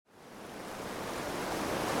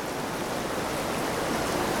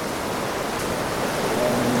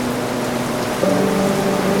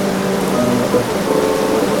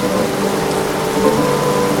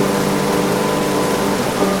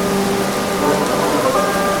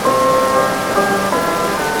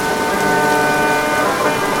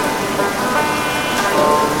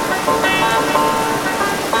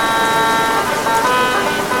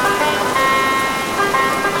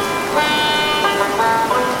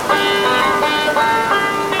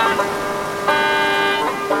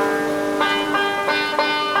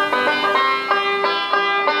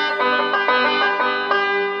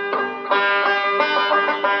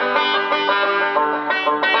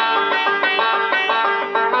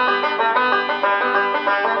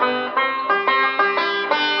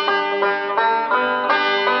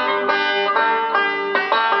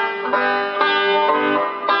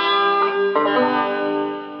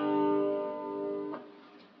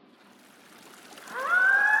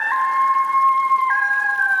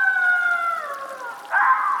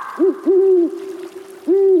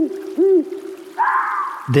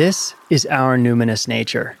This is Our Numinous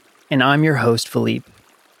Nature, and I'm your host, Philippe.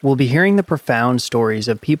 We'll be hearing the profound stories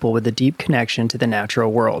of people with a deep connection to the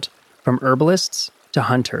natural world, from herbalists to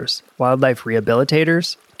hunters, wildlife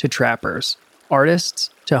rehabilitators to trappers, artists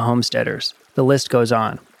to homesteaders. The list goes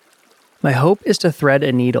on. My hope is to thread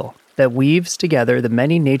a needle that weaves together the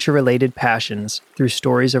many nature-related passions through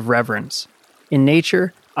stories of reverence. In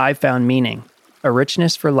nature, I've found meaning, a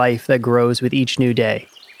richness for life that grows with each new day.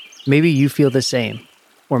 Maybe you feel the same,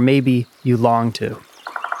 or maybe you long to.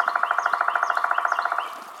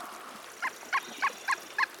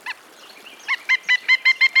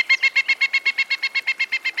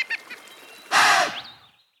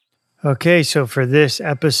 Okay, so for this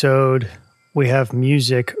episode, we have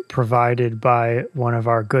music provided by one of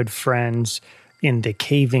our good friends in the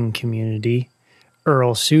caving community,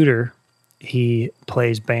 Earl Suter. He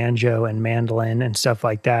plays banjo and mandolin and stuff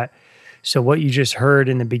like that. So what you just heard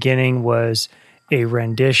in the beginning was a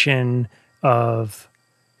rendition of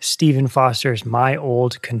Stephen Foster's My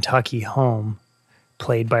Old Kentucky Home,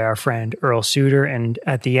 played by our friend Earl Suter. And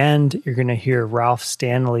at the end, you're going to hear Ralph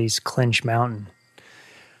Stanley's Clinch Mountain.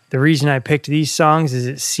 The reason I picked these songs is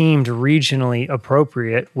it seemed regionally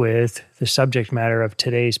appropriate with the subject matter of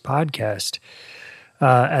today's podcast.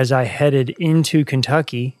 As I headed into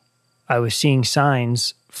Kentucky, I was seeing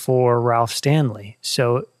signs for Ralph Stanley.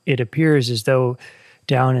 So it appears as though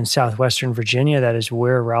down in southwestern Virginia, that is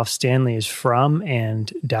where Ralph Stanley is from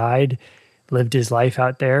and died, lived his life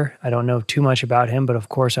out there. I don't know too much about him, but of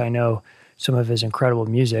course I know some of his incredible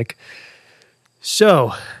music.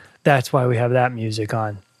 So that's why we have that music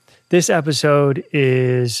on. This episode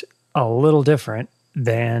is a little different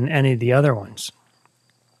than any of the other ones.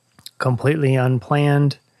 Completely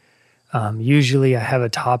unplanned. Usually I have a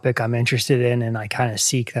topic I'm interested in and I kind of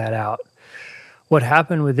seek that out. What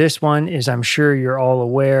happened with this one is I'm sure you're all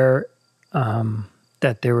aware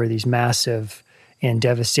that there were these massive and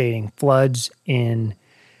devastating floods in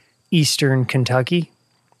eastern Kentucky.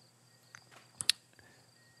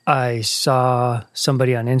 I saw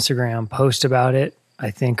somebody on Instagram post about it.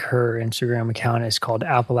 I think her Instagram account is called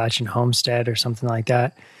Appalachian Homestead or something like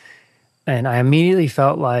that. And I immediately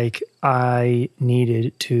felt like I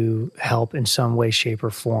needed to help in some way, shape,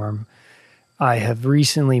 or form. I have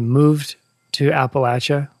recently moved to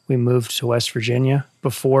Appalachia. We moved to West Virginia.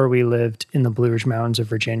 Before we lived in the Blue Ridge Mountains of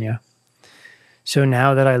Virginia. So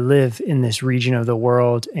now that I live in this region of the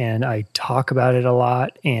world and I talk about it a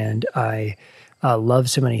lot and I love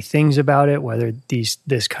so many things about it, whether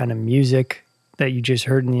this kind of music that you just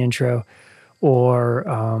heard in the intro, or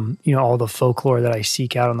all the folklore that I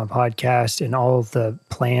seek out on the podcast and all of the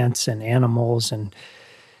plants and animals, and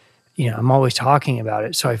I'm always talking about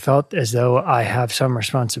it. So I felt as though I have some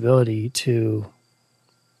responsibility to,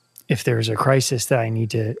 if there's a crisis that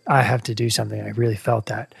I have to do something. I really felt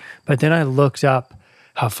that. But then I looked up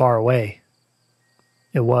how far away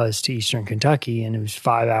it was to eastern Kentucky, and it was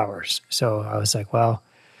 5 hours. So I was like, well,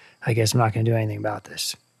 I guess I'm not going to do anything about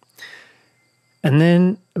this. And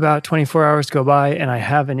then about 24 hours go by, and I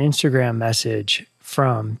have an Instagram message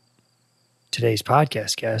from today's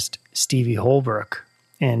podcast guest, Stevie Holbrook.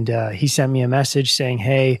 And he sent me a message saying,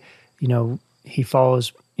 hey, he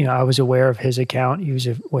follows, I was aware of his account. He was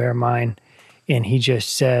aware of mine. And he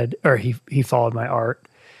just said, or he followed my art,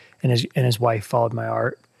 and his wife followed my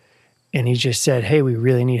art. And he just said, hey, we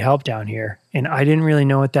really need help down here. And I didn't really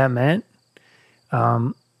know what that meant.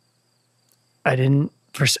 I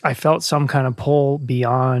felt some kind of pull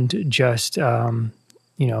beyond just,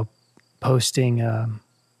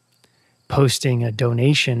 posting a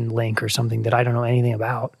donation link or something that I don't know anything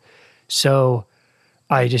about. So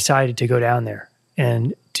I decided to go down there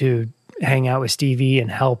and to hang out with Stevie and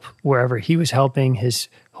help wherever he was helping. His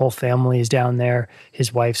whole family is down there.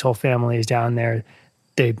 His wife's whole family is down there.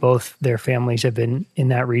 Their families have been in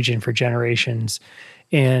that region for generations.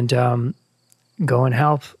 And go and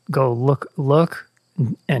help, go look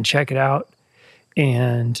and check it out,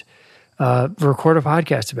 and record a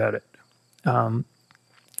podcast about it.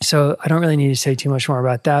 So I don't really need to say too much more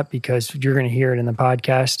about that because you're going to hear it in the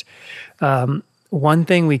podcast. One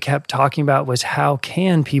thing we kept talking about was how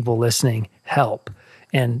can people listening help?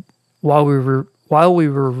 And while we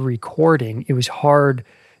were recording, it was hard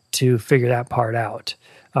to figure that part out,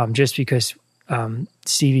 just because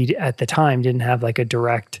Stevie at the time didn't have like a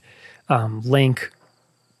direct link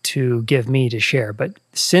to give me to share. But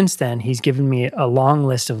since then, he's given me a long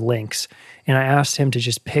list of links, and I asked him to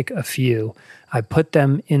just pick a few. I put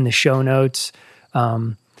them in the show notes.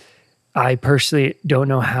 I personally don't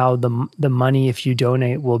know how the money, if you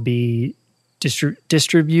donate, will be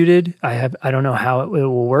distributed. I don't know how it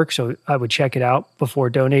will work, so I would check it out before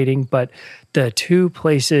donating. But the two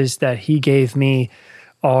places that he gave me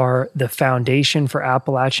are the Foundation for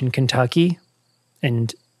Appalachian Kentucky,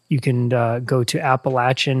 and you can go to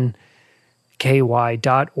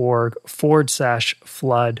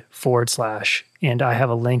appalachianky.org/flood/, and I have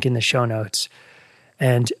a link in the show notes.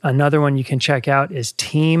 And another one you can check out is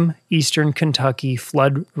Team Eastern Kentucky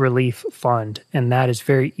Flood Relief Fund, and that is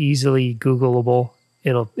very easily Googleable.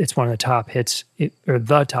 It's one of the top hits, or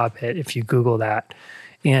the top hit if you Google that.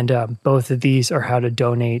 And both of these are how to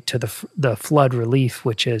donate to the flood relief,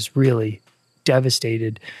 which has really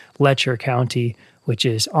devastated Letcher County, which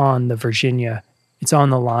is on the Virginia. It's on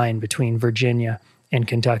the line between Virginia and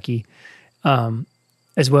Kentucky,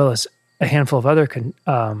 as well as a handful of other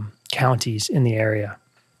counties in the area.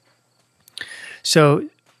 So,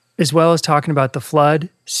 as well as talking about the flood,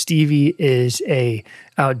 Stevie is a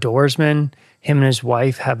outdoorsman. Him and his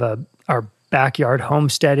wife are backyard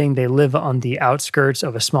homesteading. They live on the outskirts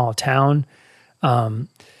of a small town, and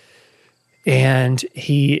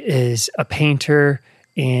he is a painter,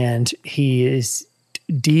 and he is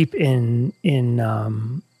deep in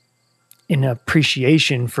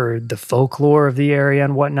appreciation for the folklore of the area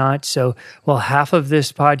and whatnot. So, while half of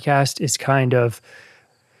this podcast is kind of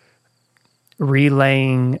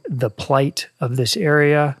relaying the plight of this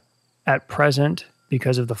area at present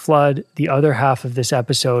because of the flood, the other half of this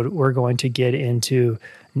episode, we're going to get into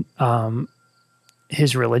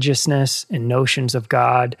his religiousness and notions of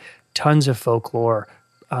God, tons of folklore,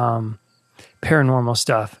 paranormal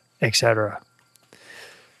stuff, etc.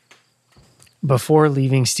 Before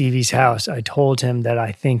leaving Stevie's house, I told him that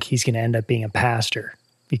I think he's going to end up being a pastor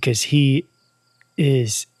because he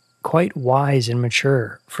is quite wise and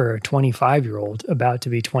mature for a 25-year-old about to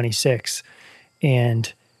be 26.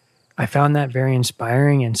 And I found that very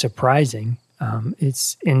inspiring and surprising.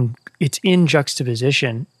 It's in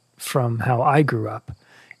juxtaposition from how I grew up.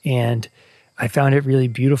 And I found it really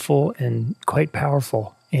beautiful and quite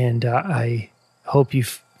powerful. And I hope you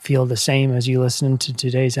feel the same as you listen to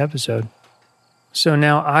today's episode. So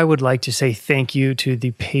now I would like to say thank you to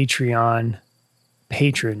the Patreon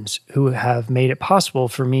patrons who have made it possible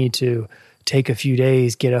for me to take a few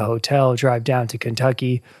days, get a hotel, drive down to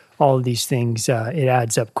Kentucky, all of these things. It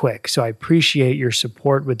adds up quick. So I appreciate your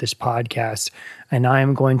support with this podcast. And I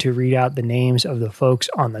am going to read out the names of the folks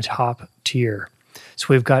on the top tier. So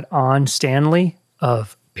we've got On Stanley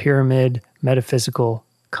of Pyramid Metaphysical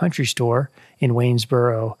Country Store in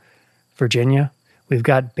Waynesboro, Virginia. We've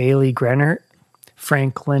got Bailey Grenert,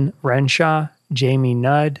 Franklin Renshaw, Jamie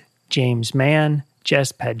Nudd, James Mann,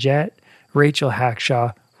 Jess Paget, Rachel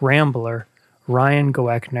Hackshaw, Rambler, Ryan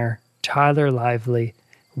Goeckner, Tyler Lively,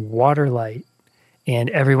 Waterlight,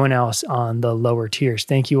 and everyone else on the lower tiers.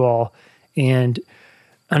 Thank you all. And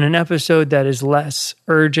on an episode that is less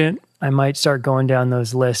urgent, I might start going down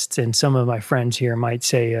those lists, and some of my friends here might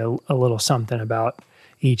say a little something about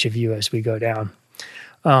each of you as we go down.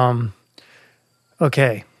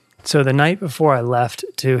 Okay. So the night before I left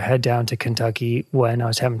to head down to Kentucky, when I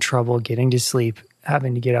was having trouble getting to sleep,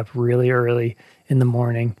 having to get up really early in the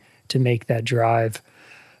morning to make that drive,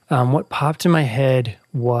 what popped in my head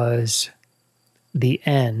was the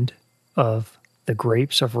end of The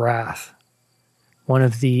Grapes of Wrath, one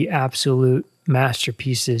of the absolute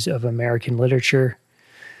masterpieces of American literature.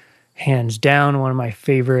 Hands down, one of my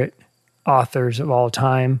favorite authors of all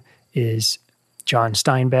time is John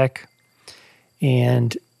Steinbeck.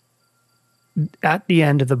 And at the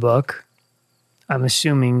end of the book, I'm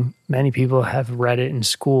assuming many people have read it in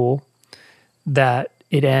school, that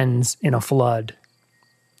it ends in a flood.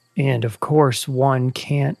 And of course,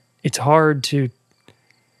 it's hard to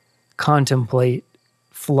contemplate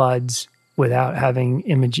floods without having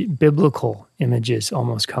biblical images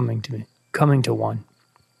almost coming to one.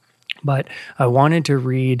 But I wanted to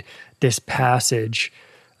read this passage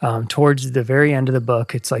towards the very end of the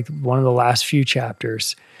book. It's like one of the last few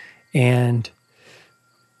chapters. And,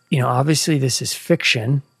 obviously this is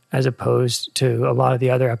fiction as opposed to a lot of the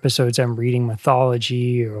other episodes I'm reading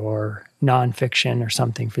mythology or nonfiction or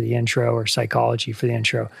something for the intro or psychology for the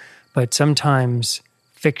intro. But sometimes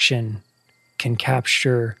fiction can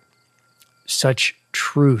capture such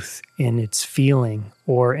truth in its feeling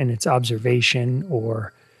or in its observation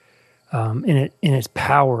or in its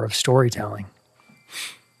power of storytelling.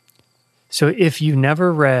 So if you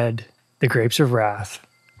never read The Grapes of Wrath,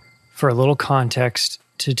 for a little context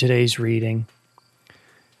to today's reading,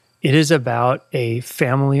 it is about a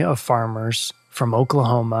family of farmers from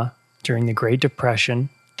Oklahoma during the Great Depression,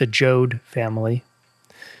 the Joad family,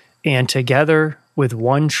 and together with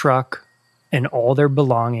one truck and all their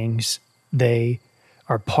belongings, They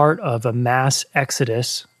are part of a mass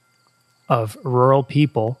exodus of rural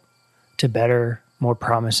people to better, more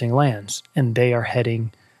promising lands, and they are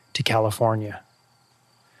heading to California.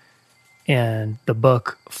 And the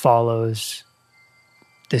book follows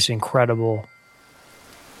this incredible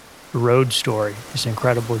road story, this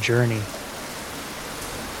incredible journey.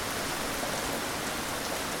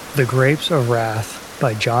 The Grapes of Wrath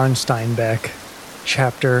by John Steinbeck,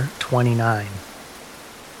 Chapter 29.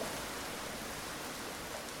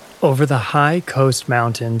 Over the high coast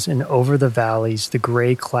mountains and over the valleys, the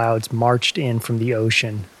gray clouds marched in from the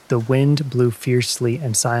ocean. The wind blew fiercely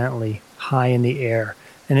and silently, high in the air,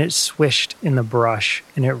 and it swished in the brush,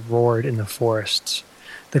 and it roared in the forests.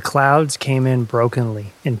 The clouds came in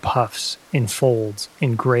brokenly, in puffs, in folds,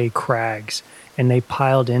 in gray crags, and they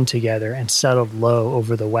piled in together and settled low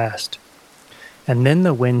over the west. And then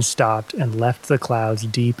the wind stopped and left the clouds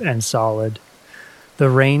deep and solid. The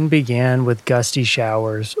rain began with gusty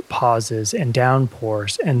showers, pauses, and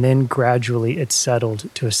downpours, and then gradually it settled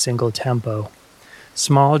to a single tempo.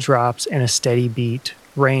 Small drops and a steady beat,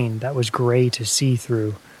 rain that was gray to see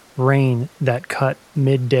through, rain that cut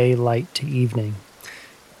midday light to evening.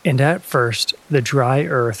 And at first, the dry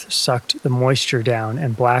earth sucked the moisture down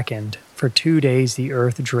and blackened. For 2 days the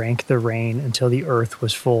earth drank the rain until the earth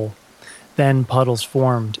was full. Then puddles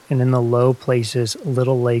formed, and in the low places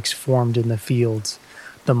little lakes formed in the fields.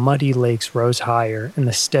 The muddy lakes rose higher, and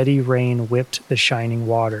the steady rain whipped the shining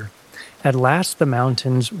water. At last the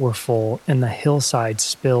mountains were full, and the hillsides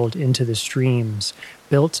spilled into the streams,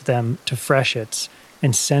 built them to freshets,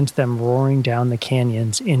 and sent them roaring down the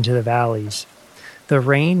canyons into the valleys. The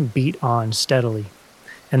rain beat on steadily,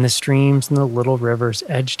 and the streams and the little rivers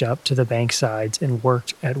edged up to the banksides and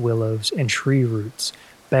worked at willows and tree roots,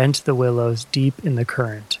 bent the willows deep in the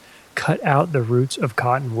current, cut out the roots of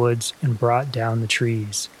cottonwoods, and brought down the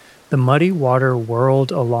trees. The muddy water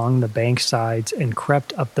whirled along the banksides and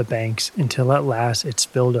crept up the banks until at last it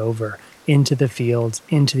spilled over, into the fields,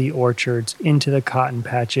 into the orchards, into the cotton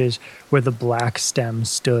patches where the black stems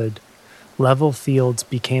stood. Level fields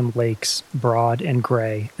became lakes, broad and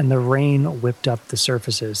gray, and the rain whipped up the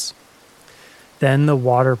surfaces. Then the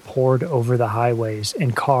water poured over the highways,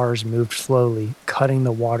 and cars moved slowly, cutting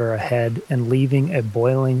the water ahead and leaving a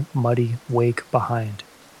boiling, muddy wake behind.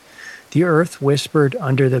 The earth whispered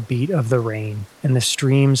under the beat of the rain, and the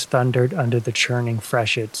streams thundered under the churning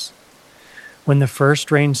freshets. When the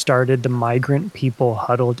first rain started, the migrant people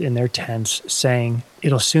huddled in their tents, saying,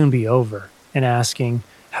 "It'll soon be over," and asking,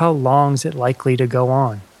 "How long's it likely to go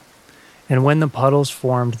on?" And when the puddles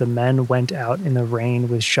formed, the men went out in the rain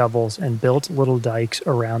with shovels and built little dikes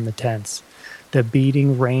around the tents. The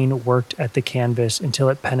beating rain worked at the canvas until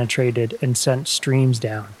it penetrated and sent streams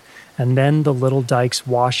down. And then the little dikes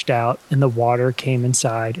washed out, and the water came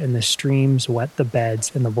inside, and the streams wet the beds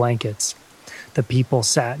and the blankets. The people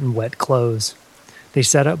sat in wet clothes. They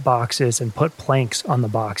set up boxes and put planks on the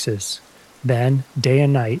boxes. Then, day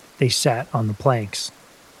and night, they sat on the planks.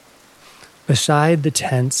 Beside the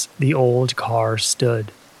tents, the old car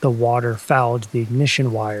stood. The water fouled the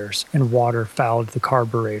ignition wires, and water fouled the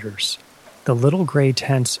carburetors. The little gray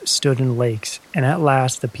tents stood in lakes, and at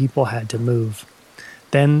last the people had to move.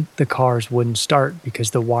 Then the cars wouldn't start because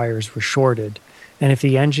the wires were shorted, and if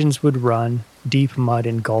the engines would run, deep mud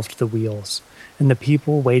engulfed the wheels, and the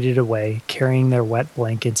people waded away, carrying their wet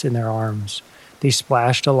blankets in their arms. They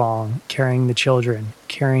splashed along, carrying the children,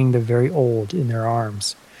 carrying the very old in their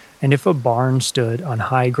arms. And if a barn stood on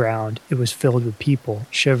high ground, it was filled with people,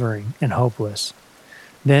 shivering and hopeless.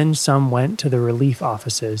 Then some went to the relief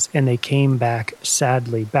offices, and they came back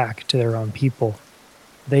sadly back to their own people.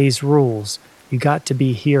 "They's rules. You got to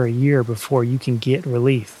be here a year before you can get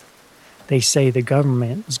relief. They say the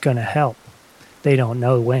government is going to help. They don't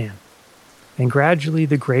know when." And gradually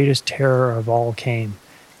the greatest terror of all came.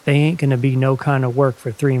 They ain't going to be no kind of work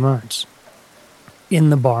for 3 months.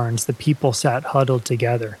 In the barns, the people sat huddled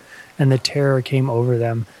together, and the terror came over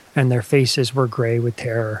them, and their faces were gray with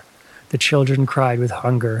terror. The children cried with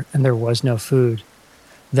hunger, and there was no food.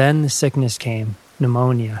 Then the sickness came,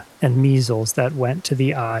 pneumonia, and measles that went to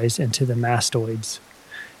the eyes and to the mastoids.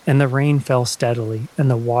 And the rain fell steadily, and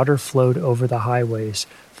the water flowed over the highways,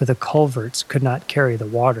 for the culverts could not carry the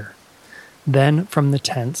water. Then from the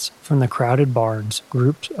tents, from the crowded barns,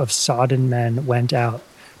 groups of sodden men went out,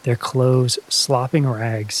 their clothes slopping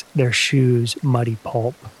rags, their shoes muddy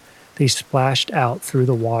pulp. They splashed out through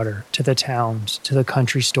the water, to the towns, to the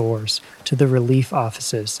country stores, to the relief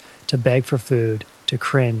offices, to beg for food, to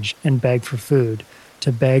cringe and beg for food,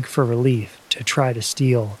 to beg for relief, to try to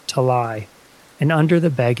steal, to lie. And under the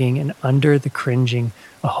begging and under the cringing,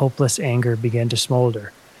 a hopeless anger began to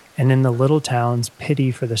smolder. And in the little towns,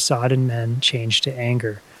 pity for the sodden men changed to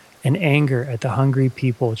anger, and anger at the hungry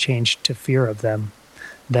people changed to fear of them.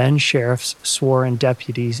 Then sheriffs swore in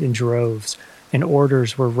deputies in droves, and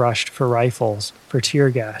orders were rushed for rifles, for tear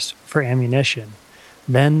gas, for ammunition.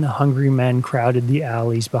 Then the hungry men crowded the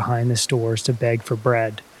alleys behind the stores to beg for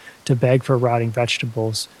bread, to beg for rotting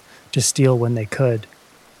vegetables, to steal when they could.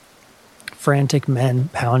 Frantic men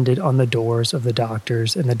pounded on the doors of the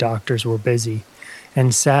doctors, and the doctors were busy.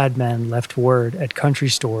 And sad men left word at country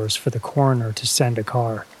stores for the coroner to send a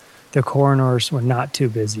car. The coroners were not too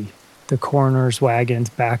busy. The coroners' wagons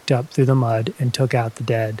backed up through the mud and took out the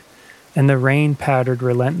dead. And the rain pattered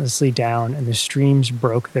relentlessly down, and the streams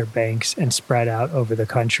broke their banks and spread out over the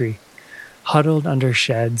country. Huddled under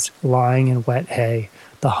sheds, lying in wet hay,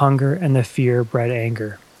 the hunger and the fear bred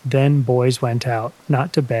anger. Then boys went out,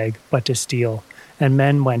 not to beg, but to steal, and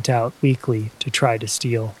men went out weakly to try to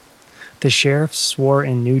steal. The sheriffs swore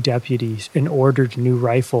in new deputies and ordered new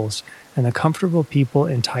rifles, and the comfortable people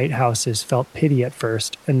in tight houses felt pity at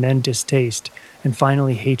first, and then distaste, and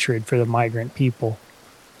finally hatred for the migrant people.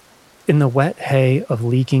 In the wet hay of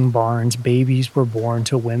leaking barns, babies were born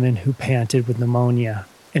to women who panted with pneumonia,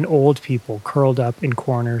 and old people curled up in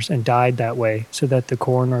corners and died that way so that the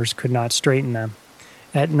coroners could not straighten them.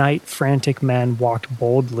 At night, frantic men walked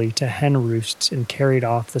boldly to hen roosts and carried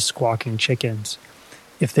off the squawking chickens.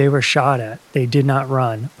 If they were shot at, they did not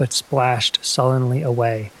run, but splashed sullenly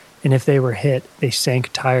away, and if they were hit, they sank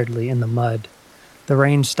tiredly in the mud. The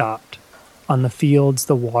rain stopped. On the fields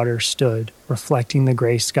the water stood, reflecting the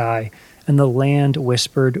gray sky, and the land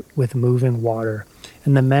whispered with moving water.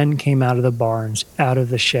 And the men came out of the barns, out of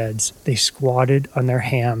the sheds. They squatted on their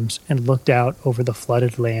hams and looked out over the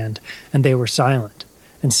flooded land, and they were silent,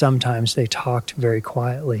 and sometimes they talked very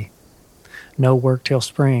quietly. No work till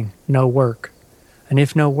spring, no work. And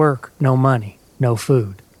if no work, no money, no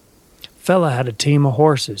food. Fella had a team of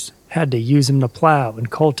horses, had to use 'em to plow and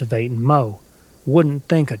cultivate and mow. Wouldn't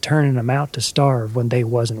think of turning 'em out to starve when they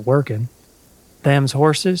wasn't working. Them's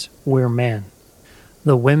horses, we're men.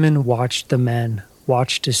 The women watched the men,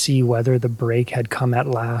 watched to see whether the break had come at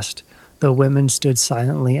last. The women stood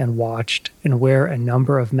silently and watched, and where a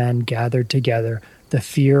number of men gathered together, the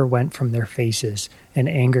fear went from their faces, and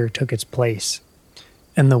anger took its place.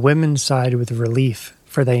 And the women sighed with relief,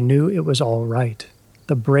 for they knew it was all right.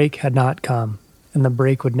 The break had not come, and the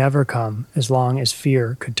break would never come as long as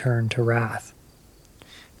fear could turn to wrath.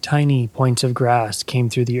 Tiny points of grass came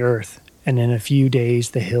through the earth, and in a few days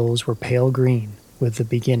the hills were pale green with the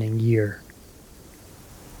beginning year.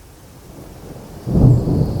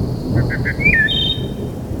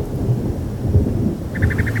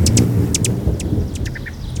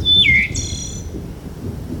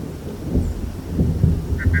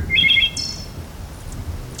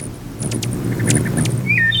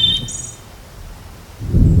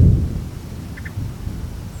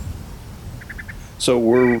 So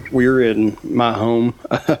we're in my home,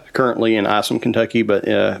 currently in Isom, Kentucky, but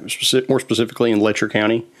more specifically in Letcher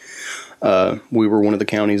County. We were one of the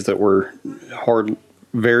counties that were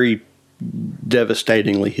very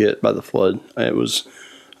devastatingly hit by the flood. It was,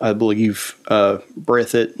 I believe,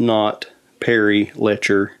 Breathitt, Knott, Perry,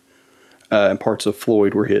 Letcher, and parts of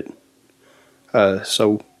Floyd were hit.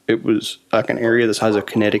 So it was like an area the size of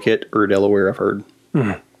Connecticut or Delaware, I've heard.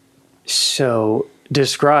 Mm. So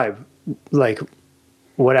describe,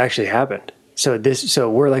 what actually happened. So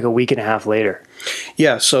we're like a week and a half later.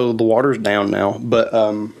 Yeah, so the water's down now, but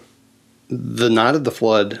the night of the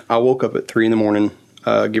flood, I woke up at 3 a.m,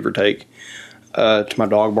 give or take, to my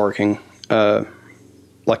dog barking,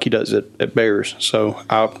 like he does at bears. So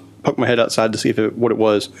I poked my head outside to see what it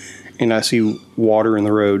was, and I see water in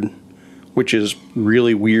the road, which is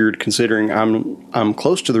really weird considering I'm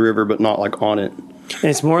close to the river, but not like on it. And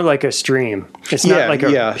it's more like a stream. It's not like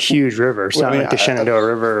a huge river. It's not like the Shenandoah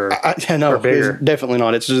River or bigger. It's definitely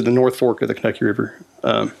not. It's just the North Fork of the Kentucky River.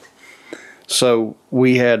 So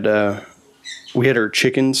we had our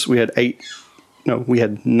chickens. We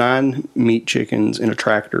had 9 meat chickens in a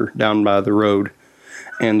tractor down by the road,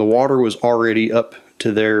 and the water was already up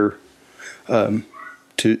to their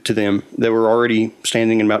to them. They were already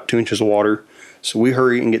standing in about 2 inches of water. So we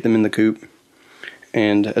hurry and get them in the coop.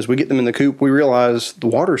 And as we get them in the coop, we realize the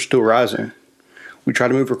water's still rising. We try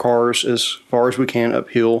to move our cars as far as we can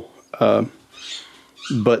uphill,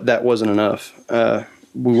 but that wasn't enough.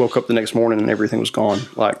 We woke up the next morning and everything was gone.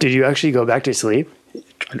 Did you actually go back to sleep?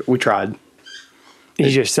 We tried. You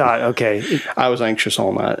just thought, okay. I was anxious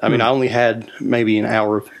all night. I mean, I only had maybe an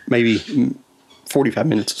hour, maybe 45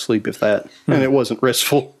 minutes of sleep, if that. And it wasn't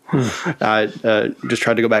restful. I just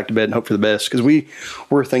tried to go back to bed and hope for the best, because we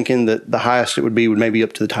were thinking that the highest it would be would maybe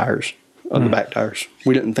up to the tires, of the back tires.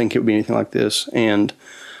 We didn't think it would be anything like this. And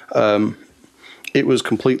it was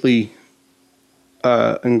completely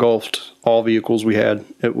engulfed all vehicles we had.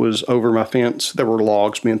 It was over my fence. There were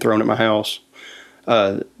logs being thrown at my house.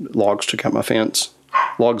 Logs took out my fence.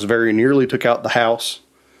 Logs very nearly took out the house.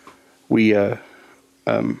 We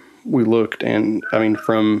looked, and I mean,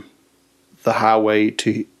 from the highway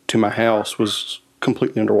to my house was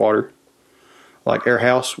completely underwater. Like, our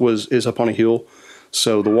house is up on a hill,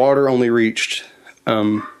 so the water only reached.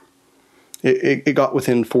 It got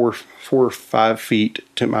within 4 or 5 feet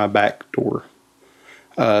to my back door.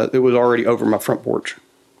 It was already over my front porch,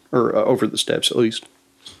 or over the steps at least.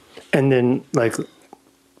 And then, like,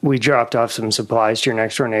 we dropped off some supplies to your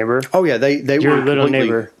next door neighbor. Oh yeah, they your were little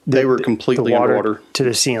neighbor. They were completely the water underwater to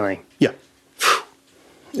the ceiling. Yeah,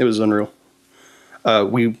 it was unreal.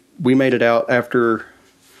 We made it out after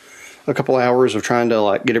a couple hours of trying to,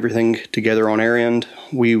 like, get everything together on our end.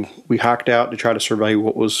 We hiked out to try to survey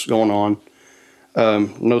what was going on.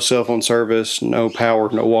 No cell phone service, no power,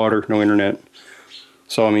 no water, no internet.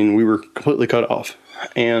 So I mean, we were completely cut off,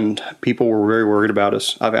 and people were very worried about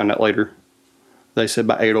us. I found out later. They said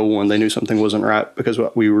by 8:01 they knew something wasn't right, because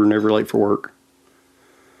we were never late for work.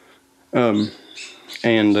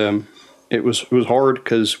 It was hard,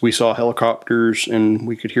 because we saw helicopters and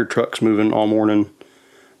we could hear trucks moving all morning,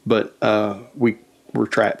 but we were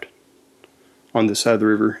trapped on this side of the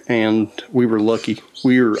river, and we were lucky.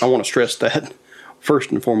 I want to stress that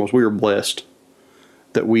first and foremost, we were blessed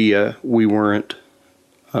that we weren't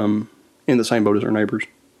in the same boat as our neighbors,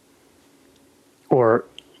 or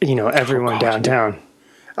everyone downtown.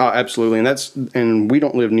 Oh, absolutely. And we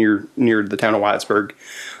don't live near the town of Whitesburg.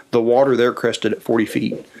 The water there crested at 40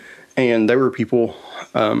 feet, and there were people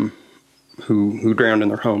who drowned in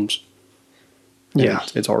their homes. Yeah,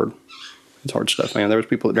 it's hard. It's hard stuff, man. There was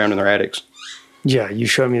people that drowned in their attics. Yeah, you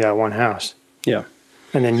showed me that one house. Yeah.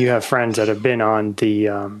 And then you have friends that have been on the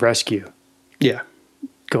rescue. Yeah.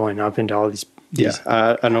 Going up into all these. Yeah,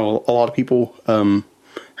 I know a lot of people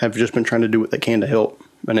have just been trying to do what they can to help.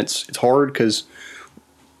 And it's hard, because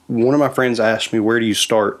one of my friends asked me, where do you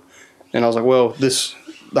start? And I was like, well,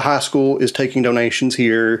 the high school is taking donations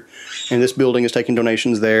here, and this building is taking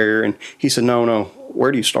donations there. And he said, no,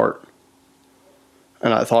 where do you start?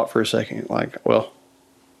 And I thought for a second, like, well,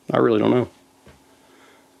 I really don't know.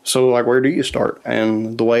 So, like, where do you start?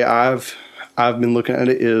 And the way I've been looking at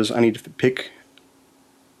it is, I need to pick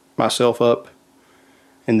myself up,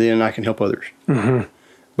 and then I can help others. Mm-hmm.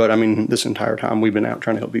 But I mean, this entire time we've been out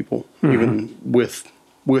trying to help people, mm-hmm. even with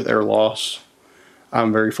our loss.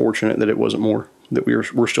 I'm very fortunate that it wasn't more, that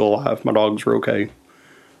we're still alive. My dogs were okay.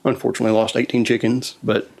 Unfortunately, lost 18 chickens,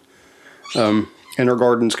 but and our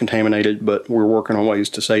garden's contaminated. But we're working on ways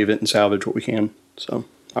to save it and salvage what we can. So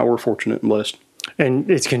we're fortunate and blessed. And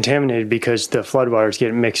it's contaminated because the floodwaters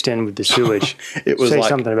get mixed in with the sewage. Say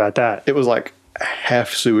something about that. It was like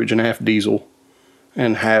half sewage and half diesel,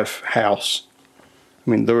 and half house. I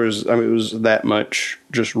mean, it was that much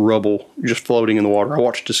just rubble just floating in the water. I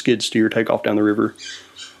watched a skid steer take off down the river.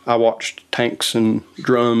 I watched tanks and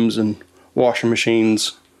drums and washing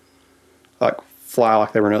machines like fly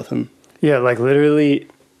like they were nothing. Yeah, like literally.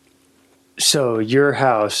 So your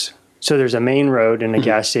house. So there's a main road and a mm-hmm.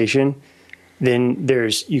 gas station. Then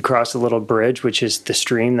you cross a little bridge, which is the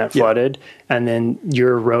stream that flooded, and then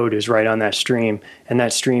your road is right on that stream, and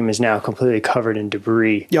that stream is now completely covered in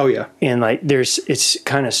debris. Oh yeah, and like it's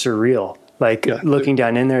kind of surreal. Like looking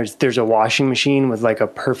down in there's a washing machine with like a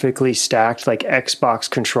perfectly stacked like Xbox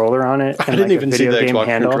controller on it. And I didn't even see the Xbox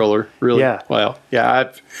controller. Really? Yeah. Wow.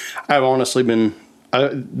 Yeah, I've honestly been.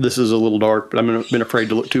 This is a little dark, but I've been afraid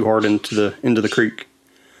to look too hard into the creek.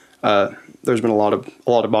 There's been a lot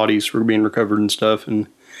of bodies were being recovered and stuff, and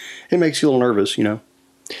it makes you a little nervous, you know.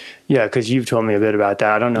 Yeah, because you've told me a bit about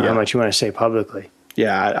that. I don't know how much you want to say publicly.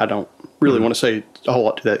 Yeah, I don't really want to say a whole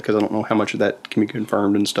lot to that, because I don't know how much of that can be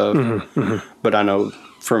confirmed and stuff. Mm-hmm, mm-hmm. But I know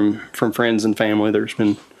from friends and family, there's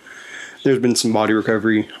been some body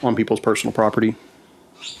recovery on people's personal property.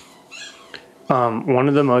 One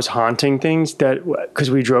of the most haunting things because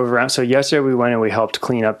we drove around. So yesterday we went and we helped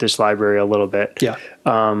clean up this library a little bit. Yeah.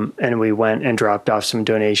 And we went and dropped off some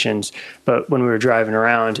donations. But when we were driving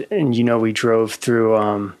around, and we drove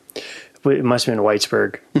through, it must have been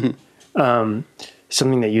Whitesburg. Mm-hmm.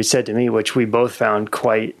 Something that you said to me, which we both found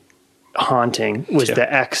quite haunting, was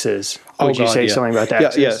the X's. Would you say something about the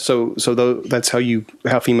X's? Yeah. So that's how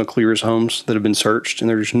FEMA clears homes that have been searched and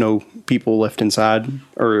there's no people left inside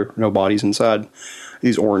or no bodies inside.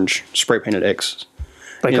 these orange spray painted X's.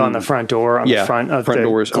 Like on the front door, on the front of the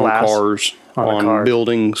doors, glass, on cars, on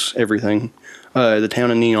buildings, everything. The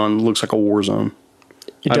town of Neon looks like a war zone.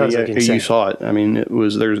 It does look insane. You saw it. I mean,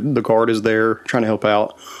 the guard is there trying to help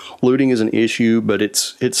out. Looting is an issue, but it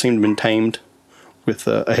seemed to have been tamed with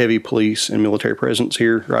a heavy police and military presence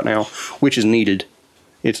here right now, which is needed.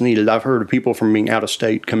 It's needed. I've heard of people from being out of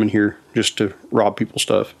state coming here just to rob people's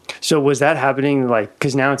stuff. So was that happening, like,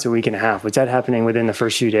 because now it's a week and a half, was that happening within the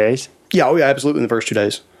first few days? Yeah, absolutely in the first 2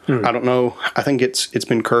 days. I don't know. I think it's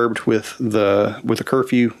been curbed with the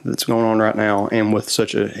curfew that's going on right now, and with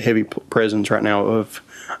such a heavy presence right now of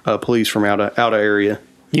police from out of area.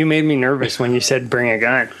 You made me nervous when you said bring a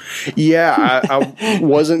gun. Yeah, I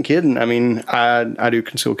wasn't kidding. I mean, I do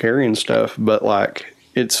concealed carry and stuff, but like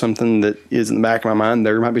it's something that is in the back of my mind.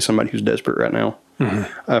 There might be somebody who's desperate right now.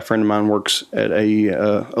 Mm-hmm. A friend of mine works at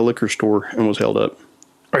a liquor store and was held up.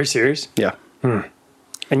 Are you serious? Yeah.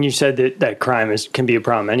 And you said that crime can be a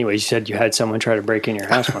problem anyway. You said you had someone try to break in your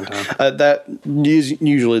house one time. That is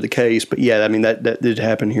usually the case, but yeah, I mean, that did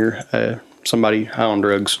happen here. Somebody high on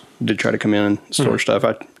drugs did try to come in and store stuff.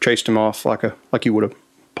 I chased him off like you would a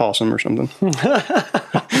possum or something.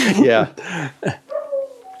 Yeah.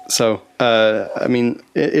 So, I mean,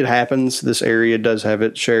 it happens. This area does have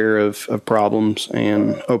its share of problems,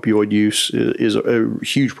 and opioid use is a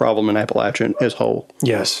huge problem in Appalachia as a whole.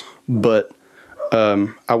 Yes. But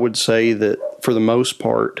I would say that for the most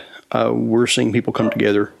part, we're seeing people come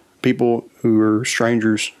together, people who are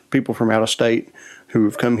strangers, people from out of state who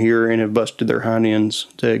have come here and have busted their hind ends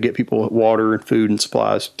to get people water and food and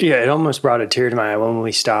supplies. Yeah, it almost brought a tear to my eye when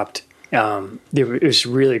we stopped. It was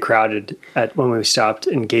really crowded when we stopped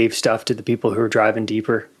and gave stuff to the people who were driving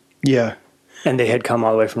deeper. Yeah. And they had come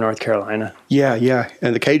all the way from North Carolina. Yeah.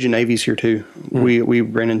 And the Cajun Navy's here too. We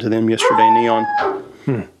ran into them yesterday in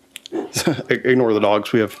Neon. Ignore the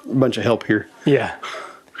dogs. We have a bunch of help here. Yeah.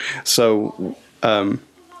 So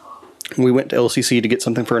we went to LCC to get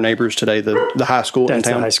something for our neighbors today, the high school in town. That's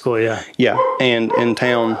the high school, yeah. Yeah. And in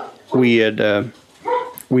town, we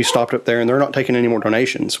stopped up there, and they're not taking any more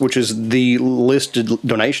donations, which is the listed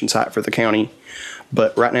donation site for the county.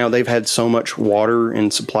 But right now they've had so much water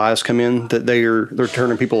and supplies come in that they're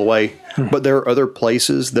turning people away. But there are other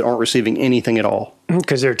places that aren't receiving anything at all.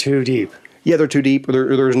 Because they're too deep. Yeah, they're too deep.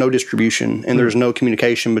 There's no distribution, and there's no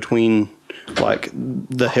communication between like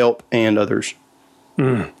the help and others.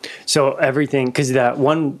 So everything, because that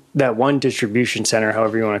one distribution center,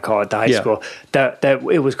 however you want to call it, the high school, that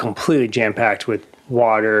it was completely jam packed with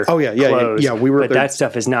water. Oh yeah, clothes, yeah. We were, but that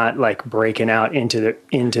stuff is not like breaking out into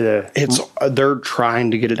the. It's they're trying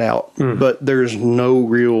to get it out, but there's no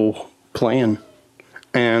real plan.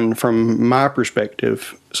 And from my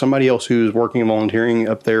perspective, somebody else who's working and volunteering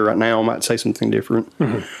up there right now might say something different.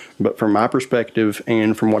 But from my perspective,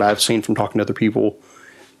 and from what I've seen from talking to other people,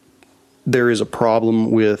 there is a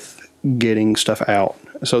problem with getting stuff out.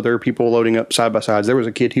 So there are people loading up side by sides. There was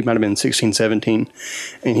a kid, he might have been 16, 17,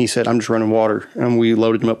 and he said, I'm just running water. And we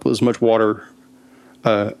loaded him up with as much water,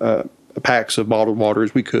 packs of bottled water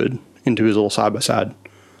as we could into his little side by side.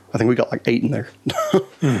 I think we got like 8 in there.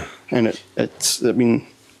 And it's, I mean,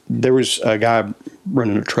 there was a guy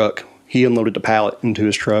running a truck. He unloaded a pallet into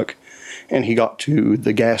his truck, and he got to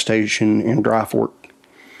the gas station in Dry Fork.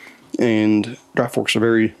 And Dry Fork's a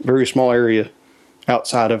very, very small area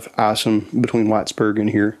outside of Isom, between Whitesburg and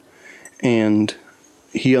here. And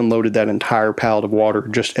he unloaded that entire pallet of water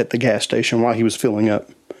just at the gas station while he was filling up.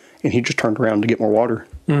 And he just turned around to get more water.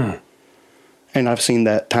 And I've seen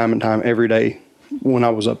that time and time every day when I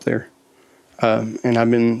was up there. And I've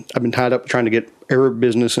been tied up trying to get our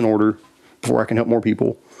business in order before I can help more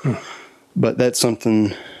people. But that's something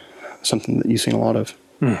that you've seen a lot of.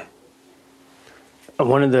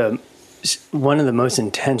 One of the most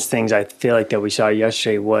intense things I feel like that we saw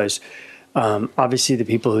yesterday was obviously the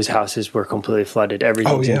people whose houses were completely flooded.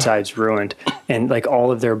 Everything's inside's ruined, and like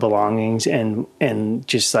all of their belongings and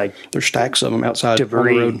just like there's stacks of them outside debris.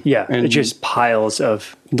 On the road. Yeah, and just piles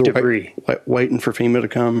of debris. Waiting for FEMA to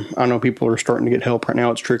come. I know people are starting to get help right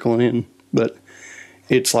now. It's trickling in, but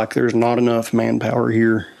it's like there's not enough manpower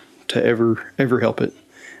here to ever help it.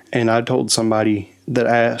 And I told somebody that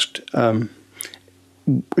asked,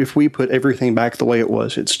 if we put everything back the way it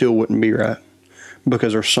was, it still wouldn't be right,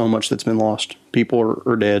 because there's so much that's been lost. People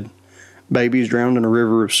are dead. Babies drowned in a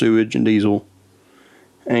river of sewage and diesel.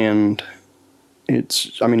 And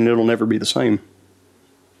it'll never be the same.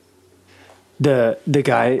 The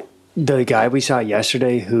guy we saw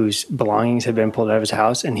yesterday whose belongings had been pulled out of his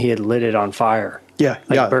house, and he had lit it on fire. Yeah.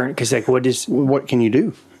 Burnt, because what can you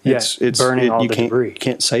do? It's burning all the debris. You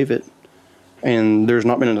can't save it. and there's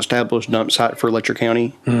not been an established dump site for Letcher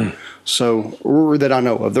County. So, or that I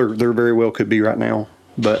know of, there very well could be right now.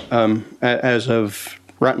 But as of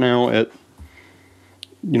right now at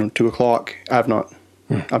 2:00, I've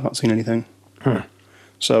not seen anything.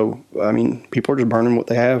 So, I mean, people are just burning what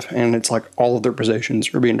they have, and it's like all of their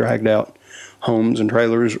possessions are being dragged out. Homes and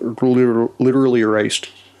trailers are literally erased.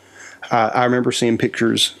 I remember seeing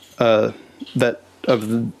pictures that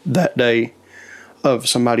day of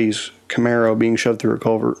somebody's Camaro being shoved through a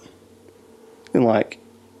culvert, and like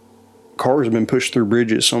cars have been pushed through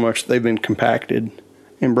bridges so much that they've been compacted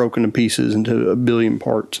and broken to pieces into a billion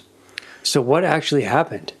parts. So what actually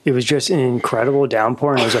happened? It was just an incredible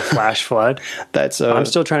downpour and it was a flash flood. I'm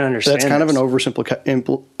still trying to understand. That's kind of an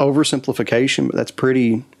oversimplification, but that's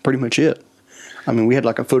pretty much it. I mean, we had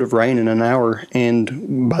like a foot of rain in an hour,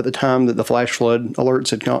 and by the time that the flash flood alerts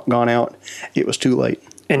had gone out, it was too late.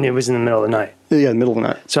 And it was in the middle of the night. Yeah, the middle of the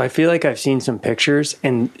night. So I feel like I've seen some pictures,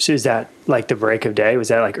 and so is that like the break of day? Was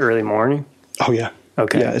that like early morning? Oh yeah.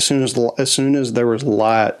 Okay. Yeah, as soon as there was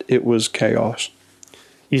light, it was chaos.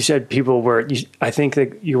 You said people were. I think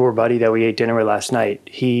that your buddy that we ate dinner with last night,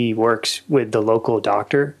 he works with the local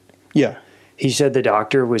doctor. Yeah. He said the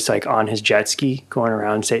doctor was like on his jet ski going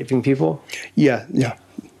around saving people. Yeah.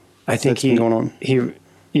 I think That's been going on.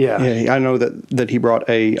 Yeah, I know that he brought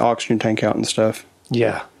a oxygen tank out and stuff.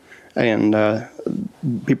 Yeah. And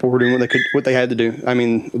people were doing what they had to do. I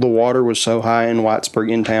mean, the water was so high in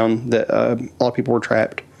Whitesburg in town that a lot of people were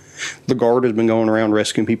trapped. The guard has been going around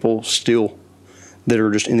rescuing people still that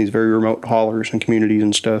are just in these very remote hollers and communities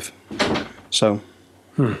and stuff. So.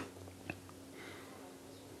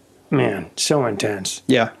 Man, so intense.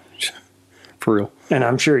 Yeah, for real. And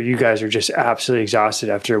I'm sure you guys are just absolutely exhausted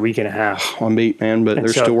after a week and a half. I'm beat, man, but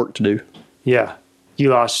there's still work to do. Yeah.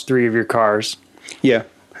 You lost 3 of your cars. Yeah,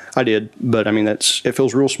 I did. But, I mean, it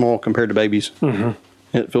feels real small compared to babies. Mm-hmm.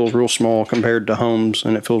 It feels real small compared to homes,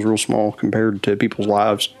 and it feels real small compared to people's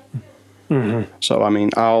lives. Mm-hmm. So, I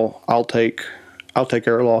mean, I'll take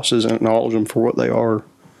our losses and acknowledge them for what they are.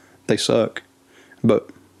 They suck. But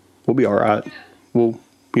we'll be all right. We'll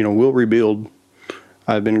rebuild.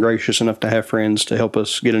 I've been gracious enough to have friends to help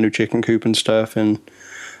us get a new chicken coop and stuff, and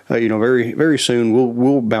very, very soon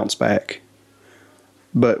we'll bounce back.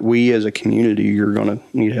 But we as a community are going to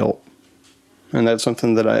need help, and that's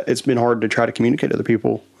something that it's been hard to try to communicate to other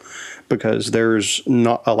people because there's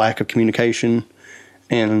not a lack of communication,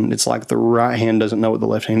 and it's like the right hand doesn't know what the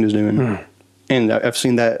left hand is doing. And I've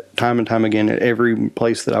seen that time and time again at every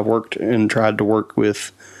place that I've worked and tried to work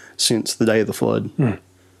with since the day of the flood.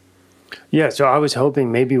 Yeah, so I was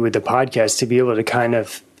hoping maybe with the podcast to be able to kind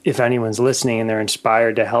of, if anyone's listening and they're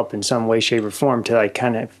inspired to help in some way, shape, or form, to like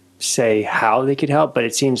kind of say how they could help, but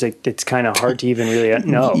it seems like it's kind of hard to even really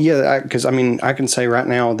know. Yeah, because I mean, I can say right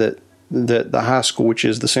now that the high school, which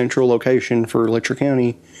is the central location for Letcher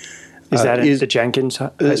County, is that the Jenkins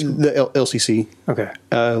High School? The LCC. Okay.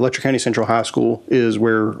 Letcher County Central High School is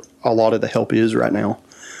where a lot of the help is right now.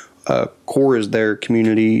 CORE is their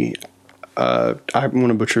community. I'm going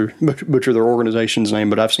to butcher their organization's name,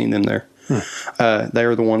 but I've seen them there. They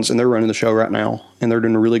are the ones, and they're running the show right now, and they're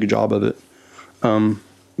doing a really good job of it.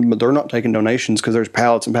 But they're not taking donations because there's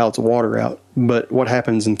pallets and pallets of water out. But what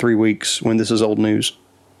happens in 3 weeks when this is old news?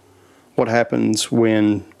 What happens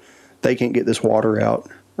when they can't get this water out,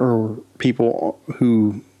 or people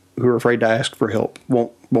who are afraid to ask for help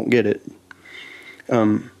won't get it?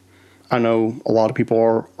 I know a lot of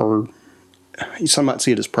people are some might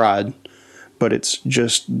see it as pride, but it's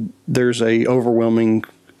just there's a overwhelming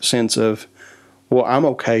sense of, well, I'm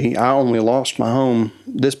okay. I only lost my home.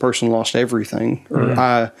 This person lost everything. Or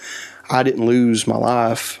I didn't lose my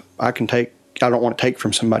life. I don't want to take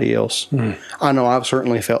from somebody else. I know I've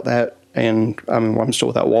certainly felt that, and I mean, I'm still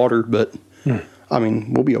without water, but I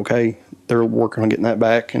mean, we'll be okay. They're working on getting that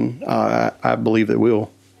back, and I believe they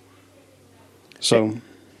will. So,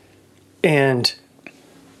 and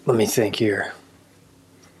let me think here.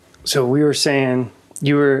 So we were saying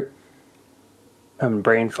you were having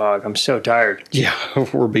brain fog. I'm so tired. Yeah,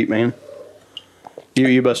 we're beat, man.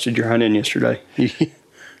 You busted your hind end yesterday.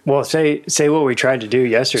 Well, say what we tried to do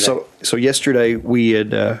yesterday. So yesterday we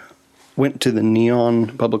had went to the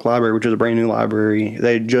Neon Public Library, which is a brand new library.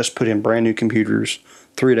 They had just put in brand new computers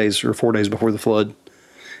 3 days or 4 days before the flood,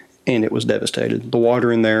 and it was devastated. The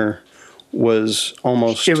water in there was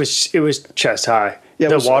almost... It was chest high. Yeah,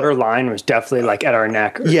 the water line was definitely like at our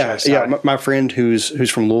neck. Yeah. My friend who's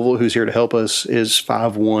from Louisville, who's here to help us, is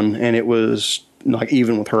 5'1", and it was like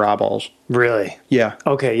even with her eyeballs. Really? Yeah.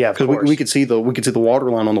 Okay. Yeah. Of Because course. we could see the water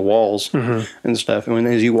line on the walls and stuff. And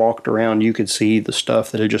as you walked around, you could see the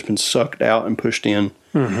stuff that had just been sucked out and pushed in,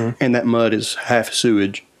 and that mud is half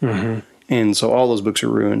sewage. And so all those books are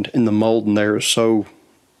ruined, and the mold in there is so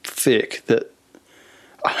thick that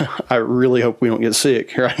I really hope we don't get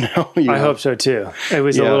sick right now. I hope so too. It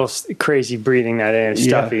was a Yeah. little crazy breathing that in. It's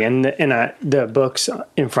stuffy. And the books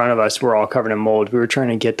in front of us were all covered in mold. We were trying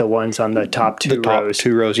to get the ones on the top two rows. Top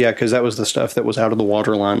 2 rows, yeah, because that was the stuff that was out of the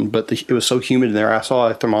water line. But it was so humid in there. I saw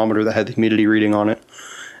a thermometer that had the humidity reading on it,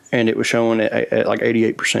 and it was showing at like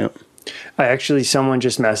 88%. Someone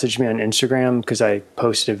just messaged me on Instagram because I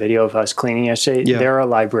posted a video of us cleaning yesterday. Yeah. They're a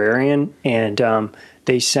librarian, and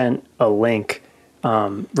they sent a link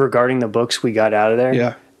regarding the books we got out of there.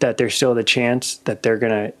 Yeah. That there's still the chance that they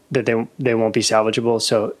won't be salvageable.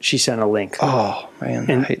 So she sent a link. Oh man,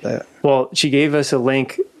 I hate that. Well, she gave us a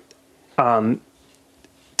link.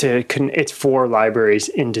 It's for libraries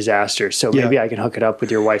in disaster. So maybe I can hook it up with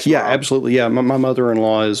your wife. Yeah, absolutely. Yeah, my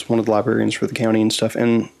mother-in-law is one of the librarians for the county and stuff,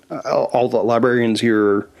 and all the librarians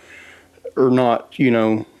here are not,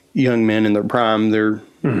 young men in their prime. They're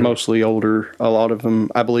mostly older. A lot of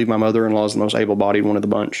them, I believe my mother-in-law is the most able-bodied one of the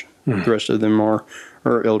bunch. The rest of them are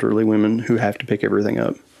elderly women who have to pick everything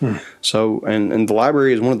up. So, and the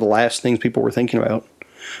library is one of the last things people were thinking about.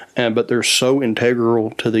 But they're so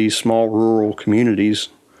integral to these small rural communities,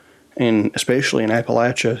 and especially in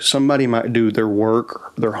Appalachia. Somebody might do their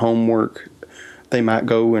work, their homework. They might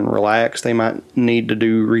go and relax. They might need to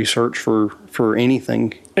do research for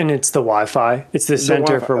anything. And it's the Wi-Fi. It's the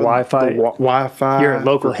Center for Wi-Fi. Wi-Fi. Your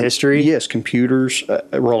local history. Yes, computers,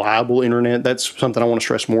 reliable internet. That's something I want to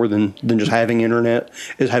stress more than just having internet,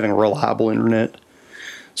 is having reliable internet.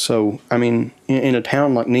 So, I mean, in a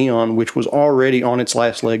town like Neon, which was already on its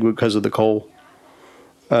last leg because of the coal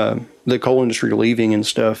industry leaving and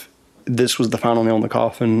stuff, this was the final nail in the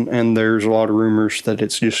coffin, and there's a lot of rumors that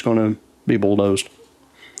it's just going to be bulldozed.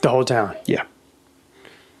 The whole town. Yeah.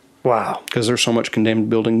 Wow. Because there's so much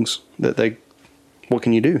condemned buildings that what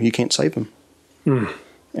can you do? You can't save them.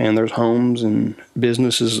 And there's homes and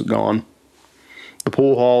businesses gone. The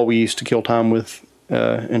pool hall we used to kill time with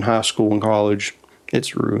in high school and college,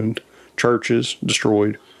 it's ruined. Churches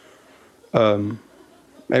destroyed.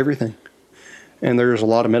 Everything. And there's a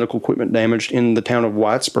lot of medical equipment damaged in the town of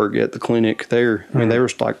Whitesburg at the clinic there. I mean, they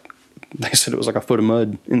said it was like a foot of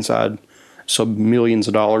mud inside. So millions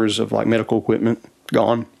of dollars of like medical equipment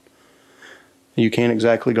gone. You can't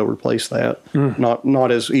exactly go replace that.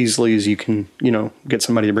 Not as easily as you can, get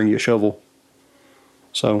somebody to bring you a shovel.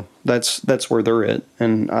 So that's where they're at.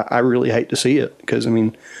 And I really hate to see it because, I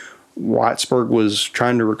mean, Whitesburg was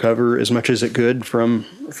trying to recover as much as it could from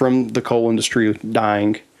the coal industry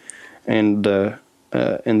dying and the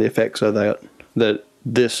effects of that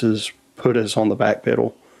this has put us on the back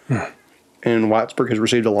pedal. And Whitesburg has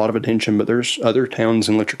received a lot of attention, but there's other towns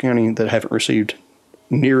in Letcher County that haven't received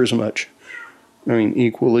near as much. I mean,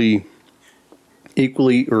 equally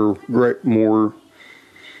or more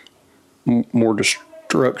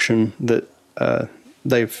destruction that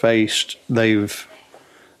they've faced. They've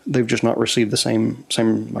just not received the same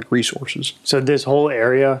like resources. So this whole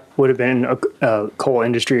area would have been a coal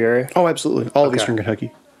industry area? Oh, absolutely. All of Eastern Kentucky.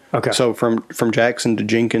 Okay. So from Jackson to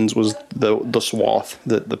Jenkins was the swath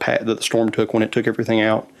that the storm took when it took everything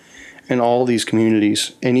out. And all these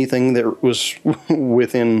communities, anything that was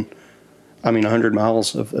within, 100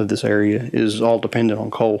 miles of this area is all dependent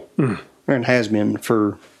on coal. And has been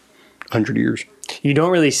for 100 years. You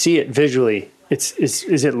don't really see it visually.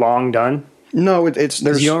 Is it long done? No, there's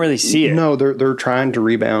you don't really see it. No, they're trying to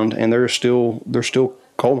rebound, and there's still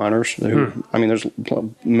coal miners who, there's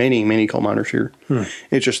many coal miners here.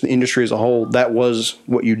 It's just the industry as a whole. That was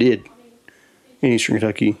what you did in Eastern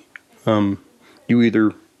Kentucky. You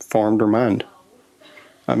either farmed or mined.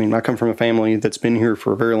 I come from a family that's been here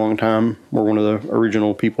for a very long time. We're one of the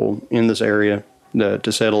original people in this area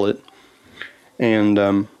to settle it.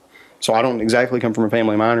 And so I don't exactly come from a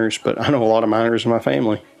family of miners, but I know a lot of miners in my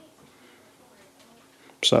family.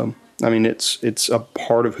 So, it's a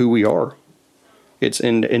part of who we are. It's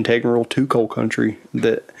integral to coal country,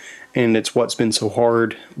 and it's what's been so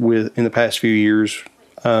hard in the past few years,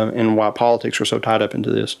 and why politics are so tied up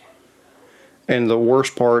into this. And the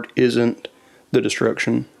worst part isn't the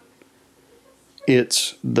destruction.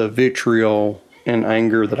 It's the vitriol and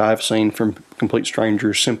anger that I've seen from complete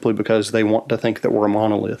strangers simply because they want to think that we're a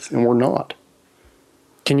monolith, and we're not.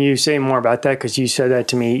 Can you say more about that? Because you said that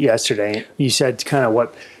to me yesterday. You said kind of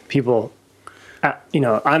what people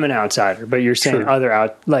I'm an outsider, but you're saying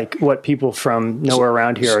Sure. like what people from nowhere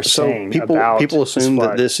around here are saying about people assume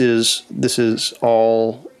that this is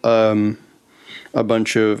all a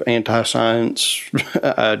bunch of anti-science,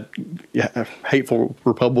 hateful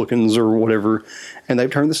Republicans or whatever, and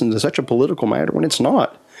they've turned this into such a political matter when it's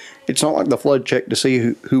not. It's not like the flood check to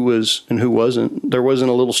see who was and who wasn't. There wasn't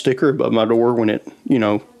a little sticker above my door when it,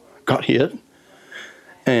 got hit.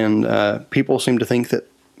 And people seem to think that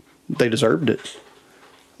they deserved it.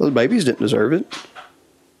 Those babies didn't deserve it.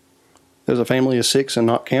 There's a family of 6 in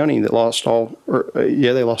Knott County that lost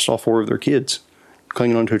they lost all 4 of their kids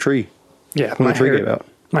clinging onto a tree. Yeah, when the tree gave out.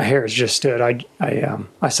 My hair has just stood.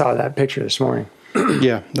 I saw that picture this morning.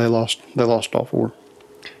 Yeah, they lost all 4.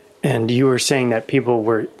 And you were saying that they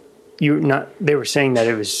were saying that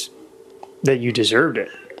it was that you deserved it.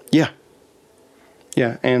 Yeah.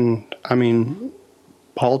 Yeah, and I mean,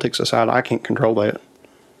 politics aside, I can't control that.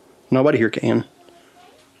 Nobody here can.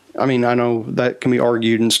 I mean, I know that can be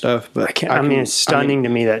argued and stuff, but it's stunning to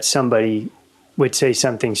me that somebody would say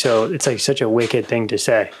something it's like such a wicked thing to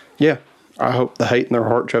say. Yeah, I hope the hate in their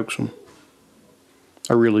heart chokes them.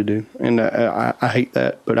 I really do, and I hate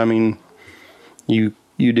that. But I mean, you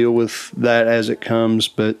deal with that as it comes.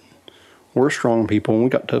 But we're strong people, and we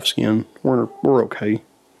got tough skin. We're okay.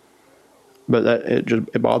 But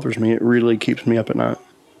it bothers me. It really keeps me up at night.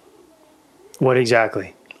 What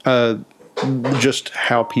exactly? Just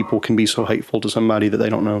how people can be so hateful to somebody that they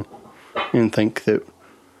don't know and think that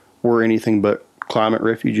we're anything but climate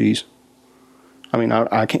refugees. I mean,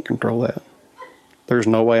 I can't control that. There's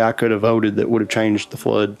no way I could have voted that would have changed the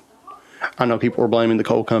flood. I know people are blaming the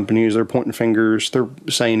coal companies. They're pointing fingers. They're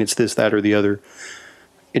saying it's this, that, or the other.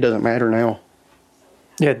 It doesn't matter now.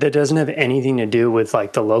 Yeah, that doesn't have anything to do with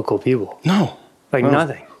like the local people. No.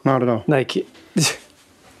 Nothing. Not at all.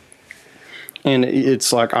 And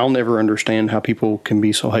it's like, I'll never understand how people can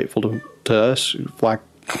be so hateful to us. Like,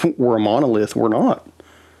 we're a monolith. We're not.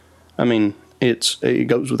 I mean, it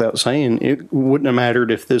goes without saying. It wouldn't have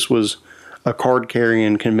mattered if this was a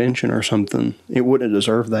card-carrying convention or something. It wouldn't have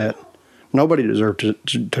deserved that. Nobody deserved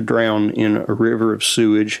to drown in a river of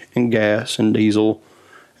sewage and gas and diesel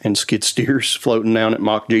and skid steers floating down at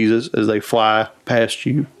Mock Jesus as they fly past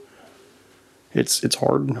you. It's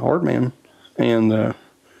hard, man. And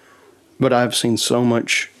but I've seen so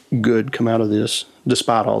much good come out of this,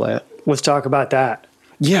 despite all that. Let's talk about that.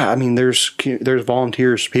 Yeah, I mean, there's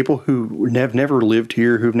volunteers, people who have never lived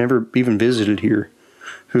here, who've never even visited here,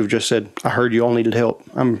 who've just said, I heard you all needed help.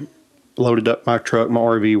 I'm loaded up my truck, my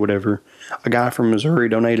RV, whatever. A guy from Missouri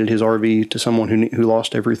donated his RV to someone who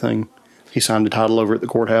lost everything. He signed a title over at the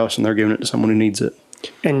courthouse, and they're giving it to someone who needs it.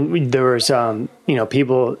 And there was,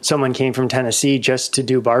 someone came from Tennessee just to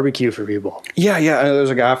do barbecue for people. Yeah. There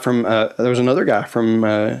was another guy from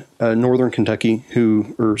northern Kentucky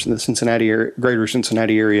or the Cincinnati area, greater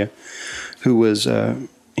Cincinnati area, who was,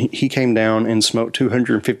 he came down and smoked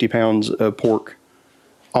 250 pounds of pork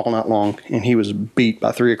all night long, and he was beat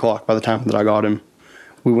by 3:00 by the time that I got him.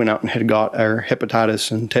 We went out and had got our hepatitis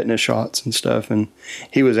and tetanus shots and stuff, and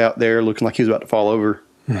he was out there looking like he was about to fall over.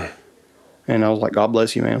 And I was like, God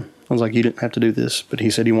bless you, man. I was like, you didn't have to do this. But he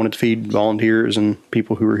said he wanted to feed volunteers and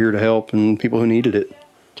people who were here to help and people who needed it.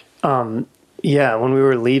 Yeah, when we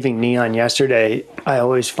were leaving Neon yesterday, I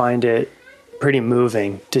always find it pretty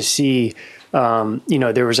moving to see,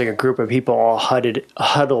 there was like a group of people all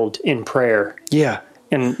huddled in prayer. Yeah.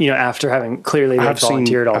 And, after having clearly they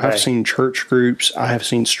volunteered all day. I've seen church groups. I have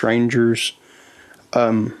seen strangers.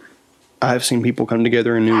 I've seen people come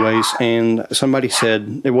together in new ways. And somebody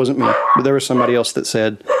said, it wasn't me, but there was somebody else that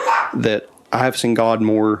said that I have seen God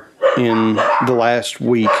more in the last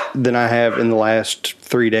week than I have in the last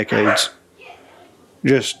 3 decades.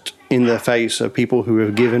 Just in the face of people who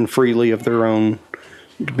have given freely of their own,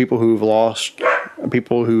 people who have lost,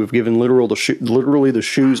 people who have given literally the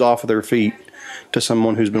shoes off of their feet to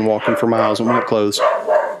someone who's been walking for miles in wet clothes.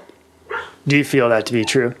 Do you feel that to be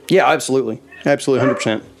true? Yeah, absolutely. Absolutely,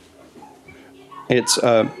 100%.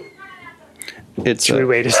 Should we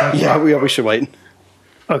wait a second? Yeah, we should wait.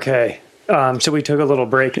 Okay. So we took a little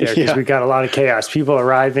break there because we got a lot of chaos. People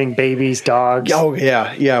arriving, babies, dogs. Oh,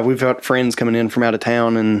 yeah. Yeah, we've got friends coming in from out of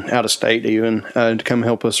town and out of state even to come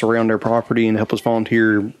help us around our property and help us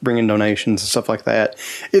volunteer, bring in donations and stuff like that.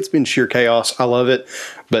 It's been sheer chaos. I love it.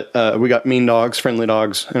 But we got mean dogs, friendly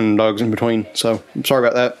dogs, and dogs in between. So I'm sorry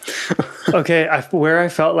about that. Okay, where I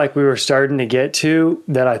felt like we were starting to get to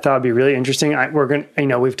that I thought would be really interesting.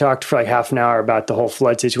 We've talked for like half an hour about the whole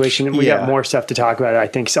flood situation, and we got more stuff to talk about. I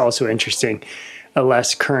think is also interesting,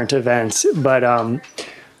 less current events. But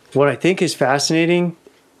what I think is fascinating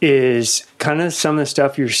is kind of some of the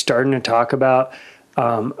stuff you're starting to talk about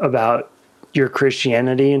your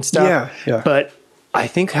Christianity and stuff. Yeah. But I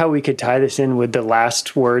think how we could tie this in with the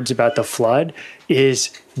last words about the flood is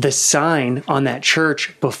the sign on that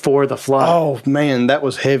church before the flood. Oh man, that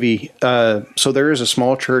was heavy. So there is a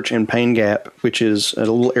small church in Payne Gap, which is a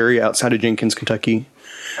little area outside of Jenkins, Kentucky,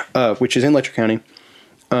 which is in Letcher County.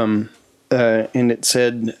 And it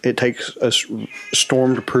said it takes a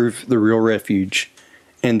storm to prove the real refuge.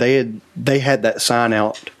 And they had that sign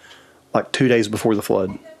out like 2 days before the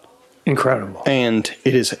flood. Incredible. And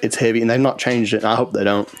it's heavy, and they've not changed it. And I hope they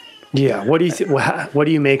don't. Yeah. What do you what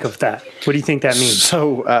do you make of that? What do you think that means?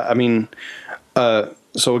 So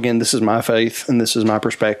so again, this is my faith and this is my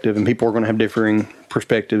perspective, and people are going to have differing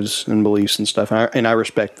perspectives and beliefs and stuff, and I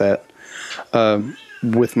respect that.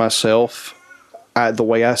 With myself, the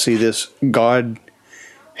way I see this, God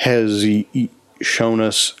has shown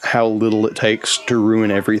us how little it takes to ruin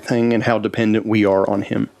everything and how dependent we are on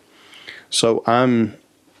Him. So I'm,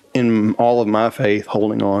 in all of my faith,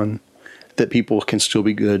 holding on that people can still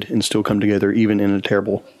be good and still come together, even in a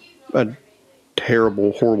terrible,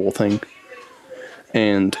 horrible thing.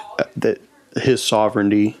 And that His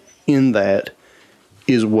sovereignty in that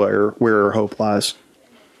is where our hope lies.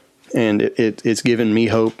 And it's given me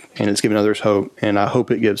hope, and it's given others hope, and I hope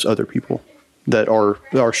it gives other people that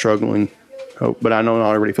are struggling hope. But I know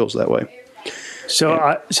not everybody feels that way. So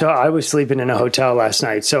I was sleeping in a hotel last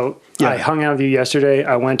night. So I hung out with you yesterday.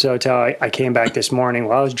 I went to the hotel. I came back this morning.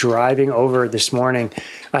 While I was driving over this morning,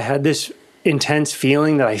 I had this intense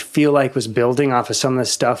feeling that I feel like was building off of some of the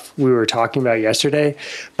stuff we were talking about yesterday.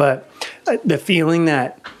 But the feeling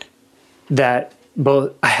that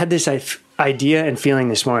both, I had this idea and feeling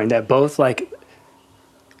this morning that both, like,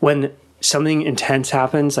 when something intense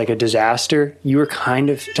happens, like a disaster, you were kind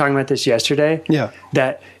of talking about this yesterday. Yeah.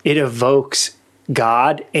 That it evokes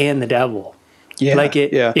God and the devil. Yeah. Like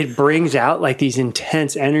it brings out like these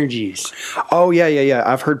intense energies. Oh yeah.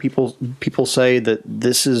 I've heard people say that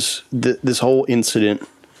this whole incident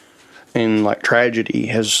and like tragedy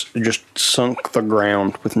has just sunk the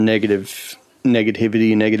ground with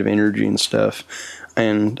negativity, negative energy and stuff.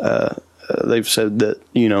 And they've said that,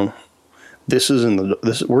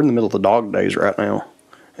 we're in the middle of the dog days right now.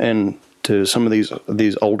 And to some of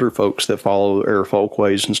these older folks that follow our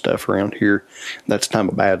folkways and stuff around here, that's a time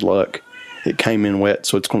of bad luck. It came in wet,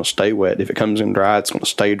 so it's going to stay wet. If it comes in dry, it's going to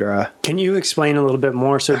stay dry. Can you explain a little bit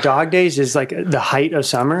more? So dog days is like the height of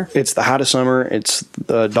summer? It's the height of summer. It's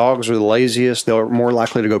the dogs are the laziest. They're more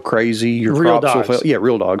likely to go crazy. Your real crops dogs. will fail. Yeah,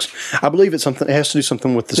 real dogs. I believe it's something. It has to do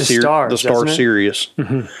something with the star Sirius.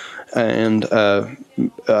 Mm-hmm. And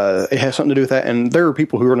it has something to do with that. And there are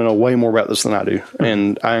people who are going to know way more about this than I do. Mm-hmm.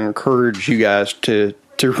 And I encourage you guys to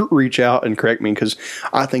reach out and correct me, because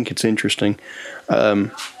I think it's interesting.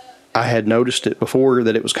 I had noticed it before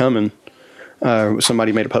that it was coming.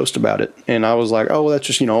 Somebody made a post about it, and I was like, "Oh, that's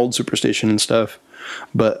just old superstition and stuff."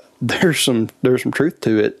 But there's some truth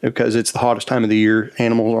to it, because it's the hottest time of the year.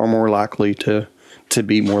 Animals are more likely to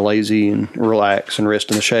be more lazy and relax and rest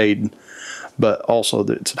in the shade. But also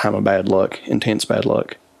that it's a time of bad luck, intense bad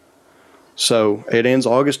luck. So it ends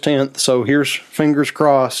August 10th. So here's fingers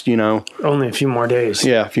crossed, Only a few more days.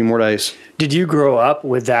 Yeah, a few more days. Did you grow up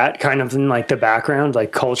with that kind of in like the background,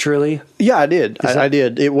 like culturally? Yeah, I did. I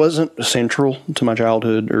did. It wasn't central to my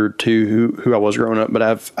childhood or to who I was growing up, but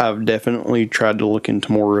I've definitely tried to look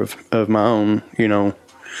into more of my own,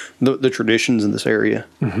 the traditions in this area.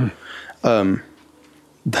 Mm-hmm.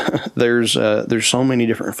 There's so many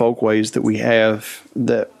different folkways that we have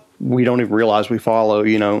that we don't even realize we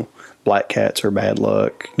follow. Black cats are bad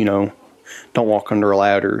luck. Don't walk under a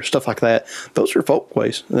ladder, stuff like that. Those are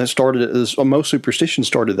folkways. That started most superstitions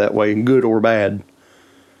started that way, good or bad.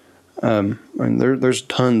 And there's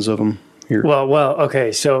tons of them here. Well,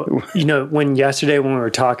 okay. So when we were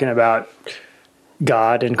talking about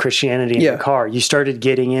God and Christianity in the car, you started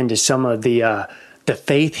getting into some of the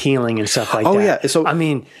faith healing and stuff like that. Oh yeah. So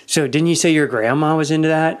so didn't you say your grandma was into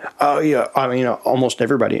that? Oh yeah. Almost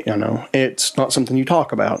everybody I know. It's not something you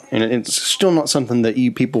talk about, and it's still not something that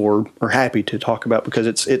people are happy to talk about, because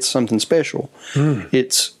it's something special.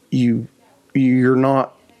 It's you're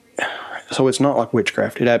not. So it's not like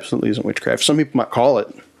witchcraft. It absolutely isn't witchcraft. Some people might call it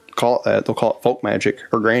that. They'll call it folk magic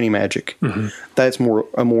or granny magic. Mm-hmm. That's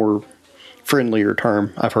a more friendlier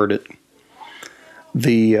term. I've heard it.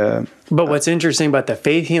 But what's interesting about the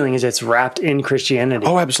faith healing is it's wrapped in Christianity.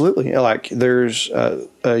 Oh, absolutely. Like there's,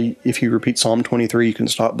 if you repeat Psalm 23, you can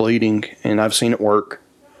stop bleeding, and I've seen it work.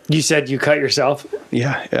 You said you cut yourself?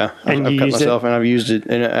 Yeah. I've cut myself, and I've used it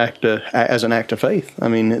as an act of faith. I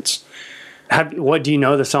mean, What do you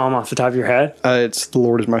know the psalm off the top of your head? It's the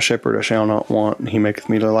Lord is my shepherd, I shall not want. He maketh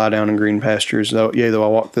me to lie down in green pastures. Though I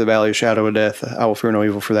walk through the valley of shadow of death, I will fear no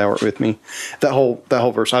evil, for thou art with me. That whole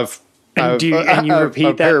verse, I've repeat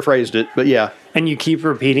that? Paraphrased it, but yeah. And you keep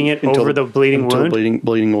repeating it over the bleeding wound? Until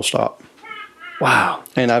bleeding will stop. Wow.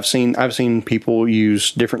 And I've seen people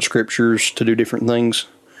use different scriptures to do different things.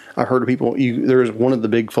 I've heard of people, there's one of the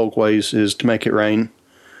big folk ways is to make it rain.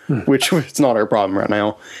 Which it's not our problem right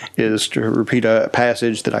now, is to repeat a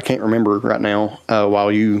passage that I can't remember right now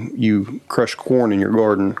while you crush corn in your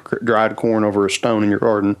garden, dried corn over a stone in your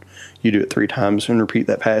garden. You do it 3 times and repeat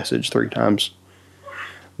that passage 3 times.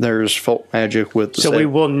 There's folk magic with the we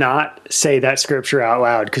will not say that scripture out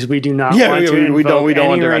loud because we do not want to we don't invoke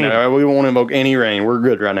want to rain. right now. We won't invoke any rain. We're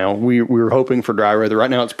good right now. We're hoping for dry weather.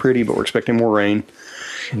 Right now it's pretty, but we're expecting more rain.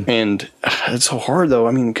 And it's so hard though.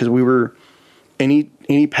 I mean, because we were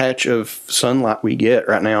any patch of sunlight we get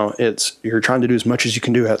right now, you're trying to do as much as you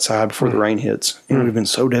can do outside before the rain hits, and we've been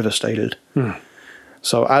so devastated.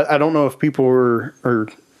 So I don't know if people are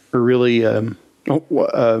really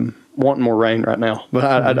wanting more rain right now,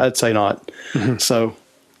 but I'd say not. So,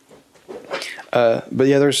 but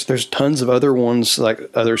yeah, there's tons of other ones, like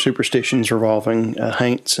other superstitions revolving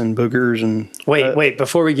haints and boogers and. Wait!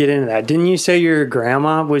 Before we get into that, didn't you say your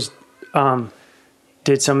grandma was?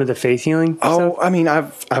 Did some of the faith healing stuff? I mean,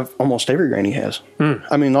 I've almost every granny has.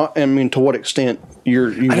 I mean, to what extent you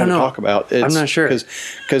want to talk about? I'm not sure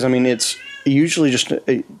because I mean, it's usually just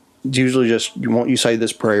you say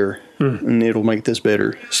this prayer and it'll make this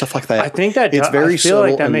better, stuff like that. I think that it's very I feel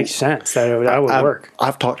like that makes sense. That would work.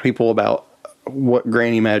 I've talked to people about what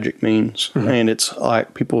granny magic means, and it's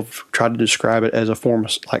like people have tried to describe it as a form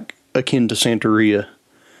of, like, akin to Santeria.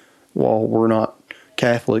 While we're not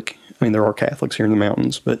Catholic. I mean, there are Catholics here in the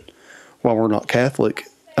mountains, but while we're not Catholic,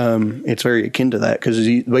 it's very akin to that because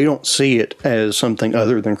we don't see it as something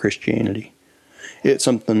other than Christianity. It's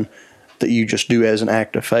something that you just do as an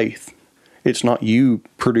act of faith. It's not you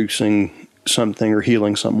producing something or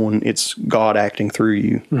healing someone. It's God acting through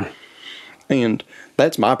you. And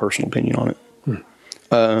that's my personal opinion on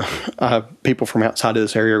it. People from outside of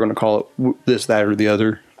this area are going to call it this, that, or the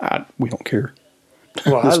other. We don't care.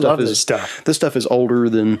 Well, I love this stuff. This stuff is older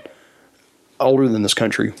than this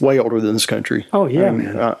country, way older than this country. Oh yeah,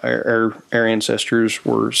 man. Our ancestors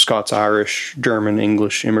were Scots, Irish, German,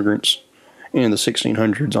 English immigrants in the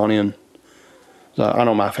 1600s on in. So I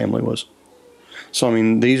know my family was. So I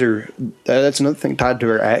mean, that's another thing tied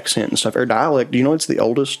to our accent and stuff. Our dialect. Do you know it's the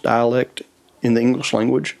oldest dialect in the English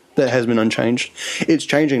language that has been unchanged? It's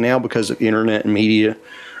changing now because of the internet and media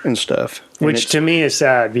and stuff. Which to me is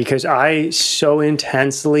sad because I so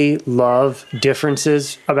intensely love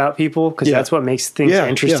differences about people because that's what makes things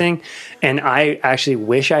interesting. Yeah. And I actually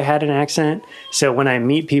wish I had an accent. So when I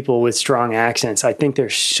meet people with strong accents, I think they're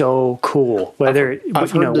so cool. Whether,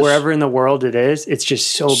 wherever in the world it is, it's just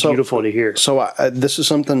so beautiful to hear. So this is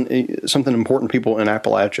something important, people in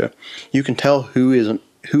Appalachia. You can tell who is and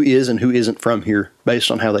who isn't from here based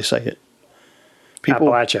on how they say it.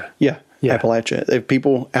 Appalachia. Yeah. Appalachia. If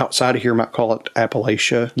people outside of here might call it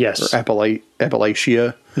Appalachia, yes, or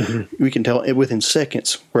Appalachia. We can tell within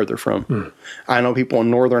seconds where they're from. I know people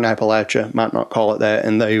in northern Appalachia might not call it that,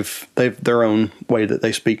 and they've their own way that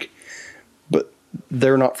they speak, but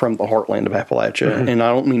they're not from the heartland of Appalachia. And I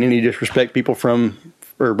don't mean any disrespect. People from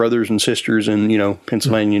or brothers and sisters in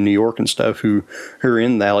Pennsylvania, New York, and stuff who are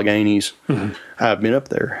in the Alleghenies. I've been up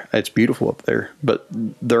there. It's beautiful up there, but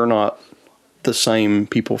they're not the same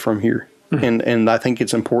people from here. And I think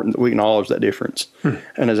it's important that we acknowledge that difference.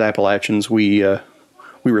 And as Appalachians, we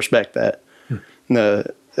respect that.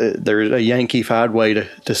 There's a Yankee-fied way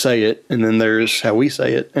to say it, and then there's how we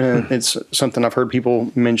say it. And it's something I've heard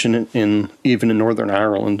people mention even in Northern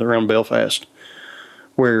Ireland, around Belfast,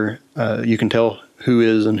 where you can tell who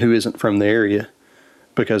is and who isn't from the area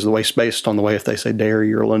because the way it's based on the way if they say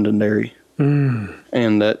Derry or Londonderry.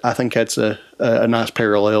 And I think that's a nice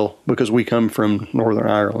parallel because we come from Northern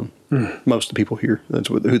Ireland. Most of the people here, that's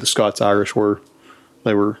who the Scots Irish were.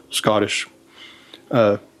 They were Scottish.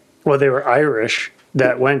 Well, they were Irish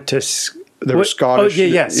that went to. They were Scottish. Oh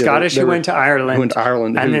yeah. Scottish who went to Ireland. Went to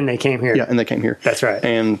Ireland, and then they came here. Yeah, and they came here. That's right.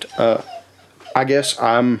 And I guess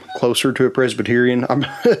I'm closer to a Presbyterian. I'm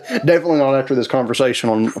definitely not after this conversation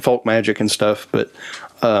on folk magic and stuff, but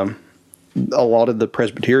a lot of the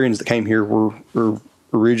Presbyterians that came here were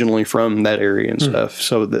originally from that area and stuff.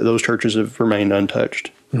 So those churches have remained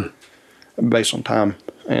untouched based on time.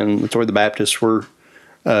 And that's where the Baptists were.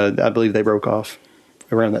 I believe they broke off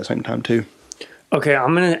around that same time too. Okay,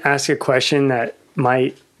 I'm going to ask a question that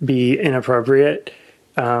might be inappropriate.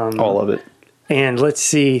 All of it. And let's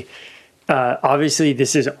see. obviously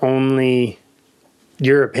this is only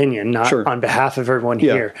your opinion, not Sure. on behalf of everyone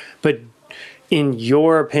Yeah. here. But in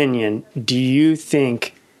your opinion, do you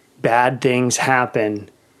think bad things happen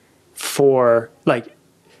for, like,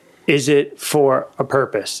 is it for a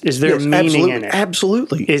purpose? Is there Yes, meaning absolutely, in it?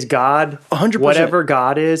 absolutely. Is God, 100%. whatever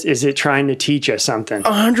God is it trying to teach us something?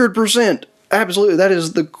 100%. Absolutely. That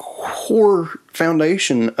is the core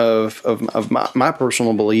foundation of my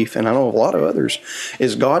personal belief, and I know a lot of others,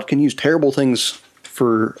 is God can use terrible things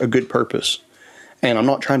for a good purpose. And I'm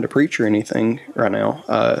not trying to preach or anything right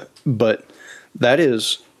now, but that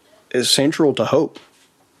is central to hope.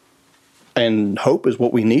 And hope is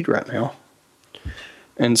what we need right now.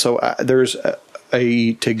 And so there's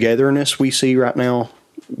a togetherness we see right now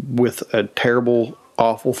with a terrible,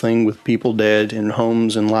 awful thing with people dead and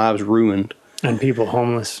homes and lives ruined. And people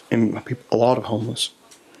homeless. And a lot of homeless.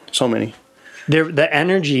 So many. The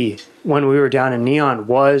energy when we were down in Neon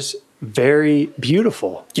was very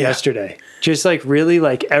beautiful yesterday. Just like really,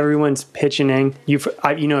 like everyone's pitching in.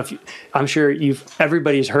 I'm sure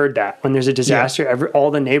everybody's heard that when there's a disaster,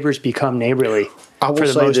 all the neighbors become neighborly. I will for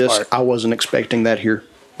the say most this: part. I wasn't expecting that here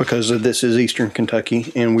because this is Eastern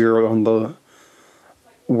Kentucky, and we're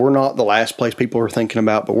not the last place people are thinking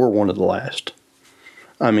about, but we're one of the last.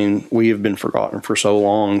 I mean, we have been forgotten for so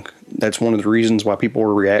long. That's one of the reasons why people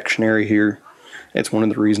are reactionary here. It's one of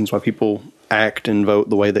the reasons why people act and vote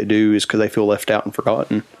the way they do, is because they feel left out and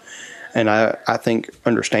forgotten. And I think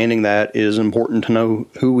understanding that is important to know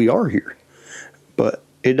who we are here. But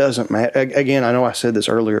it doesn't matter. Again, I know I said this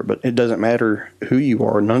earlier, but it doesn't matter who you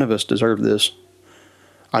are. None of us deserve this.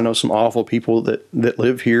 I know some awful people that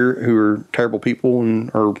live here who are terrible people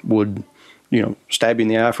or would, stab you in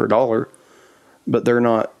the eye for $1. But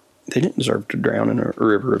they didn't deserve to drown in a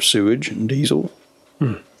river of sewage and diesel.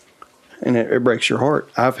 And it breaks your heart.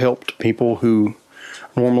 I've helped people who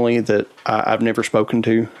normally that I've never spoken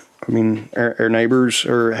to. I mean, our neighbors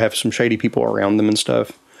have some shady people around them and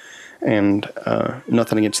stuff. And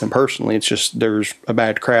nothing against them personally. It's just there's a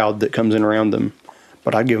bad crowd that comes in around them.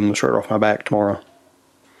 But I'd give them the shirt off my back tomorrow.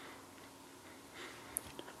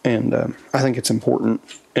 And I think it's important.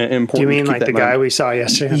 Do you mean like the guy we saw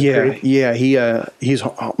yesterday? Yeah. He's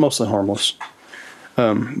mostly harmless.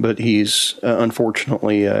 But he's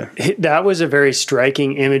unfortunately... that was a very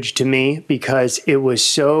striking image to me because it was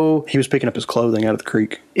so... He was picking up his clothing out of the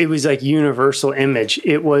creek. It was like universal image.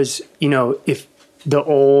 It was, if the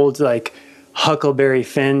old like Huckleberry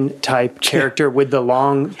Finn type character with the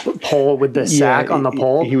long pole with the sack on the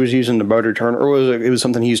pole. He was using the butter turner, or it was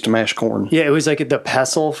something he used to mash corn. Yeah, it was like the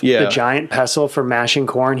pestle, the giant pestle for mashing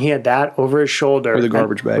corn. He had that over his shoulder with a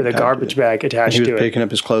garbage bag. With a garbage bag attached to it. He was picking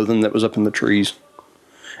up his clothing that was up in the trees.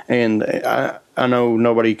 And I know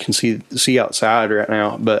nobody can see outside right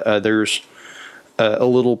now, but there's a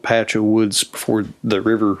little patch of woods before the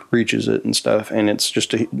river reaches it and stuff, and it's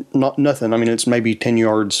just nothing. I mean, it's maybe 10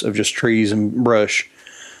 yards of just trees and brush,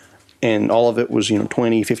 and all of it was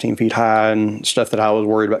 20, 15 feet high and stuff that I was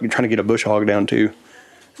worried about trying to get a bush hog down to.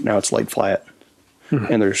 Now it's laid flat,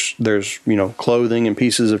 and there's clothing and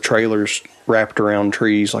pieces of trailers wrapped around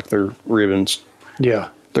trees like they're ribbons. Yeah.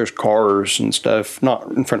 There's cars and stuff, not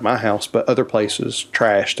in front of my house, but other places,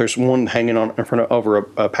 trash. There's one hanging on in front of over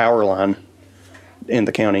a power line in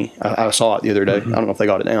the county. I saw it the other day. I don't know if they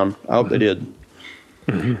got it down. I hope they did.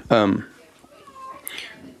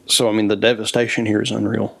 So, I mean, the devastation here is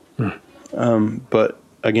unreal. But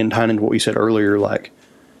again, tying into what we said earlier, like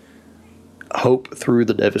hope through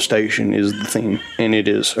the devastation is the theme. And it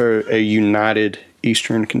is a united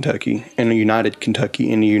Eastern Kentucky and a united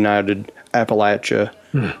Kentucky and a united Appalachia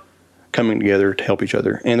coming together to help each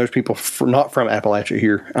other. And there's people not from Appalachia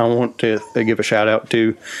here. I want to give a shout out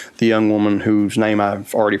to the young woman whose name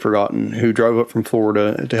I've already forgotten, who drove up from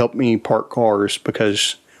Florida to help me park cars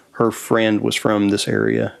because her friend was from this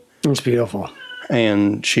area. It's beautiful.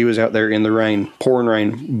 And she was out there in the rain, pouring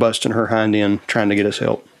rain, busting her hind end, trying to get us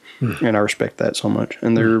help. And I respect that so much.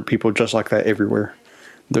 And there are people just like that everywhere.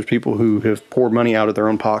 There's people who have poured money out of their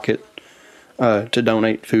own pocket to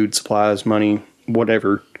donate food, supplies, money,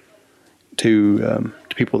 whatever, to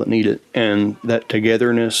people that need it. And that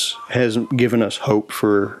togetherness has given us hope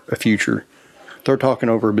for a future. They're talking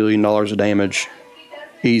over $1 billion of damage,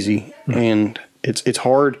 easy. And it's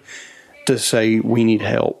hard to say we need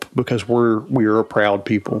help because we're a proud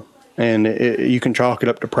people. And you can chalk it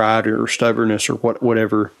up to pride or stubbornness or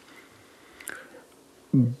whatever.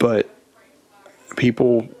 But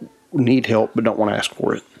people need help but don't want to ask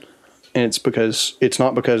for it. And it's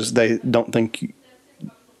not because they don't think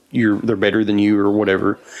they're better than you or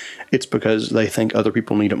whatever. It's because they think other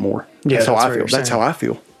people need it more. Yeah, that's how I feel. That's how I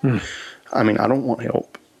feel. I mean, I don't want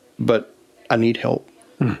help, but I need help.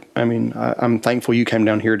 I mean, I'm thankful you came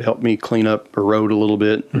down here to help me clean up a road a little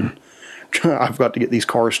bit. I've got to get these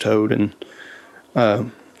cars towed, and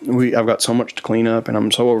I've got so much to clean up, and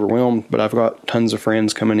I'm so overwhelmed. But I've got tons of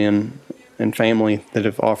friends coming in and family that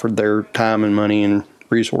have offered their time and money and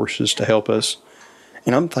resources to help us,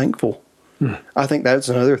 and I'm thankful. I think that's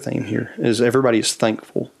another theme here: is everybody is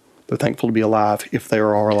thankful. They're thankful to be alive if they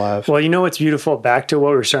are alive. Well, you know what's beautiful? Back to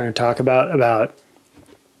what we were starting to talk about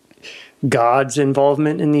God's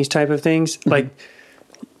involvement in these type of things. Mm-hmm. Like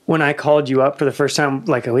when I called you up for the first time,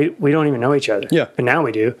 like we don't even know each other. Yeah. But now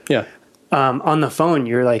we do. Yeah. On the phone,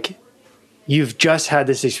 you're like, you've just had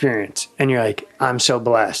this experience and you're like, I'm so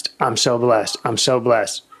blessed. I'm so blessed. I'm so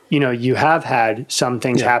blessed. You know, you have had some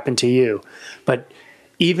things happen to you, but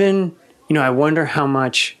even, you know, I wonder how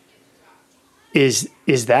much is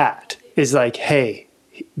like, hey,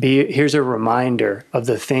 here's a reminder of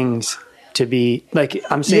the things to be like,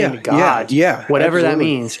 I'm saying to God, whatever absolutely. That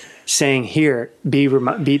means, saying here, be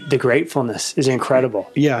the gratefulness is incredible.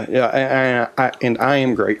 Yeah. And I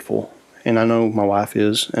am grateful, and I know my wife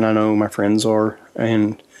is, and I know my friends are.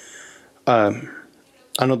 And,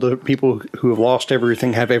 I know the people who have lost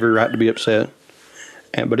everything have every right to be upset,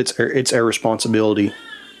 but it's our responsibility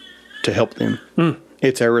to help them.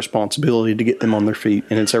 It's our responsibility to get them on their feet,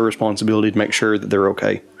 and it's our responsibility to make sure that they're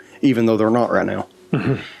okay, even though they're not right now.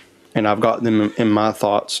 Mm-hmm. And I've got them in my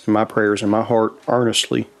thoughts, in my prayers, in my heart,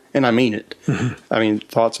 earnestly, and I mean it. Mm-hmm. I mean,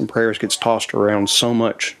 thoughts and prayers gets tossed around so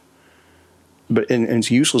much, but and it's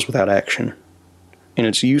useless without action, and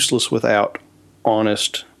it's useless without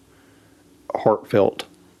honest, heartfelt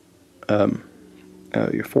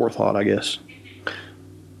forethought, I guess.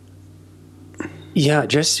 Yeah,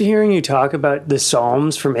 just hearing you talk about the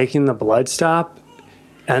Psalms for making the blood stop,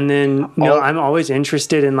 and then I'm always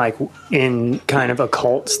interested in kind of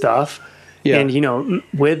occult stuff. Yeah. And, you know,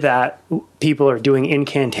 with that, people are doing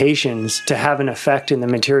incantations to have an effect in the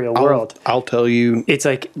material world. I'll tell you. It's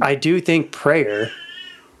like, I do think prayer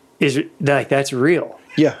is like, that's real.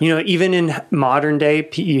 Yeah. You know, even in modern day,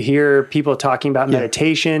 you hear people talking about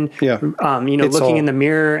meditation, you know, it's looking in the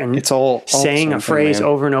mirror and it's all saying a phrase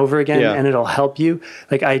over and over again, and it'll help you.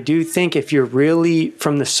 Like, I do think if you're really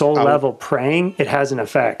from the soul level praying, it has an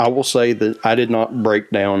effect. I will say that I did not break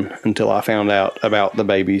down until I found out about the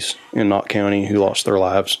babies in Knott County who lost their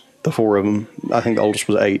lives. The 4 of them. I think the oldest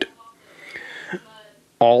was 8.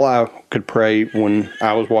 All I could pray when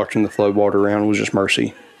I was watching the flood water around was just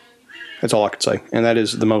mercy. That's all I could say, and that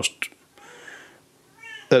is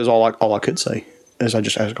all I could say, is I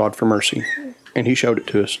just asked God for mercy, and He showed it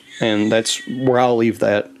to us, and that's where I'll leave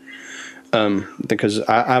that, because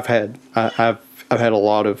I've had a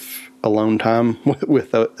lot of alone time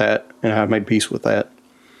with that, and I've made peace with that,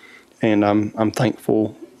 and I'm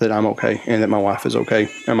thankful that I'm okay, and that my wife is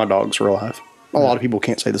okay, and my dogs are alive. A lot of people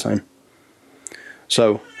can't say the same.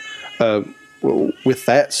 So, with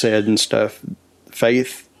that said and stuff,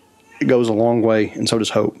 faith. It goes a long way, and so does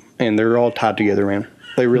hope, and they're all tied together, man.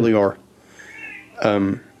 They really are.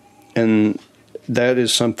 And that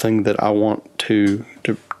is something that I want to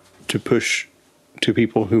push to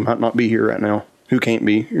people who might not be here right now, who can't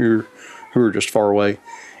be, or who are just far away,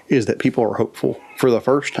 is that people are hopeful. For the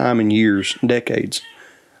first time in years, decades,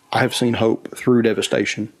 I have seen hope through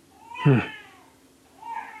devastation.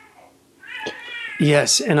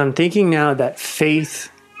 Yes, and I'm thinking now that faith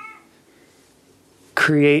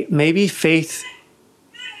creates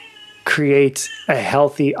a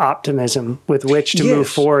healthy optimism with which to move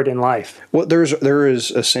forward in life. Well, there is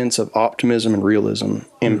a sense of optimism and realism,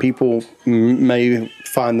 and people may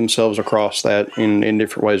find themselves across that in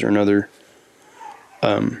different ways or another.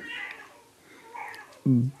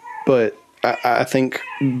 But I think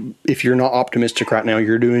if you're not optimistic right now,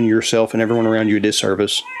 you're doing yourself and everyone around you a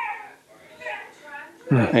disservice.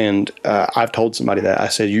 And I've told somebody that. I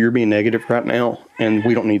said, you're being negative right now, and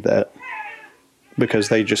we don't need that. Because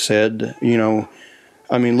they just said, you know,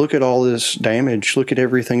 I mean, look at all this damage. Look at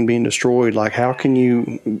everything being destroyed. Like, how can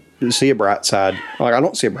you see a bright side? Like, I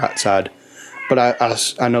don't see a bright side. But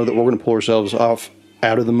I know that we're going to pull ourselves off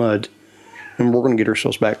out of the mud, and we're going to get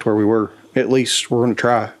ourselves back to where we were. At least we're going to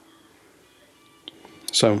try.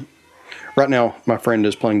 So, right now, my friend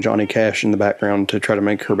is playing Johnny Cash in the background to try to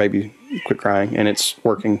make her baby quit crying, and it's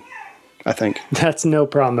working, I think. That's no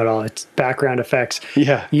problem at all. It's background effects.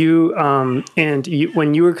 Yeah.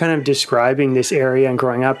 When you were kind of describing this area and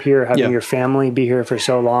growing up here, having your family be here for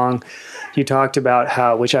so long, you talked about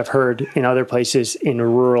how, which I've heard in other places in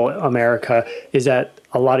rural America, is that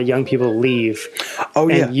a lot of young people leave. Oh,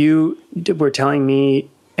 yeah. And you were telling me,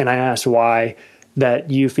 and I asked why,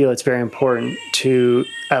 that you feel it's very important to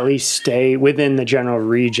at least stay within the general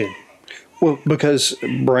region. Well, because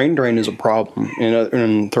brain drain is a problem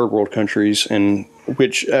in third world countries, and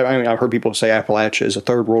which I mean, I've heard people say Appalachia is a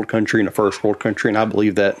third world country and a first world country, and I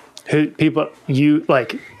believe that. People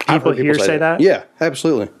here say that? Yeah,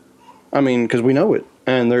 absolutely. I mean, because we know it,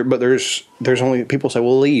 and there's only people say,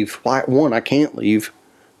 "Well, leave." Why? One, I can't leave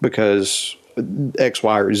because X,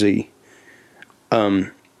 Y, or Z.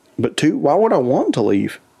 But two, why would I want to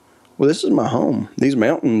leave? Well, this is my home. These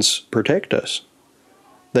mountains protect us.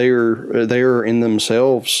 They are in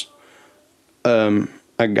themselves a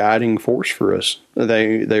guiding force for us.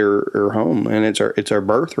 They're our home, and it's our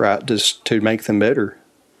birthright to make them better.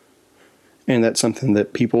 And that's something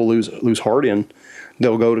that people lose heart in.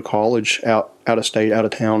 They'll go to college out of state, out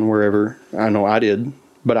of town, wherever. I know I did,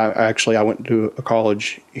 but I went to a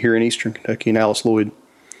college here in Eastern Kentucky in Alice Lloyd,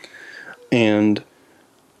 and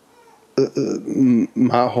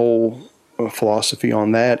my whole philosophy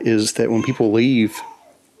on that is that when people leave,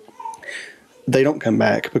 they don't come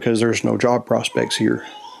back because there's no job prospects here.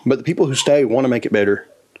 But the people who stay want to make it better.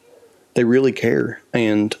 They really care.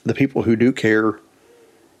 And the people who do care,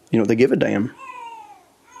 they give a damn.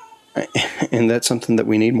 And that's something that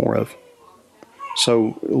we need more of.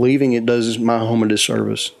 So leaving it does my home a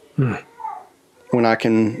disservice. When I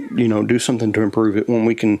can, do something to improve it, when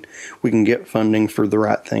we can get funding for the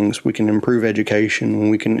right things, we can improve education, when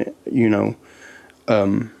we can,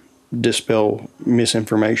 dispel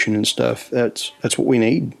misinformation and stuff. That's what we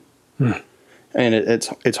need. And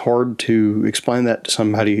it's hard to explain that to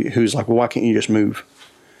somebody who's like, well, why can't you just move?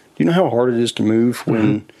 Do you know how hard it is to move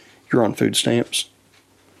when you're on food stamps?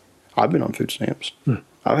 I've been on food stamps.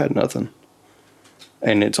 I've had nothing.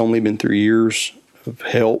 And it's only been 3 years of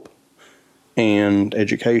help and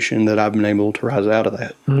education that I've been able to rise out of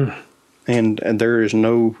that. And there is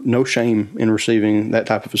no shame in receiving that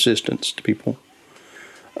type of assistance to people.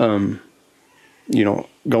 Going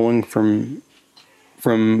from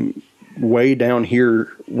way down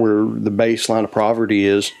here where the baseline of poverty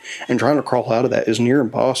is and trying to crawl out of that is near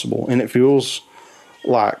impossible. And it feels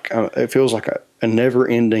like a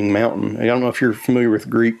never-ending mountain. I don't know if you're familiar with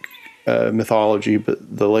Greek mythology,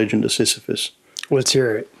 but the legend of Sisyphus. Let's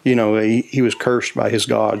hear it. He was cursed by his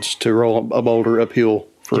gods to roll a boulder uphill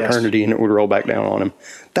for eternity, and it would roll back down on him.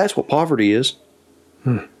 That's what poverty is.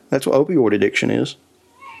 That's what opioid addiction is.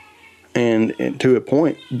 And to a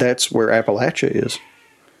point, that's where Appalachia is.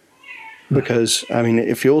 Because,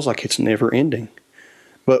 it feels like it's never ending.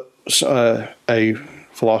 But a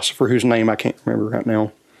philosopher whose name I can't remember right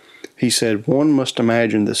now, he said, one must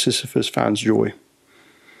imagine that Sisyphus finds joy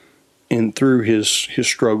in through his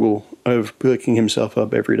struggle of picking himself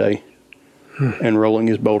up every day and rolling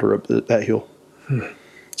his boulder up that hill.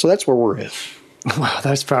 So that's where we're at. Wow,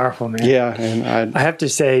 that's powerful, man. Yeah, and I have to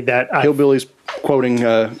say that Hillbillies quoting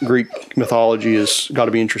Greek mythology has got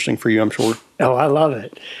to be interesting for you, I'm sure. Oh, I love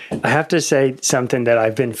it. I have to say something that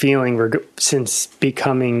I've been feeling since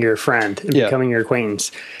becoming your friend and becoming your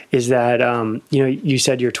acquaintance is that, you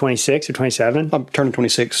said you're 26 or 27? I'm turning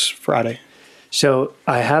 26 Friday. So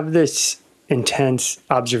I have this intense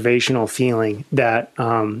observational feeling that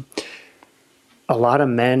a lot of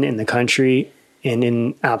men in the country and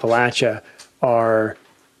in Appalachia are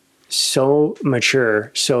so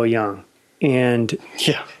mature, so young. And,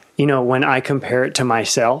 when I compare it to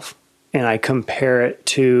myself and I compare it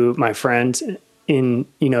to my friends in,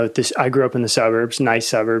 I grew up in the suburbs, nice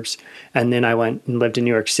suburbs. And then I went and lived in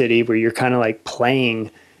New York City where you're kind of like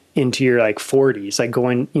playing into your like 40s, like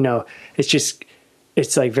going,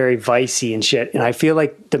 it's like very vicey and shit. And I feel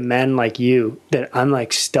like the men like you that I'm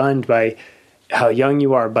like stunned by how young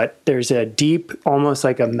you are, but there's a deep, almost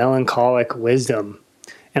like a melancholic wisdom.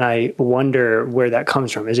 And I wonder where that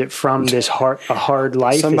comes from. Is it from this hard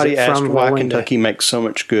life? Somebody asked why Kentucky makes so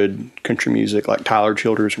much good country music, like Tyler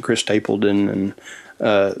Childers and Chris Stapleton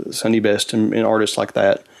and Sonny Best and artists like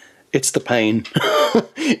that. It's the pain.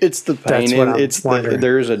 It's the pain. That's what I'm wondering.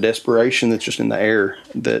 There is a desperation that's just in the air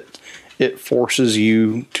that it forces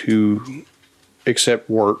you to accept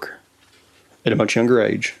work at a much younger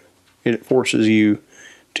age. It forces you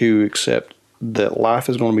to accept that life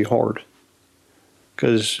is going to be hard.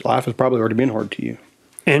 Because life has probably already been hard to you.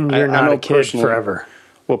 And you're not a kid forever.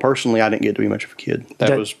 Well, personally, I didn't get to be much of a kid.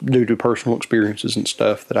 That was due to personal experiences and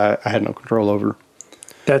stuff that I had no control over.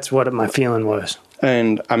 That's what my feeling was.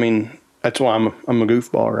 And, that's why I'm a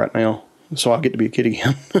goofball right now. So I get to be a kid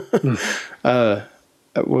again.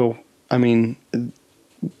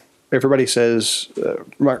 Everybody says,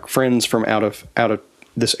 my friends from out of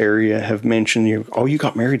this area have mentioned, you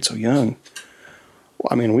got married so young.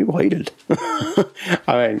 Well, we waited.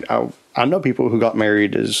 I know people who got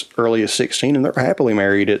married as early as 16 and they're happily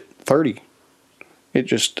married at 30. It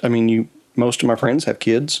just, most of my friends have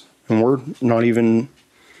kids, and we're not even.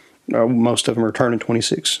 Most of them are turning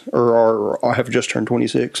 26, or have just turned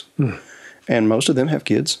 26, and most of them have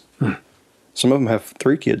kids. Some of them have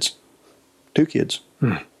 3 kids, 2 kids,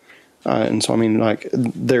 and so I mean, like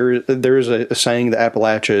there is a saying that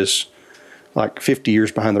Appalachia is like 50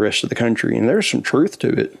 years behind the rest of the country, and there's some truth to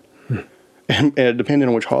it. And depending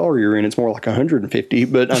on which holler you're in, it's more like 150.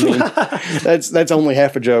 But I mean, that's only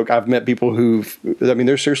half a joke. I've met people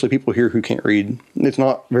there's seriously people here who can't read. It's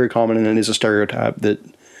not very common, and it is a stereotype that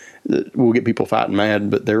will get people fighting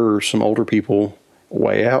mad. But there are some older people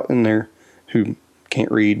way out in there who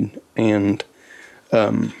can't read and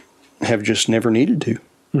have just never needed to.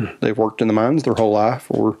 They've worked in the mines their whole life,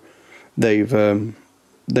 or they've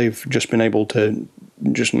just been able to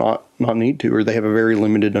just not need to, or they have a very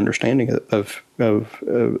limited understanding of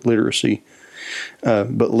literacy.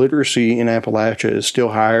 But literacy in Appalachia is still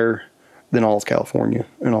higher than all of California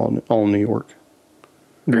and all of New York.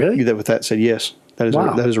 Really? With that said, yes,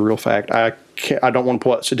 that is a real fact. I don't want to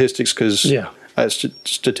pull out statistics because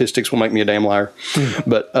statistics will make me a damn liar.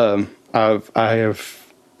 But I'm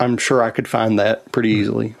sure I could find that pretty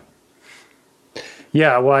easily.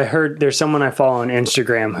 Yeah, well, I heard there's someone I follow on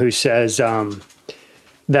Instagram who says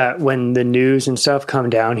that when the news and stuff come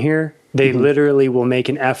down here, they literally will make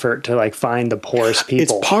an effort to like find the poorest people.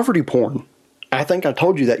 It's poverty porn. I think I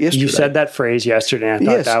told you that yesterday. You said that phrase yesterday. And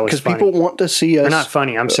I thought that was funny. Because people want to see us. Or not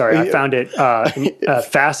funny. I'm sorry. I found it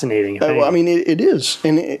fascinating. I mean, it is,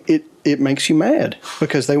 and it makes you mad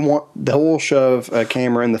because they'll shove a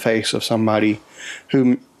camera in the face of somebody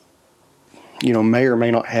who, may or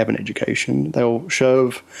may not have an education. They'll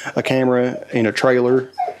shove a camera in a trailer.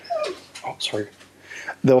 Oh, sorry.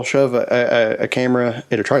 They'll shove a camera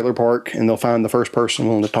at a trailer park, and they'll find the first person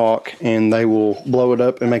willing to talk, and they will blow it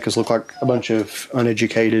up and make us look like a bunch of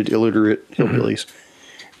uneducated, illiterate hillbillies.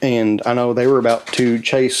 And I know they were about to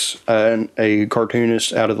chase a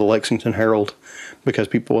cartoonist out of the Lexington Herald because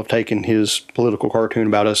people have taken his political cartoon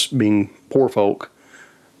about us being poor folk.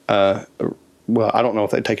 Well, I don't know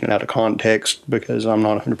if they've taken it out of context because I'm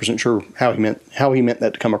not 100% sure how he meant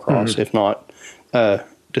that to come across. If not,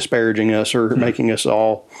 disparaging us or making us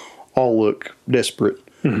all look desperate,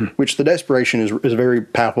 which the desperation is very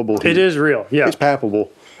palpable here. It is real. Yeah, it's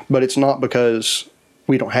palpable, but it's not because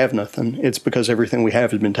we don't have nothing. It's because everything we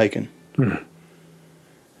have has been taken.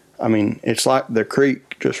 I mean, it's like the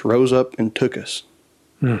creek just rose up and took us.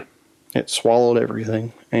 It swallowed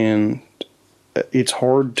everything, and it's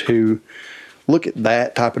hard to look at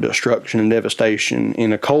that type of destruction and devastation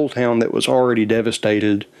in a coal town that was already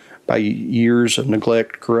devastated by years of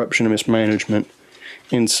neglect, corruption, and mismanagement,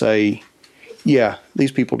 and say, yeah,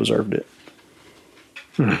 these people deserved it.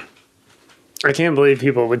 I can't believe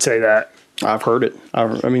people would say that. I've heard it.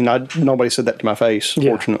 I mean, nobody said that to my face.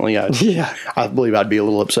 Yeah. Fortunately, I believe I'd be a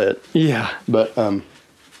little upset. Yeah. But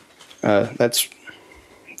that's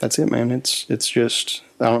it, man. It's just,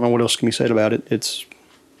 I don't know what else can be said about it.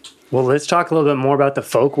 Well, let's talk a little bit more about the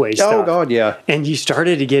folkways stuff. Oh, God, yeah. And you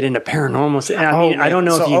started to get into paranormal. I don't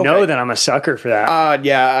know if you know that I'm a sucker for that. I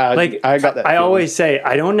got that. I always say,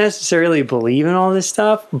 I don't necessarily believe in all this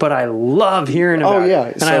stuff, but I love hearing about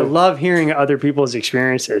it. And I love hearing other people's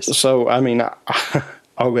experiences. So, I mean,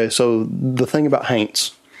 okay, so the thing about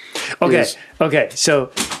haints. Okay,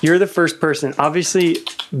 so you're the first person. Obviously,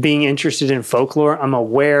 being interested in folklore, I'm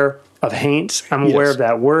aware of haints. I'm aware of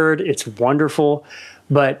that word. It's wonderful.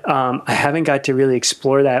 But I haven't got to really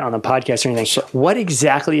explore that on the podcast or anything. So, what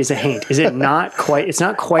exactly is a haint? Is it not quite? It's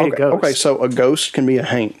not quite a ghost. Okay, so a ghost can be a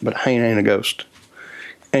haint, but a haint ain't a ghost.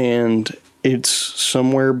 And it's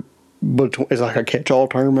somewhere between. It's like a catch-all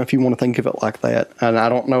term, if you want to think of it like that. And I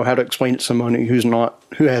don't know how to explain it to somebody who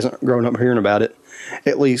hasn't grown up hearing about it.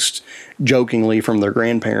 At least jokingly from their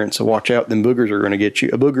grandparents. So watch out, them boogers are going to get you.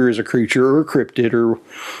 A booger is a creature or a cryptid or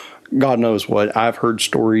God knows what. I've heard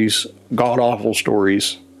stories, god-awful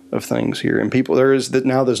stories of things here. And people,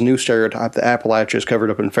 now this new stereotype that Appalachia is covered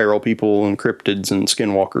up in feral people and cryptids and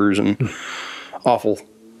skinwalkers and awful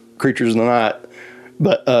creatures of the night.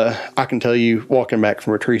 But I can tell you, walking back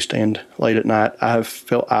from a tree stand late at night, I've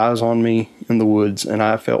felt eyes on me in the woods, and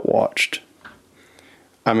I felt watched.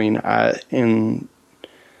 I mean, I've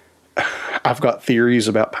got theories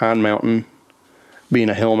about Pine Mountain being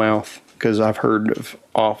a hellmouth, because I've heard of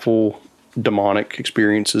awful demonic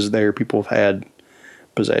experiences there. People have had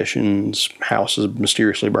possessions, houses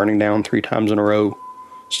mysteriously burning down 3 times in a row,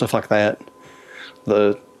 stuff like that.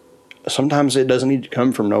 Sometimes it doesn't need to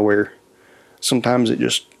come from nowhere. Sometimes it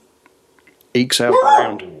just ekes out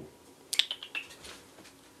around.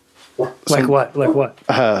 Like what? Like what?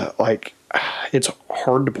 Like it's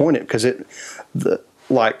hard to point it because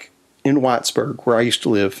in Whitesburg, where I used to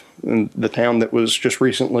live, in the town that was just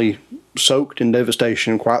recently soaked in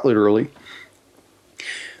devastation, quite literally.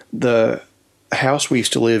 The house we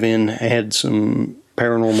used to live in had some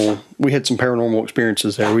paranormal. We had some paranormal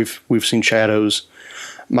experiences there. We've seen shadows.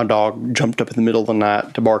 My dog jumped up in the middle of the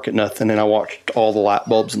night to bark at nothing, and I watched all the light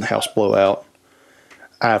bulbs in the house blow out.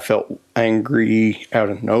 I felt angry out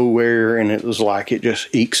of nowhere, and it was like it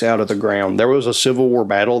just ekes out of the ground. There was a Civil War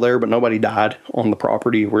battle there, but nobody died on the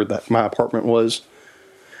property where my apartment was.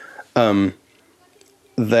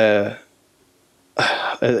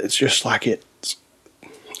 It's just like it's.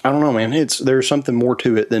 I don't know, man. There's something more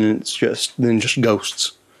to it than just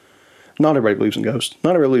ghosts. Not everybody believes in ghosts.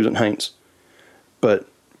 Not everybody believes in haunts, but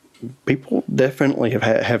people definitely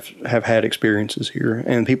have had experiences here,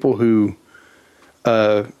 and people who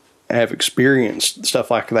have experienced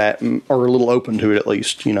stuff like that are a little open to it, at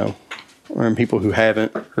least, or people who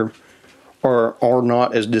haven't are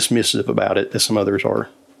not as dismissive about it as some others are.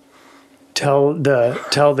 Tell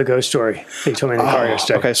the ghost story that you told me in the car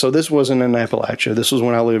yesterday. Okay, so this wasn't in Appalachia. This was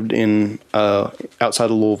when I lived in outside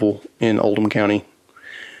of Louisville in Oldham County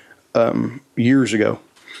years ago.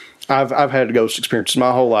 I've had ghost experiences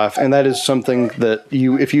my whole life, and that is something that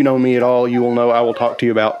if you know me at all, you will know I will talk to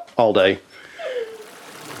you about all day.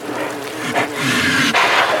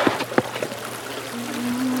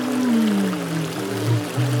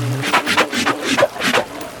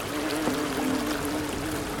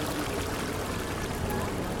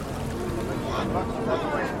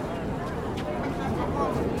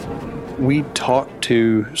 We talked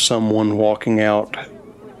to someone walking out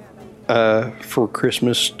for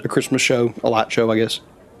Christmas, a Christmas show, a light show, I guess.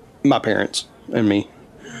 My parents and me.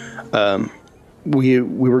 We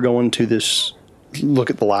were going to this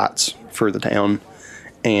look at the lights for the town,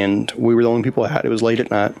 and we were the only people out. It was late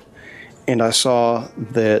at night, and I saw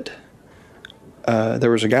that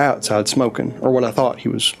there was a guy outside smoking, or what I thought he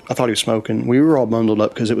was smoking. We were all bundled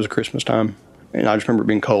up because it was Christmas time, and I just remember it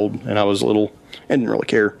being cold, and I was little and didn't really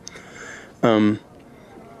care.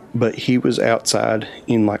 But he was outside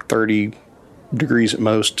in like 30 degrees at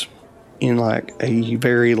most, in like a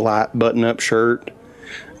very light button-up shirt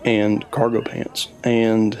and cargo pants.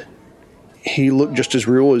 And he looked just as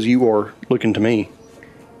real as you are looking to me.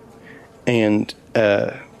 And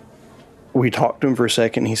we talked to him for a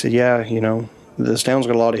second. He said, yeah, this town's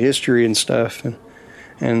got a lot of history and stuff.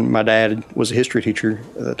 And my dad was a history teacher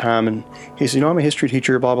at the time. And he said, I'm a history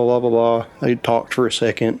teacher, blah, blah, blah, blah, blah. They talked for a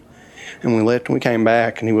second. And we left and we came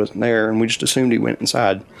back and he wasn't there, and we just assumed he went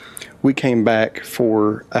inside. We came back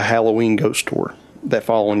for a Halloween ghost tour that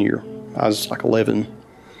following year. I was like 11.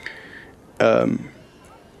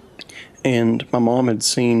 And my mom had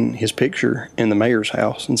seen his picture in the mayor's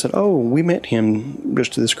house and said, oh, we met him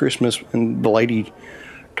just this Christmas. And the lady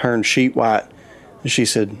turned sheet white. And she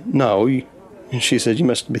said, no. And she said, you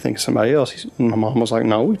must be thinking of somebody else. And my mom was like,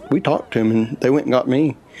 no, we talked to him, and they went and got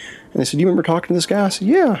me. And they said, you remember talking to this guy? I said,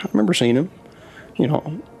 yeah, I remember seeing him.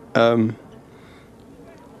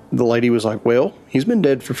 The lady was like, well, he's been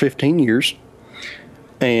dead for 15 years,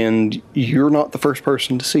 and you're not the first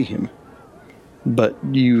person to see him. But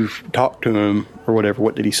you've talked to him or whatever.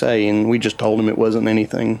 What did he say? And we just told him it wasn't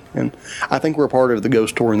anything. And I think we're a part of the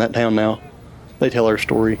ghost tour in that town now. They tell our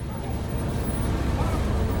story.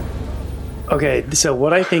 Okay, so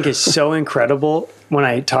what I think is so incredible when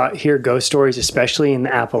I hear ghost stories, especially in the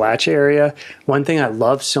Appalachia area, one thing I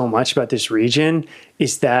love so much about this region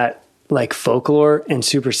is that like folklore and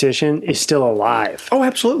superstition is still alive. Oh,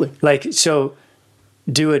 absolutely. Like, so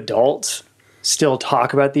do adults still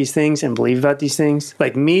talk about these things and believe about these things?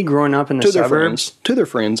 Like me growing up in the suburbs. To their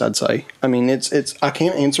friends, I'd say. I mean, it's I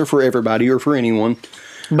can't answer for everybody or for anyone.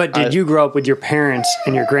 But did you grow up with your parents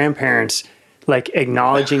and your grandparents like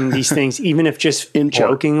acknowledging these things, even if just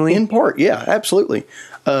jokingly? In part, yeah, absolutely.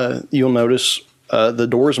 You'll notice the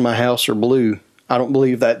doors of my house are blue. I don't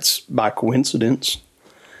believe that's by coincidence,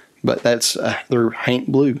 but that's they're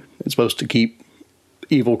paint blue. It's supposed to keep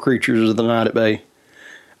evil creatures of the night at bay.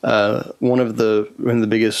 One of the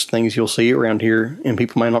biggest things you'll see around here, and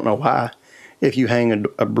people may not know why, if you hang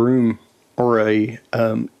a broom or a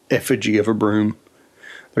effigy of a broom,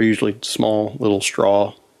 they're usually small little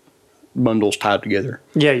straw bundles tied together.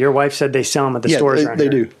 Yeah, your wife said they sell them at the stores around they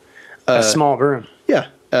here. do. A small broom. Yeah.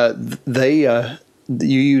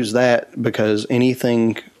 You use that because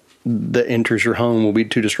anything that enters your home will be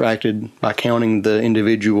too distracted by counting the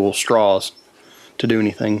individual straws to do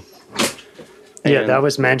anything. Yeah, that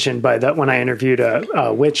was mentioned by that when I interviewed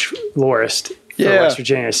a witch lorist for West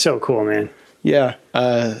Virginia. It's so cool, man. Yeah,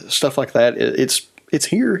 stuff like that. It's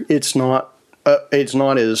here. It's not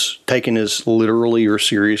as taken as literally or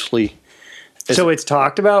seriously So it's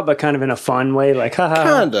talked about, but kind of in a fun way, like,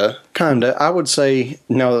 haha. Kinda. I would say,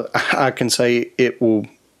 no, I can say it will,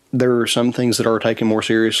 there are some things that are taken more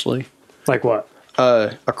seriously. Like what?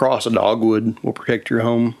 A cross of dogwood will protect your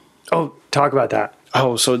home. Oh, talk about that.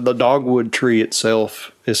 Oh, so the dogwood tree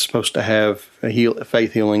itself is supposed to have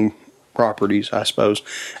faith healing properties, I suppose.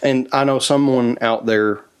 And I know someone out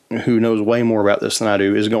there who knows way more about this than I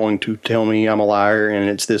do is going to tell me I'm a liar and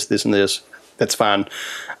it's this, this, and this. That's fine.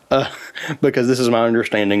 Because this is my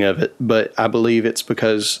understanding of it. But I believe it's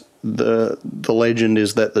because the legend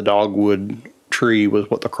is that the dogwood tree was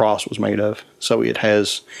what the cross was made of. So it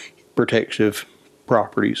has protective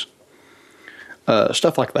properties.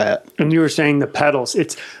 Stuff like that. And you were saying the petals,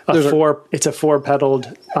 it's a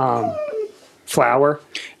four-petaled flower,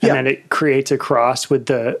 and then it creates a cross with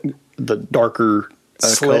the darker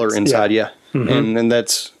color inside, yeah. Mm-hmm. And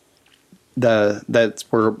that's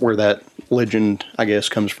where that legend, I guess,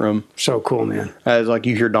 comes from. So cool, man. As like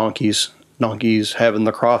you hear donkeys having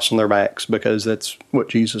the cross on their backs because that's what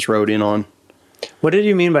Jesus rode in on. What did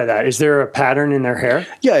you mean by that? Is there a pattern in their hair?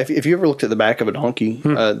 Yeah, if you ever looked at the back of a donkey,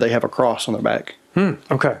 they have a cross on their back.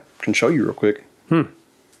 Okay. I can show you real quick.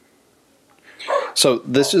 So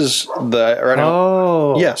this is right now.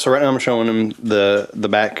 Oh. Yeah, so right now I'm showing them the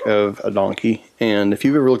back of a donkey. And if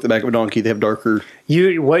you've ever looked at the back of a donkey, they have darker.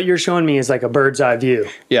 What you're showing me is like a bird's eye view.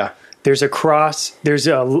 Yeah. There's a cross. There's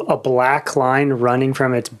a black line running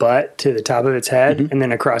from its butt to the top of its head, and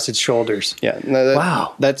then across its shoulders. Yeah.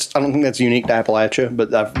 Wow. I don't think that's unique to Appalachia,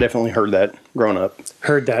 but I've definitely heard that growing up.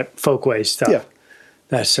 Heard that folkways stuff. Yeah.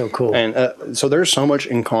 That's so cool. And so there's so much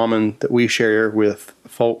in common that we share with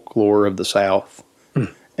folklore of the South.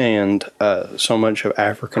 And so much of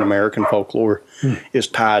African American folklore is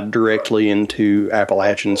tied directly into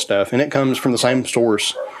Appalachian stuff. And it comes from the same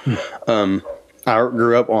source. I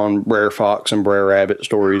grew up on Brer Fox and Brer Rabbit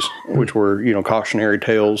stories, which were, cautionary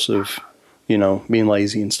tales of, being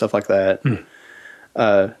lazy and stuff like that.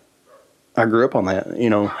 I grew up on that,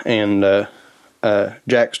 and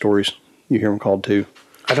Jack stories, you hear them called too.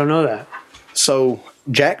 I don't know that. So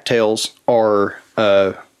Jack tales are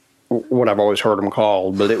what I've always heard them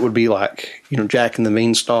called, but it would be like, Jack and the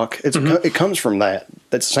Beanstalk. It comes from that.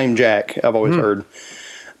 That's the same Jack I've always heard.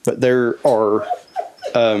 But there are...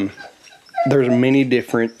 there's many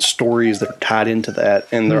different stories that are tied into that,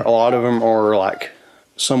 and a lot of them are like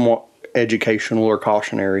somewhat educational or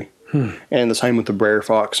cautionary. And the same with the Brer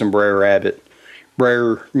Fox and Brer Rabbit.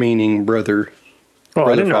 Brer meaning brother. Oh,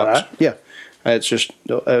 I didn't know that. Yeah, it's just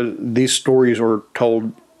these stories are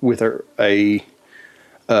told with they're a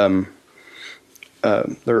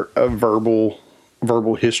verbal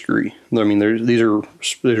history. I mean, these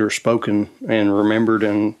are spoken and remembered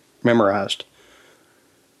and memorized.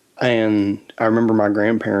 And I remember my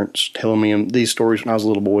grandparents telling me these stories when I was a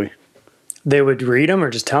little boy. They would read them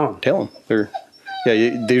or just tell them? Tell them.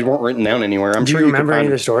 These weren't written down anywhere. Do you remember any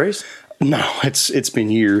of the stories? No, it's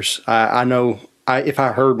been years. I know if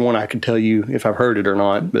I heard one, I could tell you if I've heard it or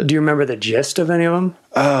not. But do you remember the gist of any of them?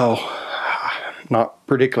 Oh, not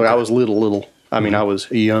particularly. I was little. I mean, I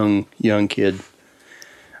was a young kid.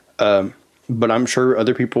 But I'm sure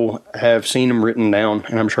other people have seen them written down,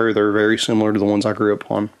 and I'm sure they're very similar to the ones I grew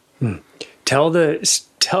up on. Tell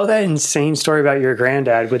that insane story about your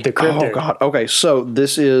granddad with the cryptid. Oh God. Okay, so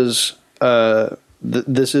this is a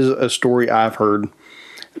story I've heard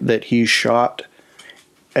that he shot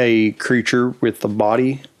a creature with the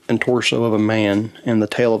body and torso of a man and the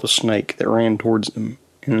tail of a snake that ran towards him,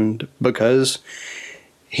 and because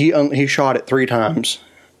he shot it 3 times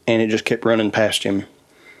and it just kept running past him,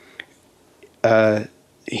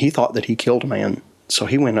 he thought that he killed a man, so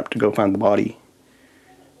he went up to go find the body.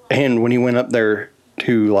 And when he went up there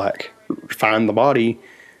to find the body,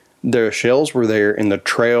 the shells were there and the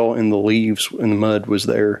trail in the leaves and the mud was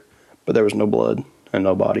there, but there was no blood and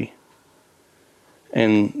no body.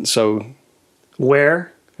 And so...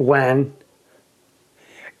 Where? When?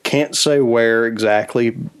 Can't say where exactly,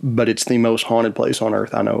 but it's the most haunted place on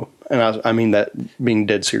earth I know. And I mean that being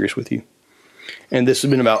dead serious with you. And this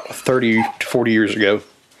has been about 30 to 40 years ago.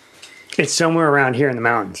 It's somewhere around here in the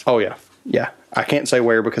mountains. Oh, yeah. Yeah. I can't say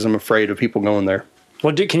where because I'm afraid of people going there.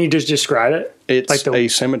 Well, can you just describe it? It's a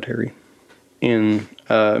cemetery in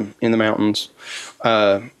the mountains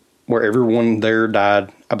where everyone there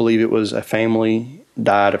died. I believe it was a family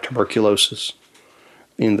died of tuberculosis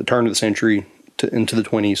in the turn of the century into the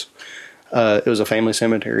 20s. It was a family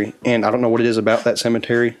cemetery. And I don't know what it is about that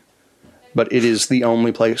cemetery, but it is the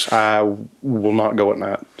only place I will not go at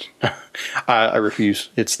night. I refuse.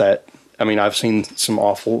 It's that. I mean, I've seen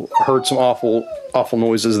heard some awful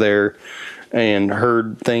noises there. and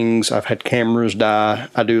heard things. I've had cameras die.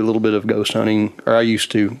 I do a little bit of ghost hunting, or I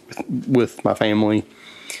used to with my family,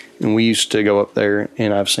 and we used to go up there,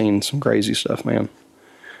 and I've seen some crazy stuff, man.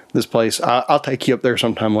 This place, I'll take you up there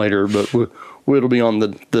sometime later, but it'll be on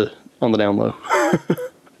the down low.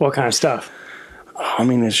 What kind of stuff? I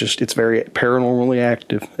mean, it's very paranormally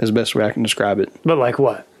active, as best way I can describe it. But like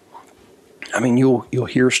what? I mean, you'll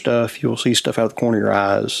hear stuff, you'll see stuff out the corner of your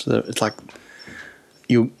eyes. It's like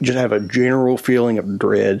you just have a general feeling of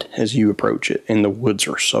dread as you approach it, and the woods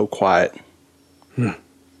are so quiet. And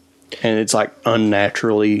it's like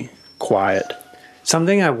unnaturally quiet.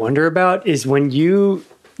 Something I wonder about is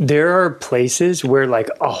there are places where like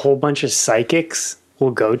a whole bunch of psychics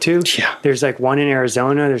will go to. Yeah. There's like one in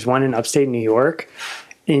Arizona, there's one in upstate New York.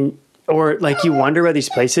 Or like you wonder about these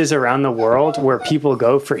places around the world where people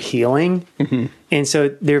go for healing. Mm-hmm. And so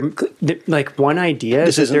they're like one idea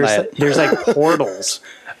is there's like portals.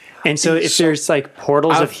 And so if there's like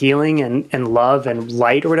portals of healing and love and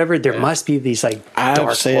light or whatever, there must be these like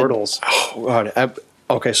dark portals. Oh God.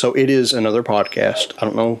 Okay. So it is another podcast. I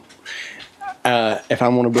don't know if I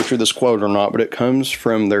want to butcher this quote or not, but it comes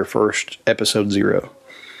from their first episode 0.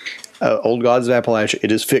 Old Gods of Appalachia.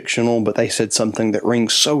 It is fictional, but they said something that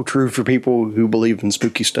rings so true for people who believe in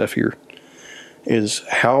spooky stuff here. Is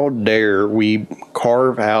how dare we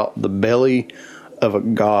carve out the belly of a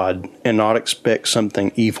god and not expect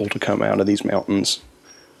something evil to come out of these mountains?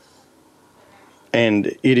 And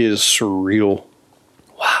it is surreal.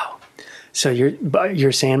 Wow. So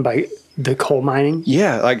you're saying by the coal mining?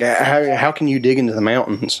 Yeah, like how can you dig into the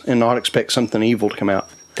mountains and not expect something evil to come out?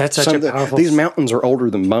 That's such a powerful... These mountains are older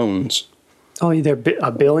than bones. Oh, they're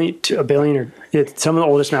a billion, or some of the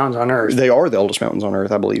oldest mountains on Earth. They are the oldest mountains on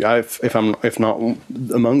Earth, I believe. If not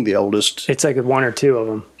among the oldest. It's like 1 or 2 of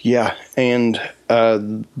them. Yeah, and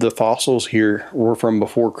the fossils here were from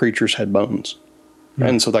before creatures had bones. Mm.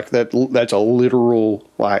 And so like that's a literal,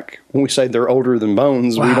 like when we say they're older than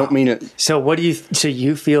bones, we don't mean it. So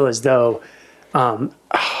you feel as though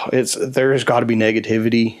there's got to be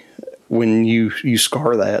negativity when you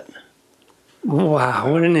scar that.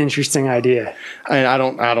 Wow, what an interesting idea. And I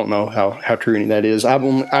don't know how true any of that is.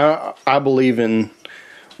 I believe in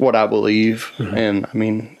what I believe, mm-hmm. and I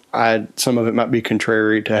mean, some of it might be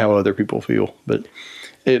contrary to how other people feel, but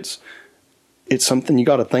it's something you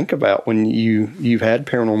got to think about when you've had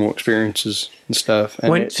paranormal experiences and stuff.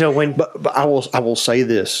 And but I will say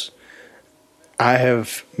this: I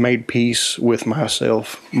have made peace with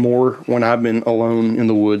myself more when I've been alone in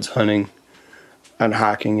the woods hunting and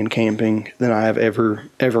hiking and camping than I have ever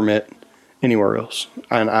met anywhere else.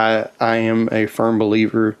 And I am a firm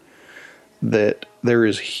believer that there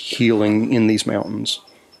is healing in these mountains,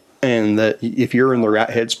 and that if you're in the right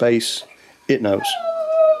headspace, it knows.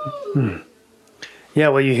 Yeah,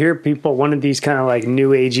 well, you hear people, one of these kind of like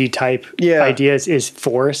new agey type ideas is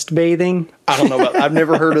forest bathing. I don't know about I've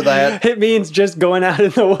never heard of that. It means just going out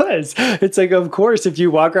in the woods. It's like, of course, if you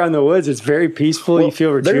walk around the woods, it's very peaceful. Well, you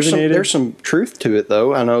feel rejuvenated. There's some truth to it,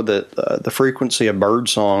 though. I know that the frequency of bird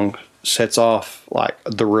song sets off like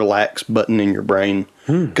the relax button in your brain,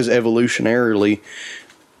 because evolutionarily,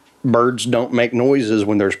 birds don't make noises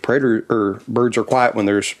when there's predator, or birds are quiet when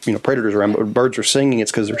there's predators around. But when birds are singing,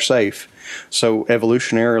 it's because they're safe. So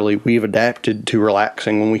evolutionarily, we've adapted to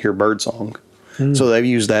relaxing when we hear bird song. So they've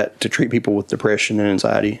used that to treat people with depression and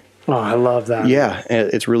anxiety. Oh, I love that. Yeah,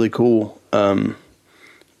 it's really cool. But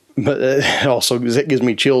it also gives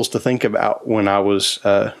me chills to think about when I was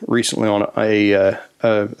recently on a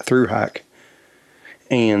through hike,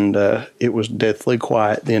 and it was deathly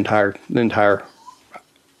quiet the entire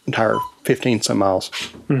 15 some miles.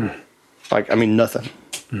 Like, I mean, nothing.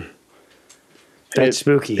 That's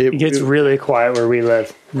spooky. It gets really quiet where we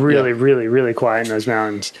live. Really, really, really quiet in those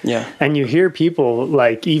mountains. Yeah. And you hear people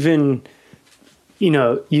like even,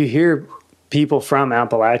 you hear people from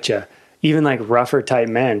Appalachia, even like rougher type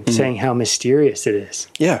men saying how mysterious it is.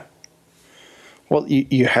 Yeah. Well,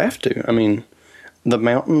 you have to. I mean, the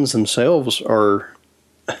mountains themselves are,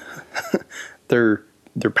 they're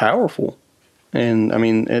powerful. And I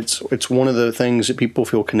mean, it's one of the things that people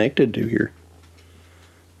feel connected to here.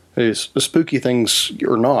 It's spooky things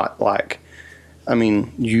or not. Like, I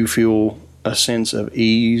mean, you feel a sense of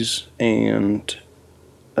ease and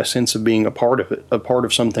a sense of being a part of it, a part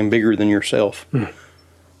of something bigger than yourself.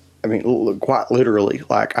 I mean, quite literally.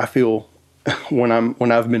 Like, I feel when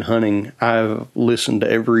I've been hunting, I've listened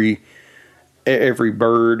to every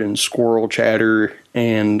bird and squirrel chatter,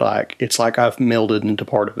 and like it's like I've melded into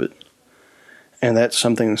part of it. And that's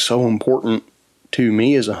something so important to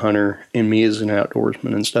me as a hunter and me as an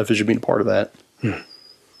outdoorsman and stuff, is you being a part of that.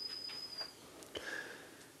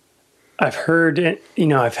 I've heard,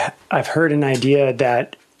 I've heard an idea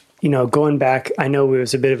that, going back, I know it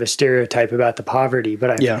was a bit of a stereotype about the poverty,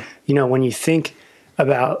 but when you think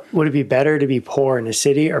about, would it be better to be poor in the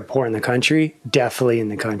city or poor in the country? Definitely in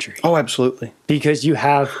the country. Oh, absolutely. Because you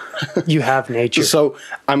have nature. So,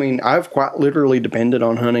 I mean, I've quite literally depended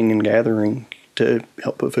on hunting and gathering to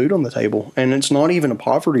help put food on the table. And it's not even a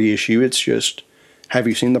poverty issue. It's just, have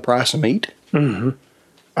you seen the price of meat? Mm-hmm.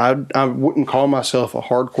 I wouldn't call myself a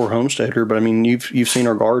hardcore homesteader, but I mean, you've seen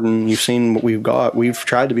our garden, you've seen what we've got. We've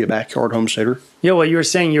tried to be a backyard homesteader. Yeah, well, you were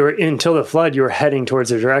saying until the flood, you were heading towards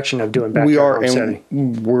the direction of doing backyard we are, homesteading.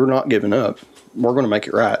 And we're not giving up. We're going to make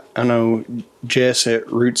it right. I know Jess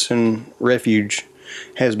at Roots and Refuge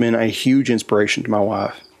has been a huge inspiration to my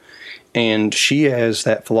wife, and she has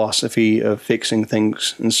that philosophy of fixing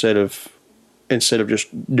things instead of just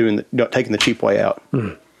taking the cheap way out.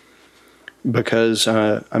 Mm. Because,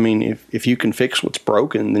 I mean, if you can fix what's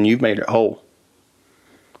broken, then you've made it whole.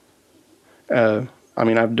 I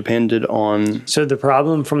mean, I've depended on... So the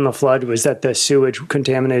problem from the flood was that the sewage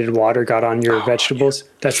contaminated water got on your vegetables? Yeah.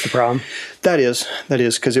 That's the problem? That is,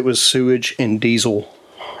 because it was sewage and diesel.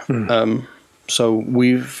 Mm. So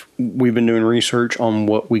we've been doing research on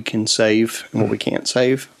what we can save and what we can't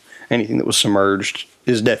save. Anything that was submerged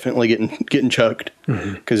is definitely getting chucked,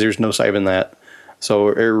 because there's no saving that. So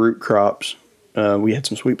our root crops, we had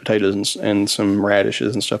some sweet potatoes and some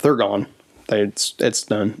radishes and stuff. They're gone. It's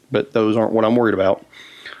done. But those aren't what I'm worried about.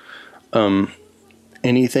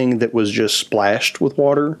 Anything that was just splashed with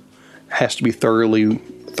water has to be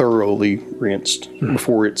thoroughly rinsed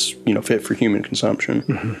before it's fit for human consumption.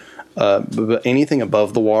 Mm-hmm. But anything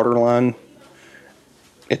above the water line,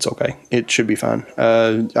 it's okay. It should be fine.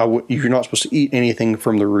 You're not supposed to eat anything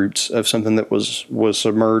from the roots of something that was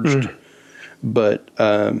submerged. But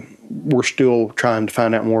we're still trying to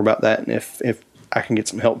find out more about that, and if I can get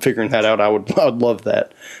some help figuring that out, I'd love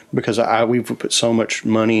that, because we've put so much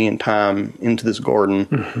money and time into this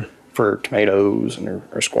garden for tomatoes and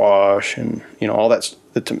our squash and all that.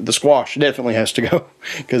 The squash definitely has to go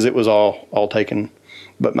because it was all taken.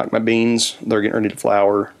 But my beans, they're getting ready to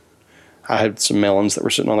flower. I had some melons that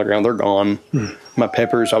were sitting on the ground. They're gone. My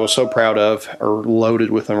peppers, I was so proud of, are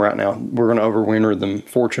loaded with them right now. We're going to overwinter them,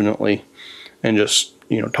 fortunately, and just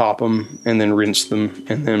top them and then rinse them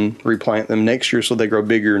and then replant them next year so they grow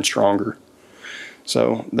bigger and stronger.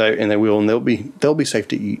 So they'll be safe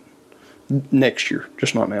to eat next year,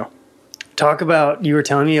 just not now. Talk about, you were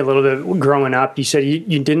telling me a little bit growing up. You said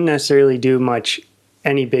you didn't necessarily do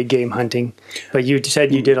any big game hunting, but you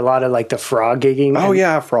said you did a lot of like the frog gigging. Oh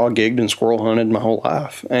yeah, I frog gigged and squirrel hunted my whole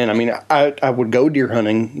life, and I mean I would go deer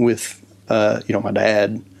hunting with my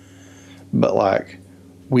dad, but like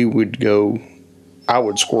I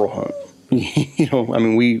would squirrel hunt. I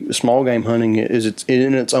mean, small game hunting is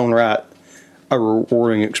in its own right a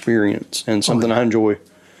rewarding experience and something I enjoy.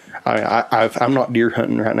 I'm not deer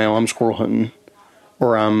hunting right now. I'm squirrel hunting,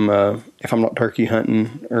 or if I'm not turkey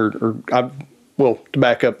hunting, to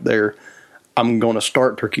back up there, I'm going to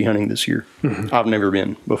start turkey hunting this year. Mm-hmm. I've never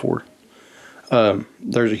been before.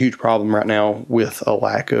 There's a huge problem right now with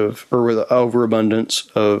with an overabundance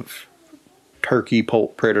of turkey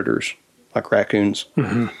poult predators like raccoons.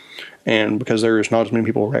 Mm-hmm. And because there's not as many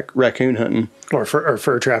people raccoon hunting. Or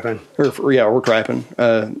fur trapping. Or trapping.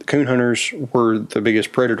 Coon hunters were the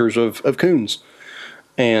biggest predators of coons.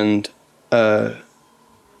 And there's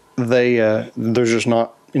just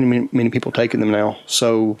not many people taking them now.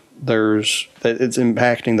 So it's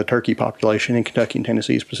impacting the turkey population in Kentucky and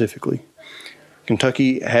Tennessee specifically.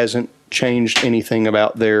 Kentucky hasn't changed anything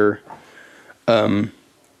about their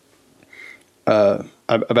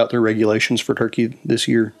regulations for turkey this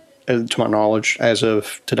year, to my knowledge, as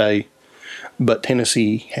of today, but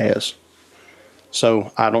Tennessee has.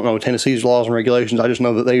 So I don't know Tennessee's laws and regulations. I just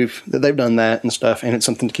know that they've done that and stuff, and it's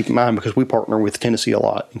something to keep in mind because we partner with Tennessee a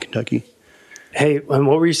lot in Kentucky. Hey, and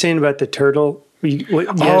what were you saying about the turtle? You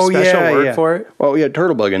have a special word for it? Oh yeah,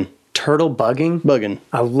 turtle bugging. Turtle bugging? Bugging.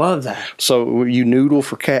 I love that. So you noodle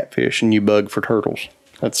for catfish and you bug for turtles.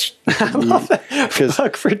 I love that.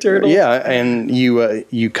 Bug for turtles. Yeah, and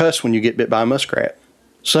you cuss when you get bit by a muskrat.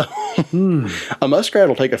 So a muskrat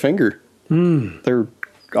will take a finger. They're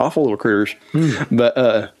awful little critters.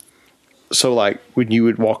 But so like when you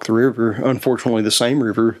would walk the river, unfortunately the same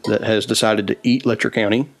river that has decided to eat Letcher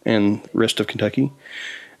County and the rest of Kentucky,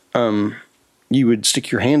 you would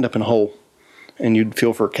stick your hand up in a hole and you'd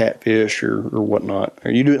feel for catfish or whatnot.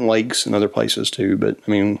 Or you do it in lakes and other places too, but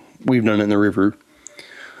I mean, we've done it in the river.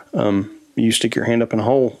 You stick your hand up in a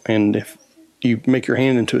hole, and if you make your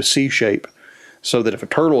hand into a C shape so that if a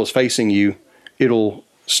turtle is facing you, it'll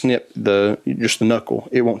snip just the knuckle,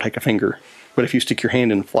 it won't take a finger. But if you stick your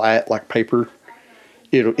hand in flat like paper,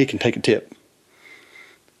 it can take a tip.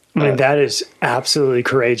 I mean, that is absolutely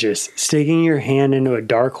courageous. Sticking your hand into a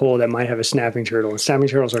dark hole that might have a snapping turtle. And snapping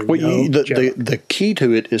turtles are the key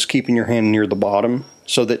to it is keeping your hand near the bottom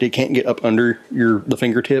so that it can't get up under the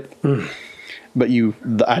fingertip. But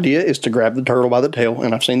the idea is to grab the turtle by the tail,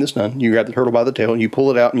 and I've seen this done. You grab the turtle by the tail, you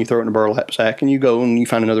pull it out, and you throw it in a burlap sack, and you go and you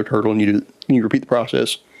find another turtle, and you repeat the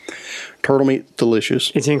process. Turtle meat,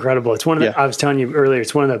 delicious. It's incredible. It's one of I was telling you earlier,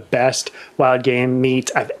 it's one of the best wild game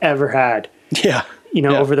meats I've ever had. Yeah.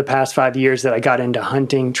 Over the past 5 years that I got into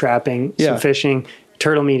hunting, trapping, some fishing,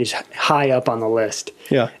 turtle meat is high up on the list.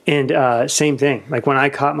 Yeah. And same thing. Like when I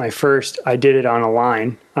caught my first, I did it on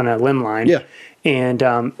a limb line. Yeah. And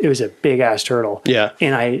it was a big ass turtle. Yeah.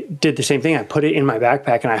 And I did the same thing. I put it in my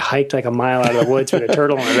backpack and I hiked like a mile out of the woods with a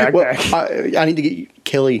turtle in my backpack. Well, I need to get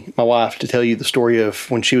Kelly, my wife, to tell you the story of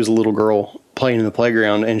when she was a little girl playing in the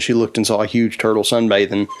playground and she looked and saw a huge turtle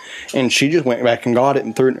sunbathing, and she just went back and got it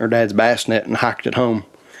and threw it in her dad's bass net and hiked it home,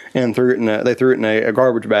 and they threw it in a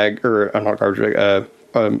garbage bag, or not garbage bag,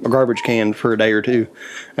 a garbage can for a day or two,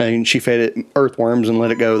 and she fed it earthworms and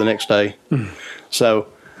let it go the next day. So,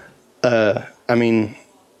 I mean,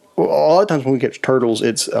 a lot of times when we catch turtles,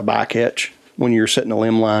 it's a bycatch. When you're setting a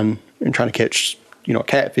limb line and trying to catch, a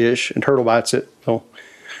catfish, and turtle bites it, well,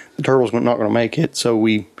 the turtle's not going to make it. So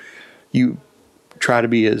you try to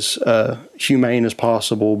be as humane as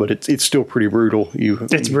possible, but it's still pretty brutal.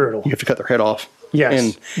 It's brutal. You have to cut their head off. Yes.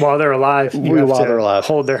 And while they're alive, they're alive,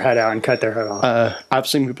 hold their head out and cut their head off. I've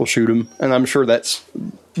seen people shoot them, and I'm sure that's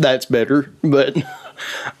better, but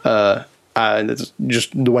it's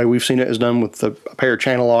just the way we've seen it is done with a pair of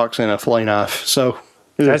channel locks and a fillet knife. So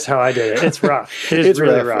that's how I did it. It's rough. It's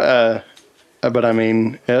really rough. But I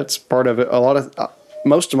mean, it's part of it.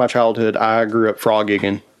 Most of my childhood, I grew up frog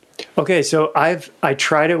gigging. Okay, so I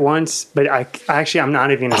tried it once, but I'm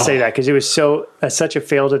not even going to say that because it was such a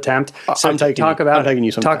failed attempt. So I'm taking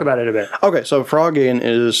you sometime. Talk about it a bit. Okay, so frog gigging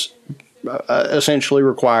is essentially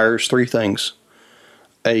requires three things: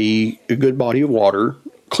 a good body of water,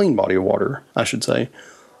 clean body of water, I should say,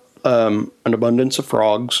 an abundance of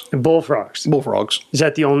frogs, bullfrogs. Bullfrogs. Is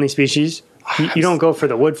that the only species? You don't go for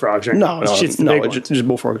the wood frogs, right? No, it's just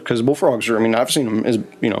bullfrogs, because bullfrogs are. I mean, I've seen them as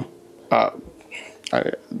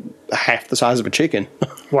half the size of a chicken.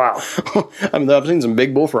 Wow. I mean, I've seen some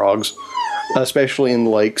big bullfrogs, especially in the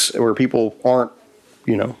lakes where people aren't,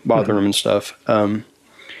 bothering them and stuff.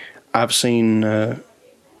 I've seen,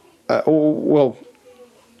 well,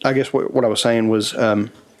 I guess what I was saying was,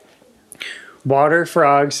 water,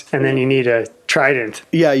 frogs, and then you need a trident.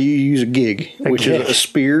 Yeah, you use a gig, which is a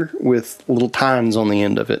spear with little tines on the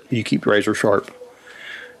end of it. You keep razor sharp.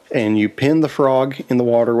 And you pin the frog in the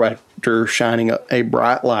water after shining a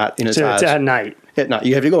bright light in its eyes. So it's at night. At night.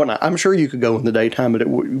 You have to go at night. I'm sure you could go in the daytime, but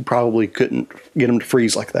you probably couldn't get them to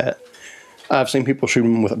freeze like that. I've seen people shoot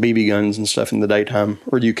them with BB guns and stuff in the daytime,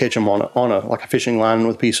 or you catch them on a fishing line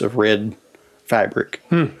with a piece of red fabric,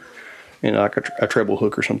 like a treble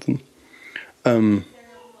hook or something.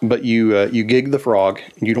 But you gig the frog.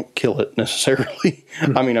 You don't kill it necessarily.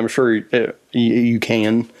 I mean, I'm sure you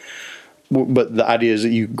can. But the idea is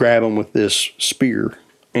that you grab them with this spear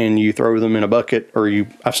and you throw them in a bucket, or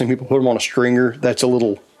I've seen people put them on a stringer. That's a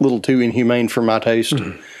little too inhumane for my taste.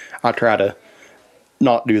 I try to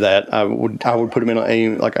not do that. I would put them in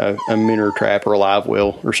a minnow trap or a live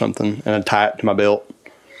well or something, and I'd tie it to my belt.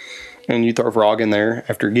 And you throw a frog in there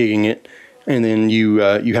after gigging it, and then you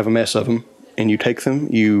have a mess of them, and you take them,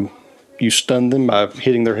 you stun them by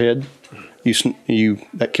hitting their head.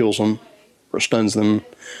 That kills them or stuns them.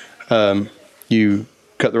 You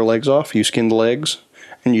cut their legs off, you skin the legs,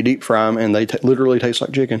 and you deep fry them, and they literally taste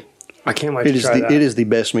like chicken. I can't wait to try that. It is the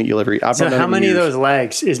best meat you'll ever eat. So how many of those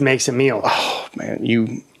legs makes a meal? Oh,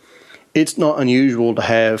 man. It's not unusual to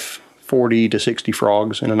have 40 to 60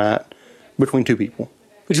 frogs in a night between two people.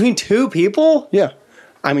 Between two people? Yeah.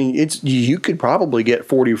 I mean, you could probably get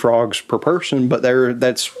 40 frogs per person, but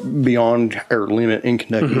that's beyond our limit in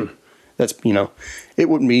Kentucky. That's, it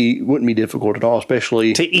wouldn't be difficult at all,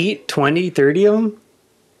 especially to eat 20, 30 of them.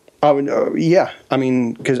 I would, yeah. I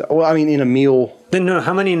mean, in a meal. Then no,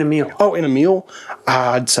 how many in a meal? Oh, in a meal,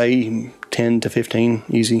 I'd say 10 to 15,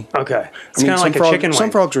 easy. Okay, it's kind of like a chicken wing.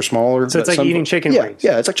 Some frogs are smaller, so it's like eating chicken wings.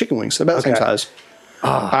 Yeah, it's like chicken wings. They're about the same size.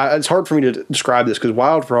 It's hard for me to describe this because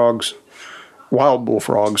wild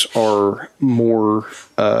bullfrogs are more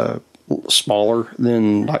smaller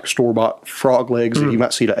than like store-bought frog legs that you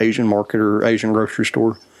might see at an Asian market or Asian grocery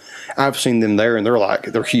store. I've seen them there, and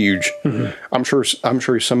they're huge. Mm-hmm. I'm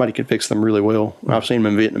sure somebody could fix them really well. Mm-hmm. I've seen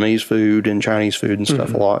them in Vietnamese food and Chinese food and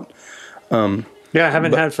stuff a lot. Yeah, I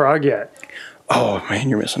haven't had frog yet. Oh man,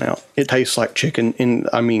 you're missing out. It tastes like chicken, and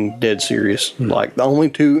I mean, dead serious. Mm. Like the only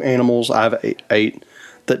two animals I've ate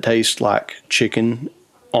that taste like chicken,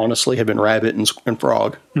 honestly, have been rabbit and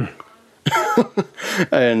frog. Mm.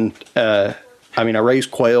 And I mean, I raise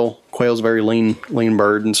quail. Quail's a very lean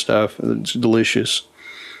bird and stuff. It's delicious,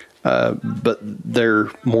 but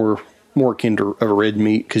they're more akin to a red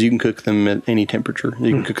meat because you can cook them at any temperature.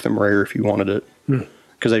 You can cook them rare if you wanted it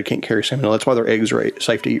because they can't carry salmonella. That's why their eggs are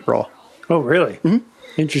safe to eat raw. Oh, really? Mm-hmm.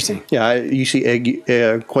 Interesting. Yeah, you see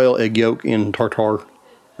quail egg yolk in tartare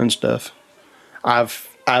and stuff. I've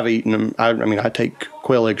eaten them. I mean, I take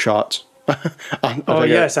quail egg shots.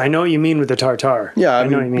 Yes, I know what you mean with the tartare. Yeah, I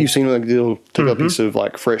know what you mean. You've seen like they'll take a piece of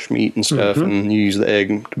like fresh meat and stuff, and you use the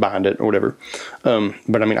egg to bind it or whatever.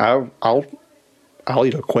 But I mean, I'll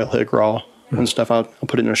eat a quail egg raw and stuff. I'll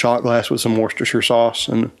put it in a shot glass with some Worcestershire sauce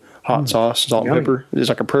and hot sauce, salt and pepper. It's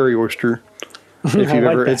like a prairie oyster. If you've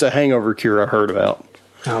ever, it's a hangover cure I heard about.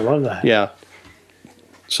 I love that. Yeah.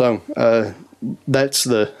 So that's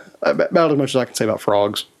about as much as I can say about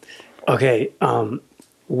frogs. Okay.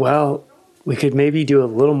 Well, we could maybe do a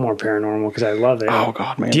little more paranormal because I love it. Oh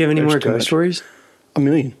God, man! Do you have any more ghost stories? A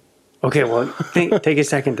million. Okay. Well, take a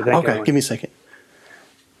second to think. Okay, give me a second.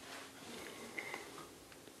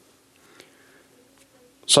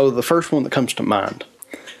 So the first one that comes to mind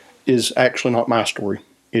is actually not my story.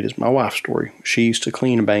 It is my wife's story. She used to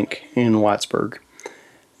clean a bank in Whitesburg,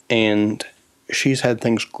 and she's had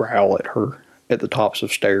things growl at her at the tops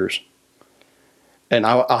of stairs. And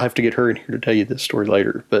I'll have to get her in here to tell you this story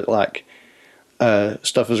later, but like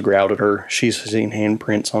stuff has growled at her. She's seen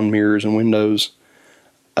handprints on mirrors and windows.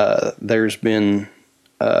 There was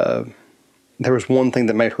one thing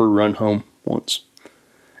that made her run home once.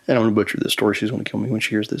 And I'm going to butcher this story. She's going to kill me when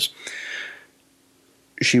she hears this.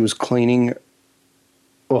 She was cleaning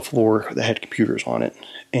a floor that had computers on it,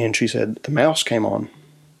 and she said the mouse came on,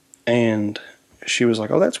 and she was like,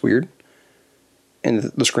 "Oh, that's weird." And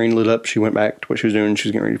the screen lit up. She went back to what she was doing. She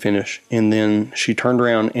was getting ready to finish, and then she turned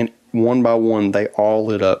around, and one by one, they all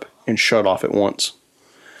lit up and shut off at once,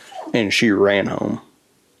 and she ran home.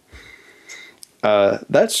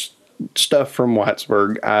 That's stuff from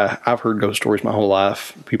Whitesburg. I've heard ghost stories my whole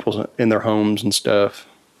life. People in their homes and stuff.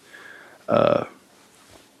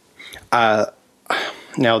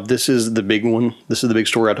 Now, this is the big one. This is the big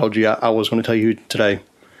story I told you I was going to tell you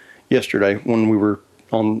yesterday when we were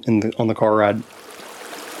on the car ride.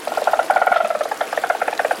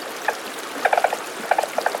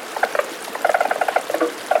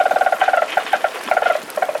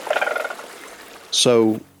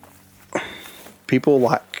 So, people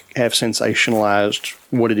have sensationalized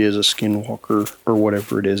what it is, a skinwalker or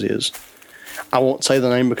whatever it is. I won't say the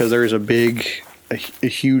name because there is a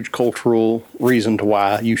huge cultural reason to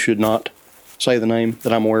why you should not say the name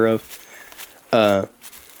that I'm aware of,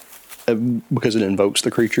 because it invokes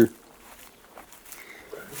the creature.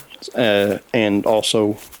 And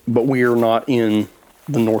also, but we are not in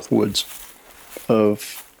the North Woods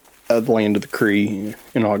of the land of the Cree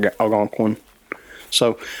in Algonquin.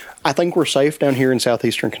 So I think we're safe down here in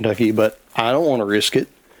southeastern Kentucky, but I don't want to risk it.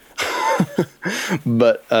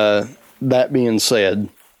 But that being said,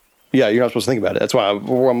 yeah, you're not supposed to think about it. That's why I'm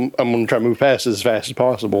going to try to move past it as fast as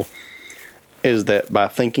possible, is that by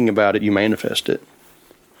thinking about it, you manifest it.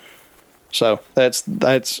 So that's,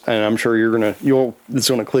 and I'm sure it's going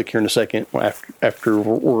to click here in a second after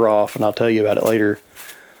we're off, and I'll tell you about it later.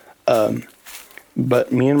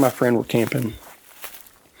 But me and my friend were camping,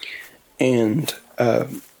 and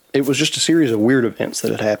it was just a series of weird events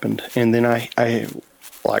that had happened. And then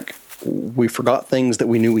we forgot things that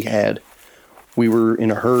we knew we had. We were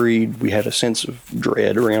in a hurry. We had a sense of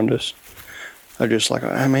dread around us. I was just like,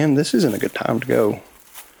 oh, man, this isn't a good time to go.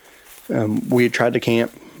 We had tried to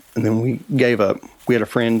camp, and then we gave up. We had a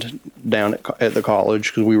friend down at the college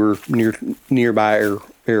because we were nearby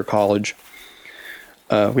Air College.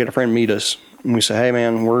 We had a friend meet us, and we said, "Hey,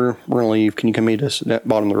 man, we're going to leave. Can you come meet us at the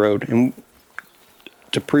bottom of the road?" And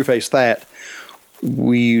to preface that,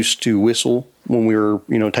 we used to whistle when we were,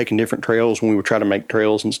 taking different trails. When we would try to make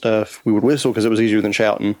trails and stuff, we would whistle because it was easier than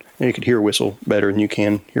shouting, and you could hear a whistle better than you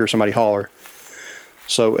can hear somebody holler.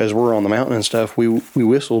 So as we're on the mountain and stuff, we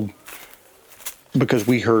whistled because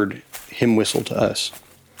we heard him whistle to us,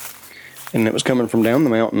 and it was coming from down the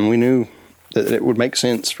mountain. We knew that it would make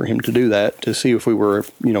sense for him to do that, to see if we were,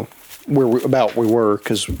 where we were,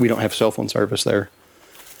 because we don't have cell phone service there.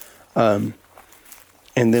 And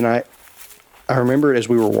then I remember as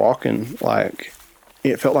we were walking,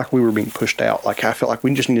 it felt like we were being pushed out. Like I felt like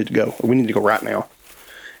we just needed to go. We need to go right now.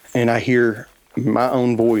 And I hear my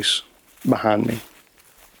own voice behind me.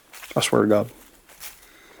 I swear to God.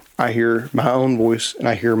 I hear my own voice and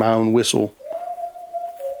I hear my own whistle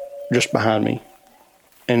just behind me.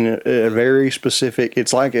 And a very specific,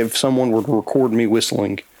 it's like if someone were to record me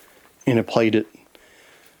whistling and it played it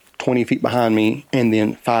 20 feet behind me and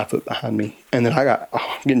then 5 foot behind me. And then I'm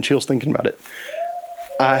getting chills thinking about it.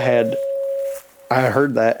 I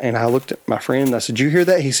heard that and I looked at my friend and I said, "Did you hear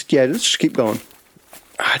that?" He said, "Yeah, let's just keep going."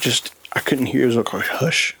 I couldn't hear. It was like a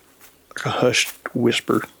hush, like a hushed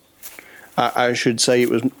whisper. I should say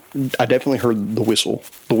I definitely heard the whistle.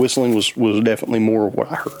 The whistling was definitely more of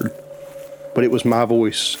what I heard. But it was my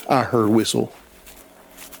voice. I heard whistle.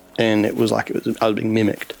 And it was like I was being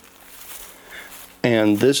mimicked.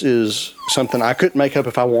 And this is something I couldn't make up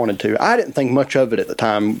if I wanted to. I didn't think much of it at the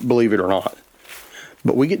time, believe it or not.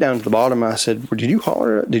 But we get down to the bottom. I said, "Did you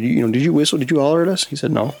holler? Did you whistle? Did you holler at us?" He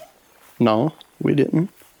said, No, we didn't.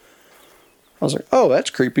 I was like, "Oh, that's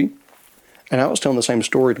creepy." And I was telling the same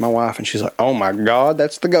story to my wife, and she's like, "Oh my God,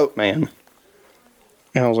 that's the goat man."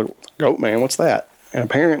 And I was like, "Goat man, what's that?" And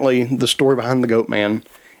apparently the story behind the goat man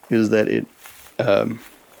is that it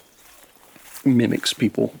mimics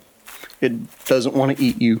people. It doesn't want to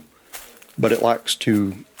eat you, but it likes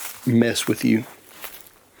to mess with you.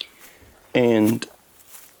 And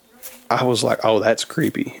I was like, "Oh, that's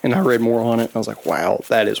creepy." And I read more on it, and I was like, "Wow,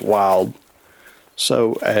 that is wild."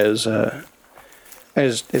 So as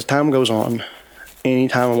time goes on,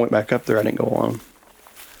 anytime I went back up there, I didn't go on.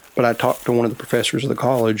 But I talked to one of the professors of the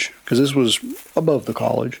college, because this was above the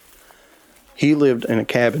college. He lived in a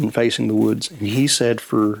cabin facing the woods, and he said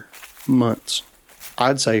for months,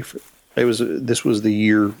 I'd say this was the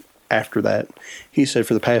year after that. He said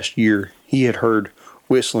for the past year, he had heard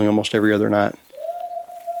whistling almost every other night.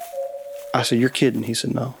 I said, "You're kidding." He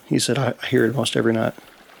said, "No." He said, I hear it almost every night.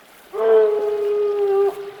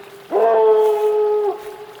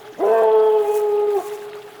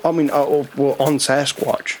 I mean, on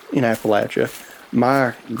Sasquatch in Appalachia,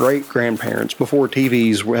 my great-grandparents, before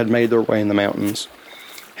TVs had made their way in the mountains,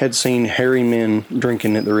 had seen hairy men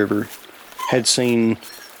drinking at the river, had seen,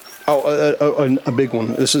 a big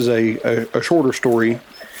one. This is a shorter story.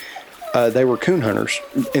 They were coon hunters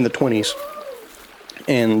in the 20s,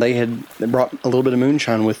 and they brought a little bit of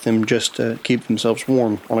moonshine with them just to keep themselves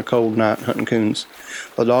warm on a cold night hunting coons.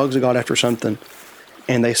 The dogs had got after something,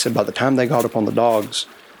 and they said by the time they got up on the dogs,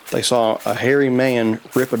 they saw a hairy man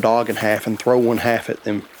rip a dog in half and throw one half at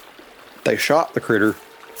them. They shot the critter,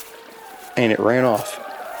 and it ran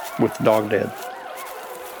off with the dog dead.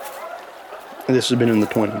 And this has been in the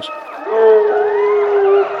 20s.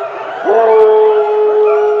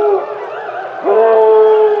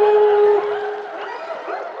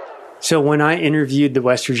 So when I interviewed the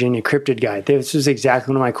West Virginia cryptid guy, this was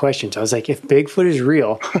exactly one of my questions. I was like, if Bigfoot is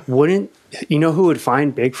real, wouldn't, you know who would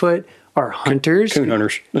find Bigfoot? Are hunters, coon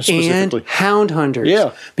hunters, specifically, and hound hunters.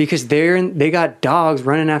 Yeah, because they got dogs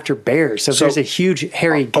running after bears. So there's a huge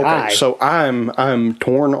hairy guy. Okay, so I'm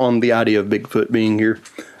torn on the idea of Bigfoot being here,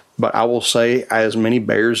 but I will say, as many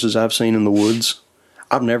bears as I've seen in the woods,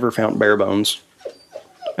 I've never found bear bones.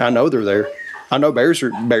 I know they're there. I know bears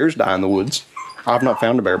die in the woods. I've not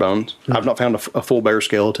found a bear bones. I've not found a full bear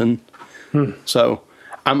skeleton. So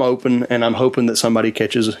I'm open, and I'm hoping that somebody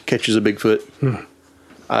catches a Bigfoot.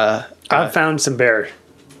 I've found some bear.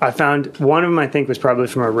 I found one of them. I think was probably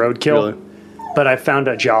from a roadkill, really? But I found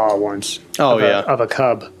a jaw once. Oh, of a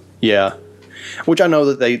cub. Yeah, which I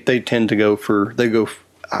know that they tend to go for. They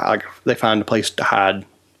find a place to hide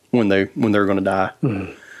when they're going to die.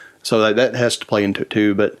 So that has to play into it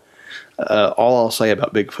too. But all I'll say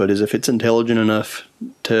about Bigfoot is if it's intelligent enough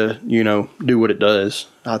to do what it does,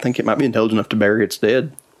 I think it might be intelligent enough to bury its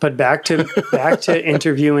dead. But back to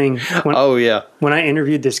interviewing. When I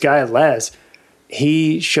interviewed this guy, Les,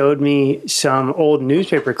 he showed me some old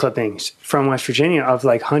newspaper clippings from West Virginia of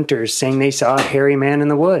like hunters saying they saw a hairy man in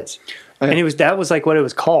the woods. And that was like what it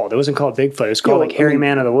was called. It wasn't called Bigfoot. It was called like hairy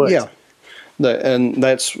man of the woods. Yeah.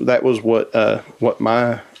 That was what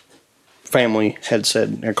my family had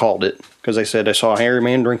called it, because they said they saw a hairy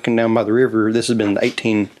man drinking down by the river. This has been the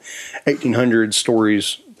 1800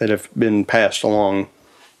 stories that have been passed along.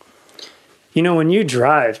 When you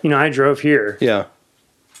drive, I drove here. Yeah.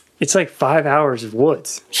 It's like 5 hours of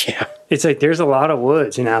woods. Yeah. It's like there's a lot of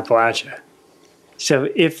woods in Appalachia. So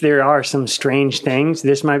if there are some strange things,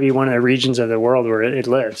 this might be one of the regions of the world where it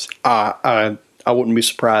lives. I I wouldn't be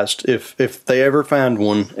surprised if they ever find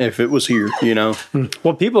one, if it was here, you know.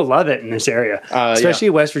 Well, people love it in this area, especially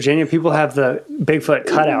West Virginia. People have the Bigfoot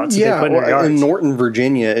cutouts. They put in their yards. In Norton,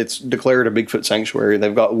 Virginia, it's declared a Bigfoot sanctuary.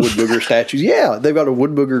 They've got wood booger statues. Yeah, they've got a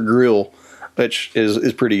wood booger grill, which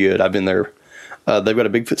is pretty good. I've been there. They've got a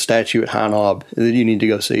Bigfoot statue at High Knob that you need to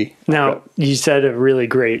go see. Now, you said a really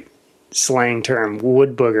great slang term,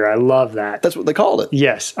 wood booger. I love that. That's what they called it.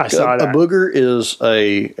 Yes, I saw that. A booger is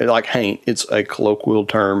like haint. It's a colloquial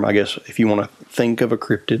term, I guess, if you want to think of a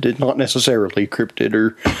cryptid. It's not necessarily cryptid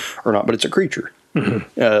or not, but it's a creature.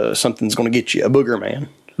 Mm-hmm. Something's going to get you, a booger man.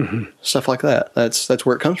 Mm-hmm. Stuff like that. That's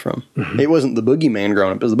where it comes from. Mm-hmm. It wasn't the boogeyman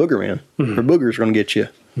growing up. It was the booger man. Mm-hmm. Or boogers going to get you.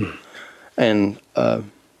 Mm-hmm. And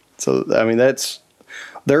so, I mean,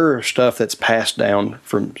 there are stuff that's passed down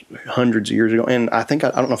from hundreds of years ago. And I think,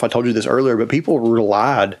 I don't know if I told you this earlier, but people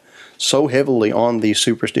relied so heavily on these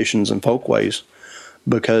superstitions and folkways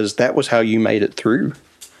because that was how you made it through.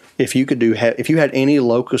 If you had any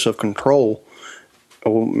locus of control,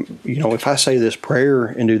 you know, if I say this prayer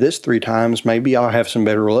and do this 3 times, maybe I'll have some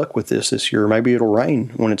better luck with this year. Maybe it'll rain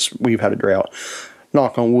when we've had a drought.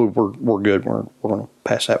 Knock on wood, we're good. We're going to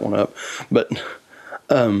pass that one up. But,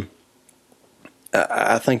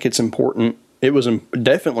 I think it's important. It was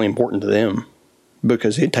definitely important to them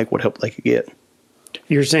because they'd take what help they could get.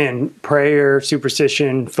 You're saying prayer,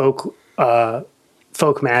 superstition, folk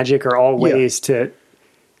magic are all ways to,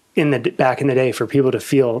 back in the day, for people to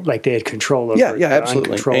feel like they had control over. Yeah,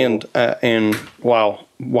 absolutely. And while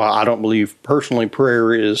I don't believe personally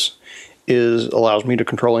prayer allows me to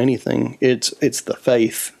control anything, it's the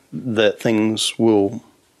faith that things will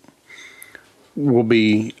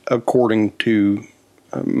be according to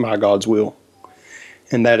my God's will,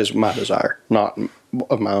 and that is my desire, not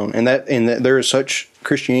of my own. And that there is such,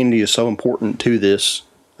 Christianity is so important to this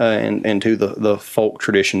and to the folk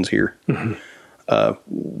traditions here. Mm-hmm.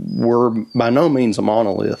 We're by no means a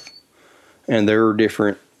monolith, and there are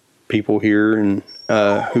different people here and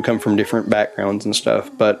who come from different backgrounds and stuff.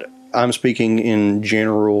 But I'm speaking in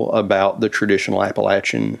general about the traditional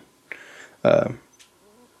Appalachian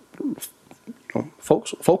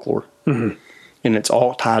folklore, mm-hmm. and it's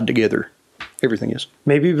all tied together. Everything is.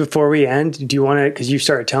 Maybe before we end, do you want to, because you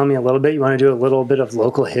started telling me a little bit, you want to do a little bit of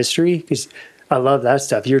local history? Because I love that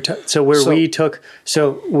stuff. We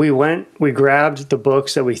grabbed the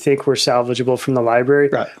books that we think were salvageable from the library.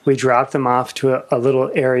 Right. We dropped them off to a little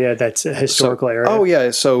area that's a historical area. Oh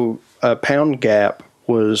yeah. So Pound Gap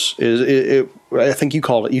is I think you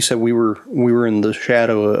called it. You said we were in the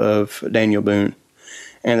shadow of Daniel Boone,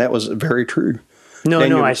 and that was very true.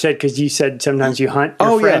 No, I said, because you said sometimes you hunt.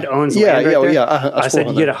 Your friend owns land right there. Yeah. I said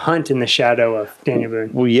you get a hunt in the shadow of Daniel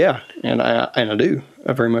Boone. Well, yeah, and I do.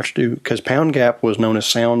 I very much do, because Pound Gap was known as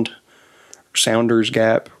Sounder's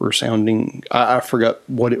Gap or Sounding. I forgot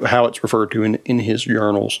how it's referred to in his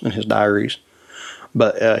journals and his diaries,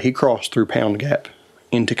 but he crossed through Pound Gap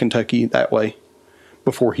into Kentucky that way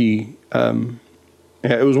before he.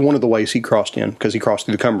 It was one of the ways he crossed in, because he crossed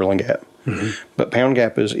through the Cumberland Gap. Mm-hmm. But Pound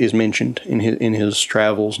Gap is mentioned in his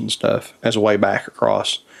travels and stuff as a way back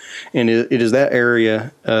across, and it is that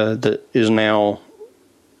area that is now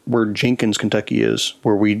where Jenkins, Kentucky is,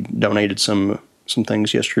 where we donated some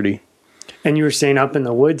things yesterday. And you were saying up in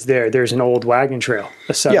the woods there's an old wagon trail,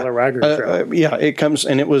 a settler wagon trail. Yeah, it comes,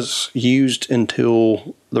 and it was used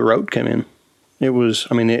until the road came in. It was,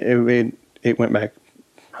 I mean, it went back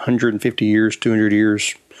 150 years, 200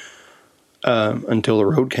 years, until the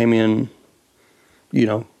road came in,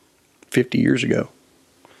 50 years ago.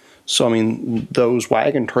 So, I mean, those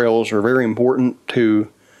wagon trails are very important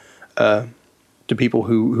to people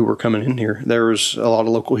who were coming in here. There was a lot of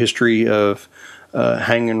local history of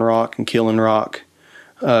Hanging Rock and Killing Rock,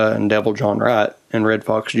 and Devil John Wright and Red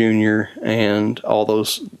Fox Jr. and all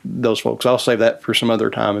those folks. I'll save that for some other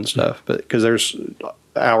time and stuff, but because there's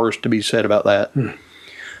hours to be said about that.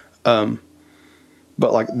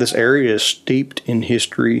 But like, this area is steeped in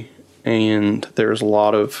history, and there's a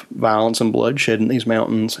lot of violence and bloodshed in these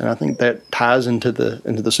mountains, and I think that ties into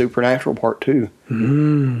the supernatural part too.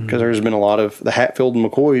 Because there's been a lot of the Hatfield and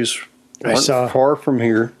McCoys weren't far from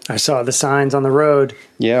here. I saw the signs on the road.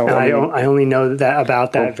 Yeah, well, I only know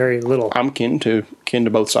that very little. I'm kin to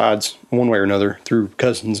both sides, one way or another, through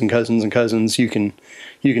cousins and cousins and cousins. You can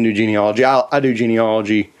do genealogy. I do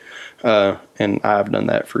genealogy. And I've done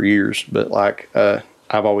that for years, but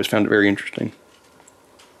I've always found it very interesting.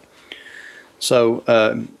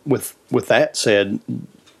 So, with that said,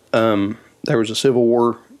 there was a Civil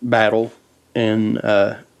War battle in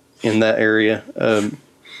that area,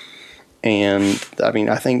 and I mean,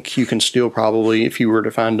 I think you can still probably, if you were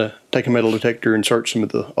to take a metal detector and search some of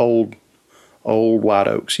the old old white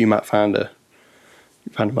oaks, you might find a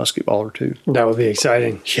musket ball or two. That would be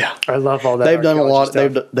exciting. Yeah, I love all that. They've done a lot.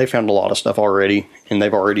 Stuff. They found a lot of stuff already, and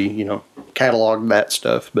they've already cataloged that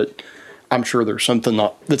stuff. But I'm sure there's something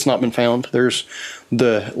that's not been found. There's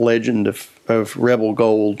the legend of rebel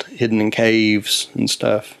gold hidden in caves and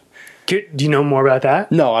stuff. Do you know more about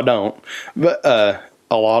that? No, I don't. But a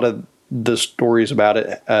lot of the stories about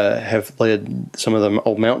it have led some of the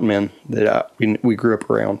old mountain men that we grew up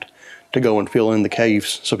around to go and fill in the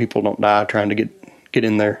caves so people don't die trying to get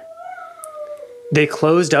in there. They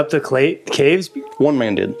closed up the caves? One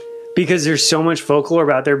man did. Because there's so much folklore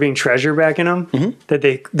about there being treasure back in them that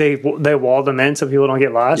they walled them in so people don't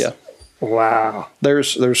get lost? Yeah. Wow.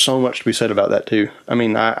 There's so much to be said about that too. I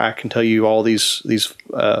mean, I can tell you all these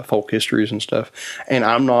folk histories and stuff, and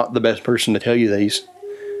I'm not the best person to tell you these.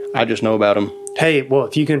 I just know about them. Hey, well,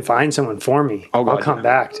 if you can find someone for me, I'll come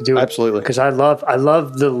back to do it. Absolutely. Because I love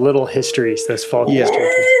the little histories, those folk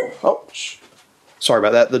histories. Oh, sorry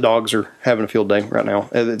about that. The dogs are having a field day right now.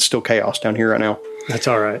 It's still chaos down here right now. That's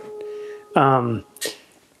all right.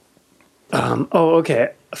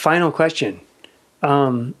 Okay. Final question.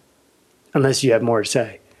 Unless you have more to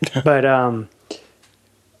say. But I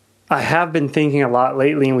have been thinking a lot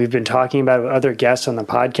lately, and we've been talking about it with other guests on the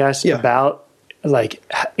podcast about like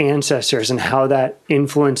ancestors and how that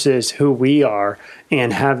influences who we are,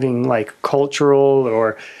 and having like cultural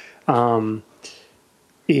or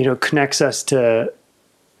connects us to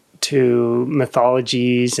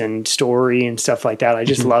mythologies and story and stuff like that. I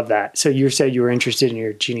just love that. So you said you were interested in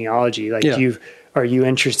your genealogy. Like are you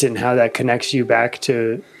interested in how that connects you back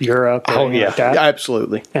to Europe? Or like that?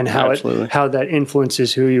 Absolutely. And how that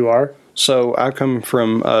influences who you are? So I come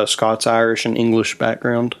from a Scots, Irish, and English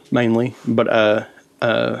background mainly, but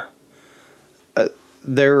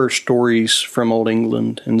there are stories from old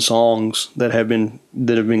England and songs that have been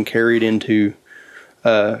carried into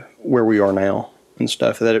where we are now and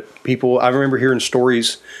stuff. I remember hearing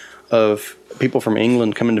stories of people from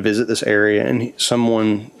England coming to visit this area and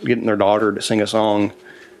someone getting their daughter to sing a song,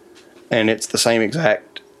 and it's the same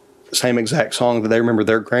exact song that they remember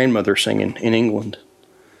their grandmother singing in England.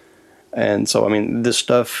 And so, I mean, this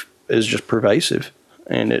stuff is just pervasive,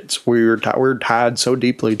 and we're tied so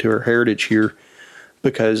deeply to our heritage here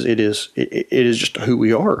because it is just who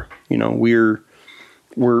we are.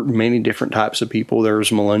 We're many different types of people. There's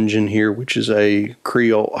Melungeon here, which is a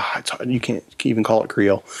Creole. You can't even call it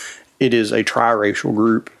Creole. It is a triracial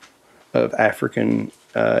group of African,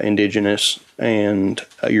 indigenous, and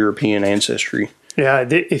European ancestry. Yeah,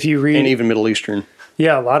 if you read... And even Middle Eastern.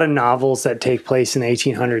 Yeah, a lot of novels that take place in the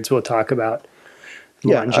 1800s will talk about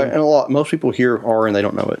Melungeon. Yeah, and most people here are, and they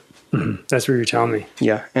don't know it. Mm-hmm. That's what you're telling me.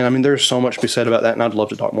 Yeah, and I mean, there's so much to be said about that, and I'd love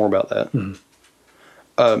to talk more about that.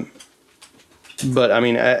 Mm-hmm. But I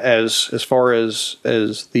mean, as far as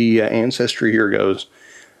the ancestry here goes,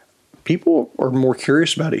 people are more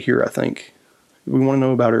curious about it here, I think. We want to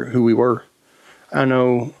know about who we were. I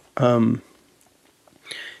know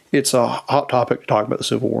it's a hot topic to talk about the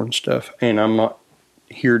Civil War and stuff, and I'm not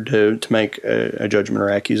here to make a judgment or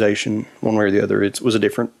accusation one way or the other. It was a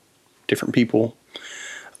different people.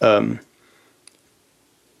 But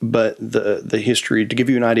the history, to give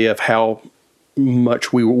you an idea of how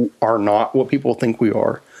much we are not what people think we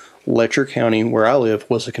are, Letcher County, where I live,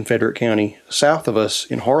 was a Confederate county. South of us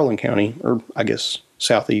in Harlan County, or I guess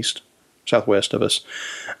southwest of us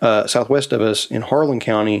in Harlan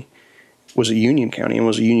County was a Union county and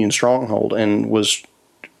was a Union stronghold and was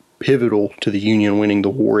pivotal to the Union winning the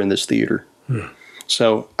war in this theater.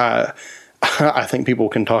 So I think people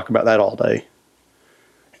can talk about that all day.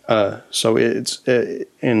 So it's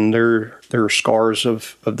and there are scars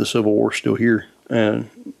of the Civil War still here, and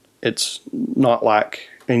it's not like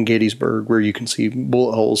in Gettysburg where you can see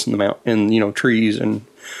bullet holes in the mountain, and trees and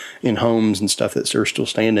in homes and stuff that are still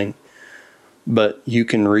standing. But you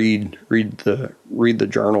can read the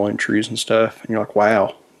journal entries and stuff, and you're like,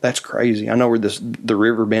 wow, that's crazy. I know where the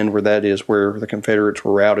river bend where that is, where the Confederates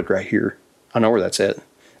were routed right here. I know where that's at.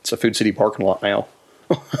 It's a Food City parking lot now.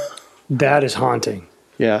 That is haunting.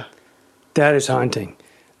 Yeah. That is haunting.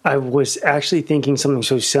 I was actually thinking something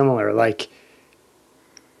so similar. Like,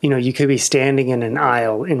 you could be standing in an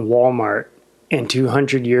aisle in Walmart, and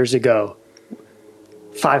 200 years ago,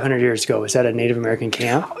 500 years ago, was that a Native American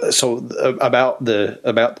camp? So about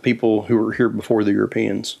the people who were here before the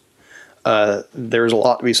Europeans, there's a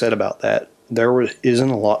lot to be said about that. Isn't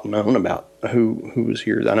a lot known about who was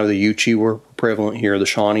here. I know the Yuchi were prevalent here, the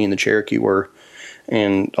Shawnee and the Cherokee were,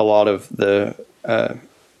 and a lot of the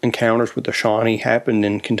encounters with the Shawnee happened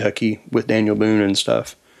in Kentucky with Daniel Boone and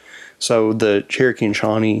stuff. So the Cherokee and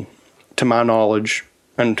Shawnee, to my knowledge,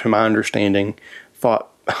 and to my understanding, fought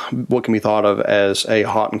what can be thought of as a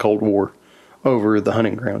hot and cold war over the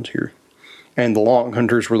hunting grounds here. And the Long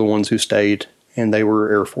Hunters were the ones who stayed, and they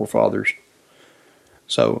were our forefathers.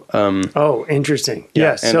 So, oh, interesting.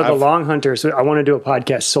 Yeah. So the Long Hunters, I want to do a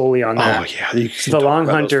podcast solely on that. Oh, yeah. So the Long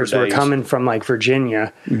Hunters were coming from like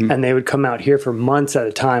Virginia, and they would come out here for months at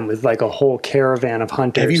a time with like a whole caravan of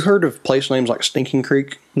hunters. Have you heard of place names like Stinking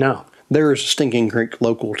Creek? No. There is Stinking Creek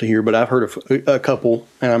local to here, but I've heard of a couple,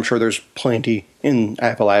 and I'm sure there's plenty in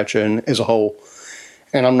Appalachia and as a whole.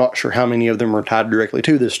 And I'm not sure how many of them are tied directly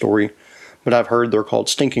to this story, but I've heard they're called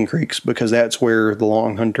Stinking Creeks because that's where the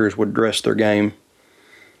Long Hunters would dress their game.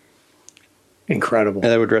 Incredible.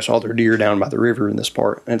 And they would dress all their deer down by the river in this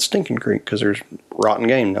part. And it's Stinking Creek because there's rotten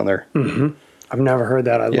game down there. Mm-hmm. I've never heard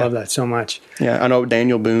that. I love that so much. Yeah, I know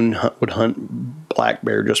Daniel Boone would hunt black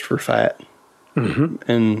bear just for fat. Mm-hmm.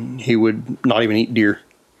 And he would not even eat deer.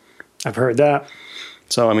 I've heard that.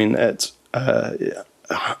 So, I mean, that's...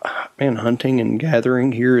 man, hunting and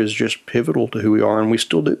gathering here is just pivotal to who we are, and we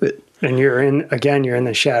still do it. And you're in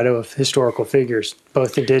the shadow of historical figures,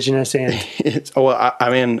 both indigenous and... I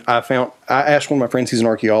asked one of my friends, he's an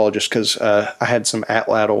archaeologist, because I had some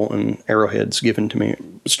atlatl and arrowheads given to me,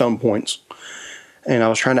 stone points. And I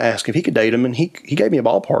was trying to ask if he could date them, and he gave me a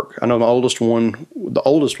ballpark. I know the oldest one,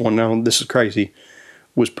 now this is crazy,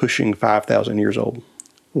 was pushing 5,000 years old.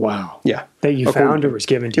 Wow. Yeah. That you found or was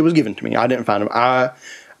given to you? It was given to me. I didn't find them. I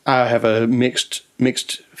have a mixed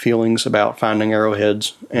feelings about finding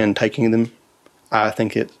arrowheads and taking them.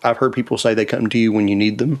 I've heard people say they come to you when you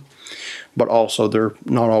need them, but also they're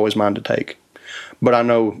not always mine to take. But I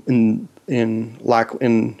know in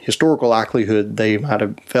historical likelihood, they might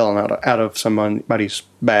have fallen out of somebody's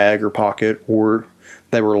bag or pocket, or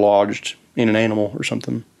they were lodged in an animal or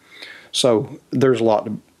something. So there's a lot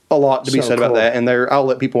to be said about that, and I'll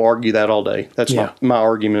let people argue that all day. That's not my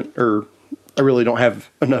argument, or I really don't have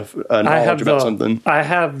enough knowledge about something. I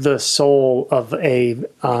have the soul of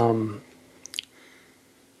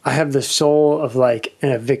like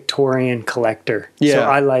a Victorian collector. Yeah. So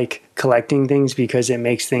I like collecting things because it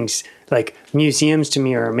makes things like museums to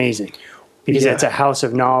me are amazing because it's a house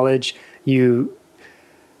of knowledge.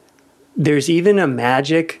 There's even a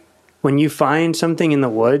magic when you find something in the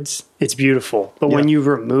woods, it's beautiful. But when you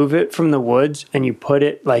remove it from the woods and you put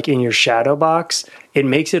it like in your shadow box, it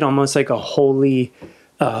makes it almost like a holy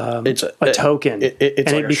it's a token.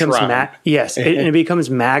 It's like it becomes and it becomes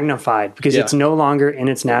magnified because it's no longer in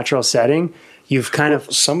its natural setting. You've kind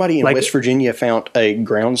of somebody in West Virginia found a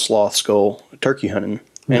ground sloth skull turkey hunting.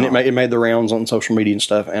 And it made the rounds on social media and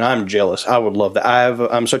stuff, and I'm jealous. I would love that.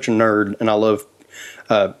 I'm such a nerd, and I love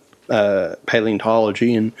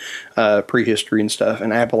paleontology and prehistory and stuff,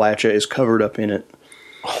 and Appalachia is covered up in it.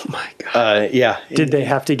 Oh my god! Yeah. Did they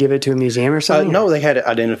have to give it to a museum or something? No, they had it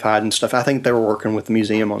identified and stuff. I think they were working with the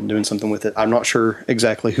museum on doing something with it. I'm not sure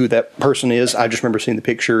exactly who that person is. I just remember seeing the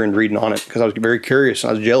picture and reading on it because I was very curious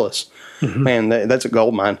and I was jealous. Mm-hmm. Man, that's a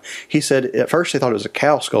gold mine. He said at first they thought it was a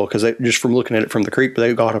cow skull because just from looking at it from the creek, but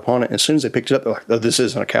they got up on it. And as soon as they picked it up, they're like, "Oh, this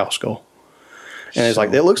isn't a cow skull." And it's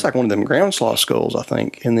like, it looks like one of them ground sloth skulls, I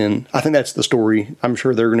think. And then I think that's the story. I'm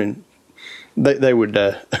sure they're going to, they would.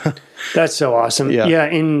 That's so awesome. Yeah.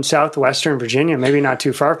 In southwestern Virginia, maybe not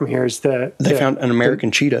too far from here, is they found an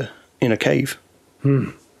American cheetah in a cave.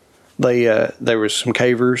 There was some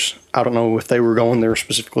cavers. I don't know if they were going there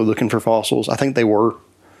specifically looking for fossils. I think they were,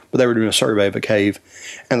 but they were doing a survey of a cave.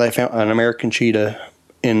 And they found an American cheetah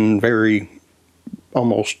in very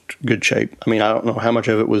almost good shape. I mean, I don't know how much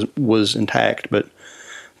of it was intact, but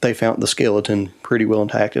they found the skeleton pretty well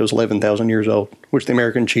intact. It was 11,000 years old, which the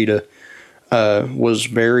American cheetah was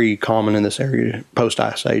very common in this area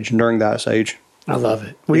post-Ice Age and during the Ice Age. I love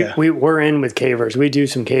it. We're in with cavers. We do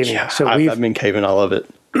some caving. Yeah, so I've been caving. I love it.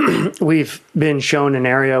 We've been shown an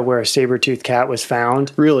area where a saber-toothed cat was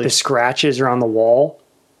found. Really? The scratches are on the wall.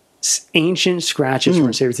 Ancient scratches from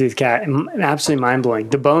a saber-toothed cat. Absolutely mind-blowing.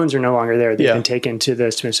 The bones are no longer there. They've been taken to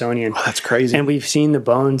the Smithsonian. Oh, that's crazy. And we've seen the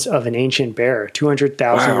bones of an ancient bear,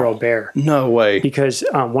 200,000-year-old bear. No way. Because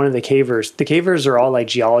one of the cavers are all like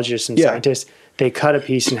geologists and scientists. They cut a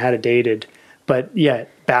piece and had it dated. But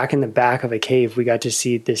back in the back of a cave, we got to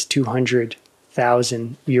see this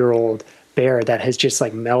 200,000-year-old bear that has just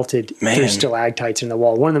like melted through stalactites in the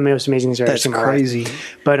wall. One of the most amazing things I've ever seen in my life. That's crazy.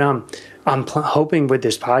 But I'm hoping with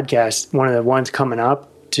this podcast, one of the ones coming up,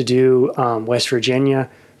 to do West Virginia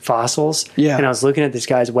fossils. Yeah. And I was looking at this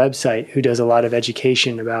guy's website who does a lot of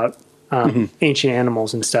education about ancient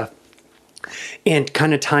animals and stuff, and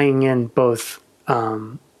kind of tying in both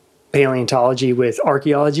paleontology with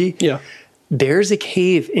archaeology. Yeah. There's a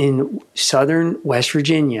cave in southern West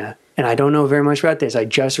Virginia and I don't know very much about this, I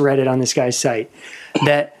just read it on this guy's site,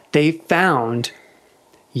 that they found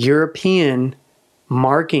European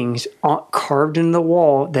markings carved in the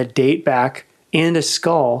wall that date back, and a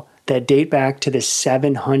skull that date back to the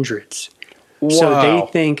 700s. Wow. So they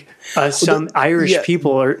think some Irish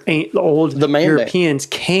people or old Europeans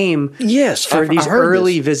came for these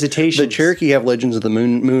early visitations. The Cherokee have legends of the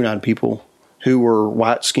moon-eyed people who were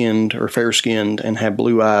white-skinned or fair-skinned and had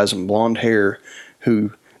blue eyes and blonde hair,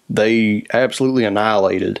 who they absolutely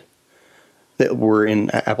annihilated, that were in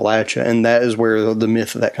Appalachia, and that is where the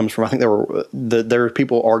myth of that comes from. I think there were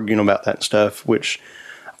people arguing about that stuff, which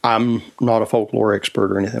I'm not a folklore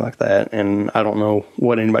expert or anything like that, and I don't know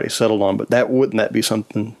what anybody settled on, but wouldn't that be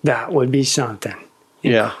something? That would be something.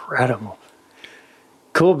 Yeah. Incredible.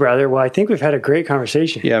 Cool, brother. Well, I think we've had a great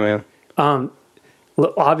conversation. Yeah, man.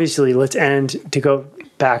 Obviously, let's end to go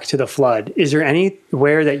back to the flood. Is there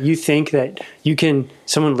anywhere that you think that you can,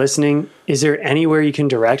 someone listening, is there anywhere you can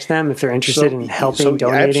direct them if they're interested in helping,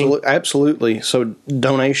 donating? Absolutely. So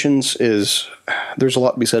donations there's a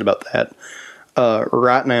lot to be said about that.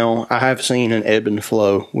 Right now, I have seen an ebb and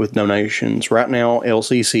flow with donations. Right now,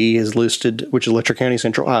 LCC is listed, which is Letcher County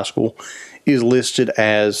Central High School, is listed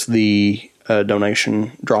as the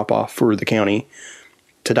donation drop-off for the county.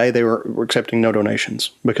 Today, they were accepting no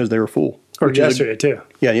donations because they were full. Or yesterday, too.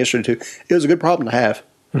 Yeah, yesterday, too. It was a good problem to have.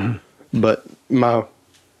 Mm-hmm. But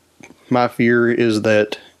my fear is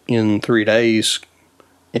that in 3 days,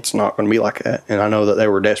 it's not going to be like that. And I know that they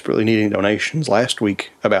were desperately needing donations last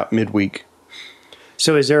week, about midweek.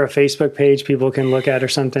 So is there a Facebook page people can look at or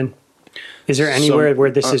something? Is there anywhere where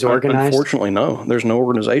this is organized? Unfortunately, no. There's no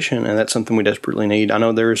organization, and that's something we desperately need. I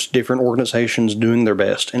know there's different organizations doing their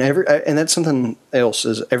best, and that's something else,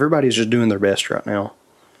 is everybody's just doing their best right now.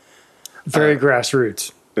 Very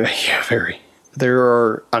grassroots. Yeah, very.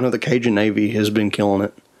 I know the Cajun Navy has been killing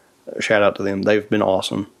it. Shout out to them. They've been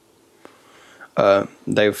awesome.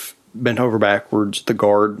 They've bent over backwards.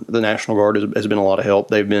 The National Guard has been a lot of help.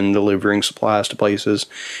 They've been delivering supplies to places,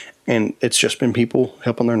 and it's just been people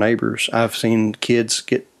helping their neighbors. I've seen kids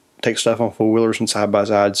take stuff on four-wheelers and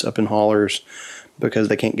side-by-sides up in hollers because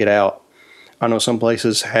they can't get out. I know some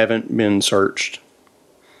places haven't been searched.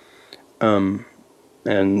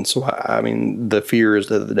 And so, I mean, the fear is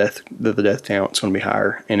that the death count is going to be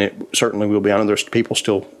higher, and it certainly will be. I know there's a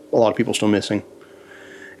lot of people still missing.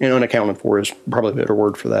 And unaccounted for is probably a better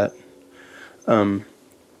word for that.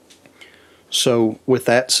 So with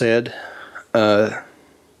that said, I'm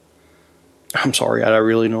sorry, I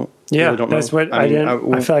really don't. Yeah, really don't that's know. what I didn't.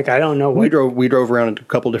 I feel like I don't know. We drove around to a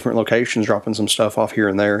couple different locations, dropping some stuff off here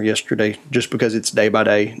and there yesterday, just because it's day by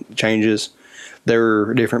day changes. There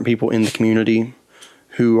are different people in the community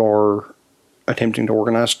who are attempting to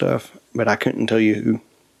organize stuff, but I couldn't tell you who.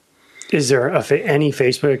 Is there any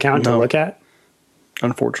Facebook account to look at?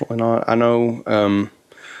 Unfortunately not. I know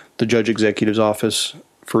the judge executive's office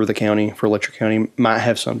for the county, for Letcher County, might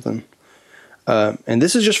have something. And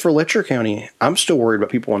this is just for Letcher County. I'm still worried about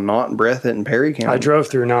people in Knott and Breathitt and Perry County. I drove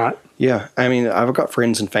through Knott. Yeah. I mean, I've got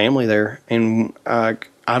friends and family there, and I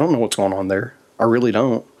don't know what's going on there. I really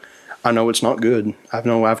don't. I know it's not good.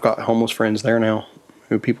 I've got homeless friends there now,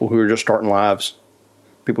 people who are just starting lives,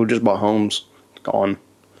 people who just bought homes, gone.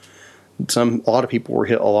 A lot of people were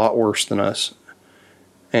hit a lot worse than us.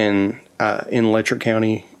 And in Letcher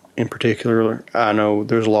County in particular, I know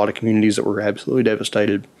there's a lot of communities that were absolutely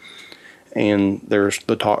devastated. And there's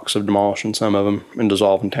the talks of demolishing some of them and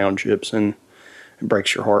dissolving townships. And it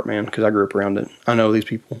breaks your heart, man, because I grew up around it. I know these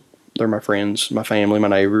people. They're my friends, my family, my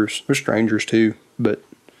neighbors. They're strangers too. But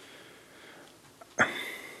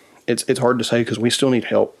it's hard to say because we still need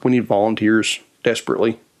help. We need volunteers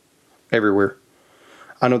desperately everywhere.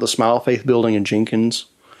 I know the Smile Faith building in Jenkins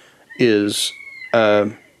is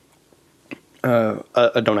a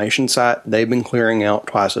donation site. They've been clearing out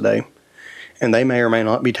twice a day, and they may or may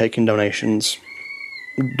not be taking donations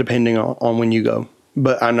depending on when you go.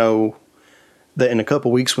 But I know that in a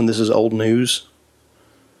couple weeks, when this is old news,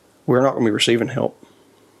 we're not going to be receiving help,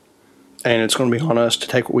 and it's going to be on us to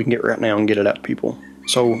take what we can get right now and get it out to people.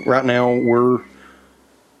 So right now we're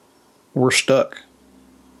stuck.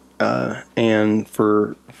 And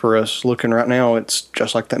for us looking right now, it's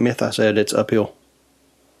just like that myth I said, it's uphill.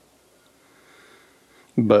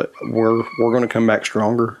 But we're going to come back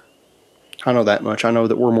stronger. I know that much. I know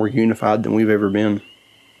that we're more unified than we've ever been.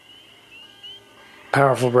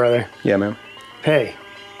 Powerful, brother. Yeah, man. Hey,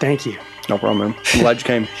 thank you. No problem, man. I'm glad you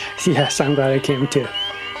came. Yes, I'm glad I came too.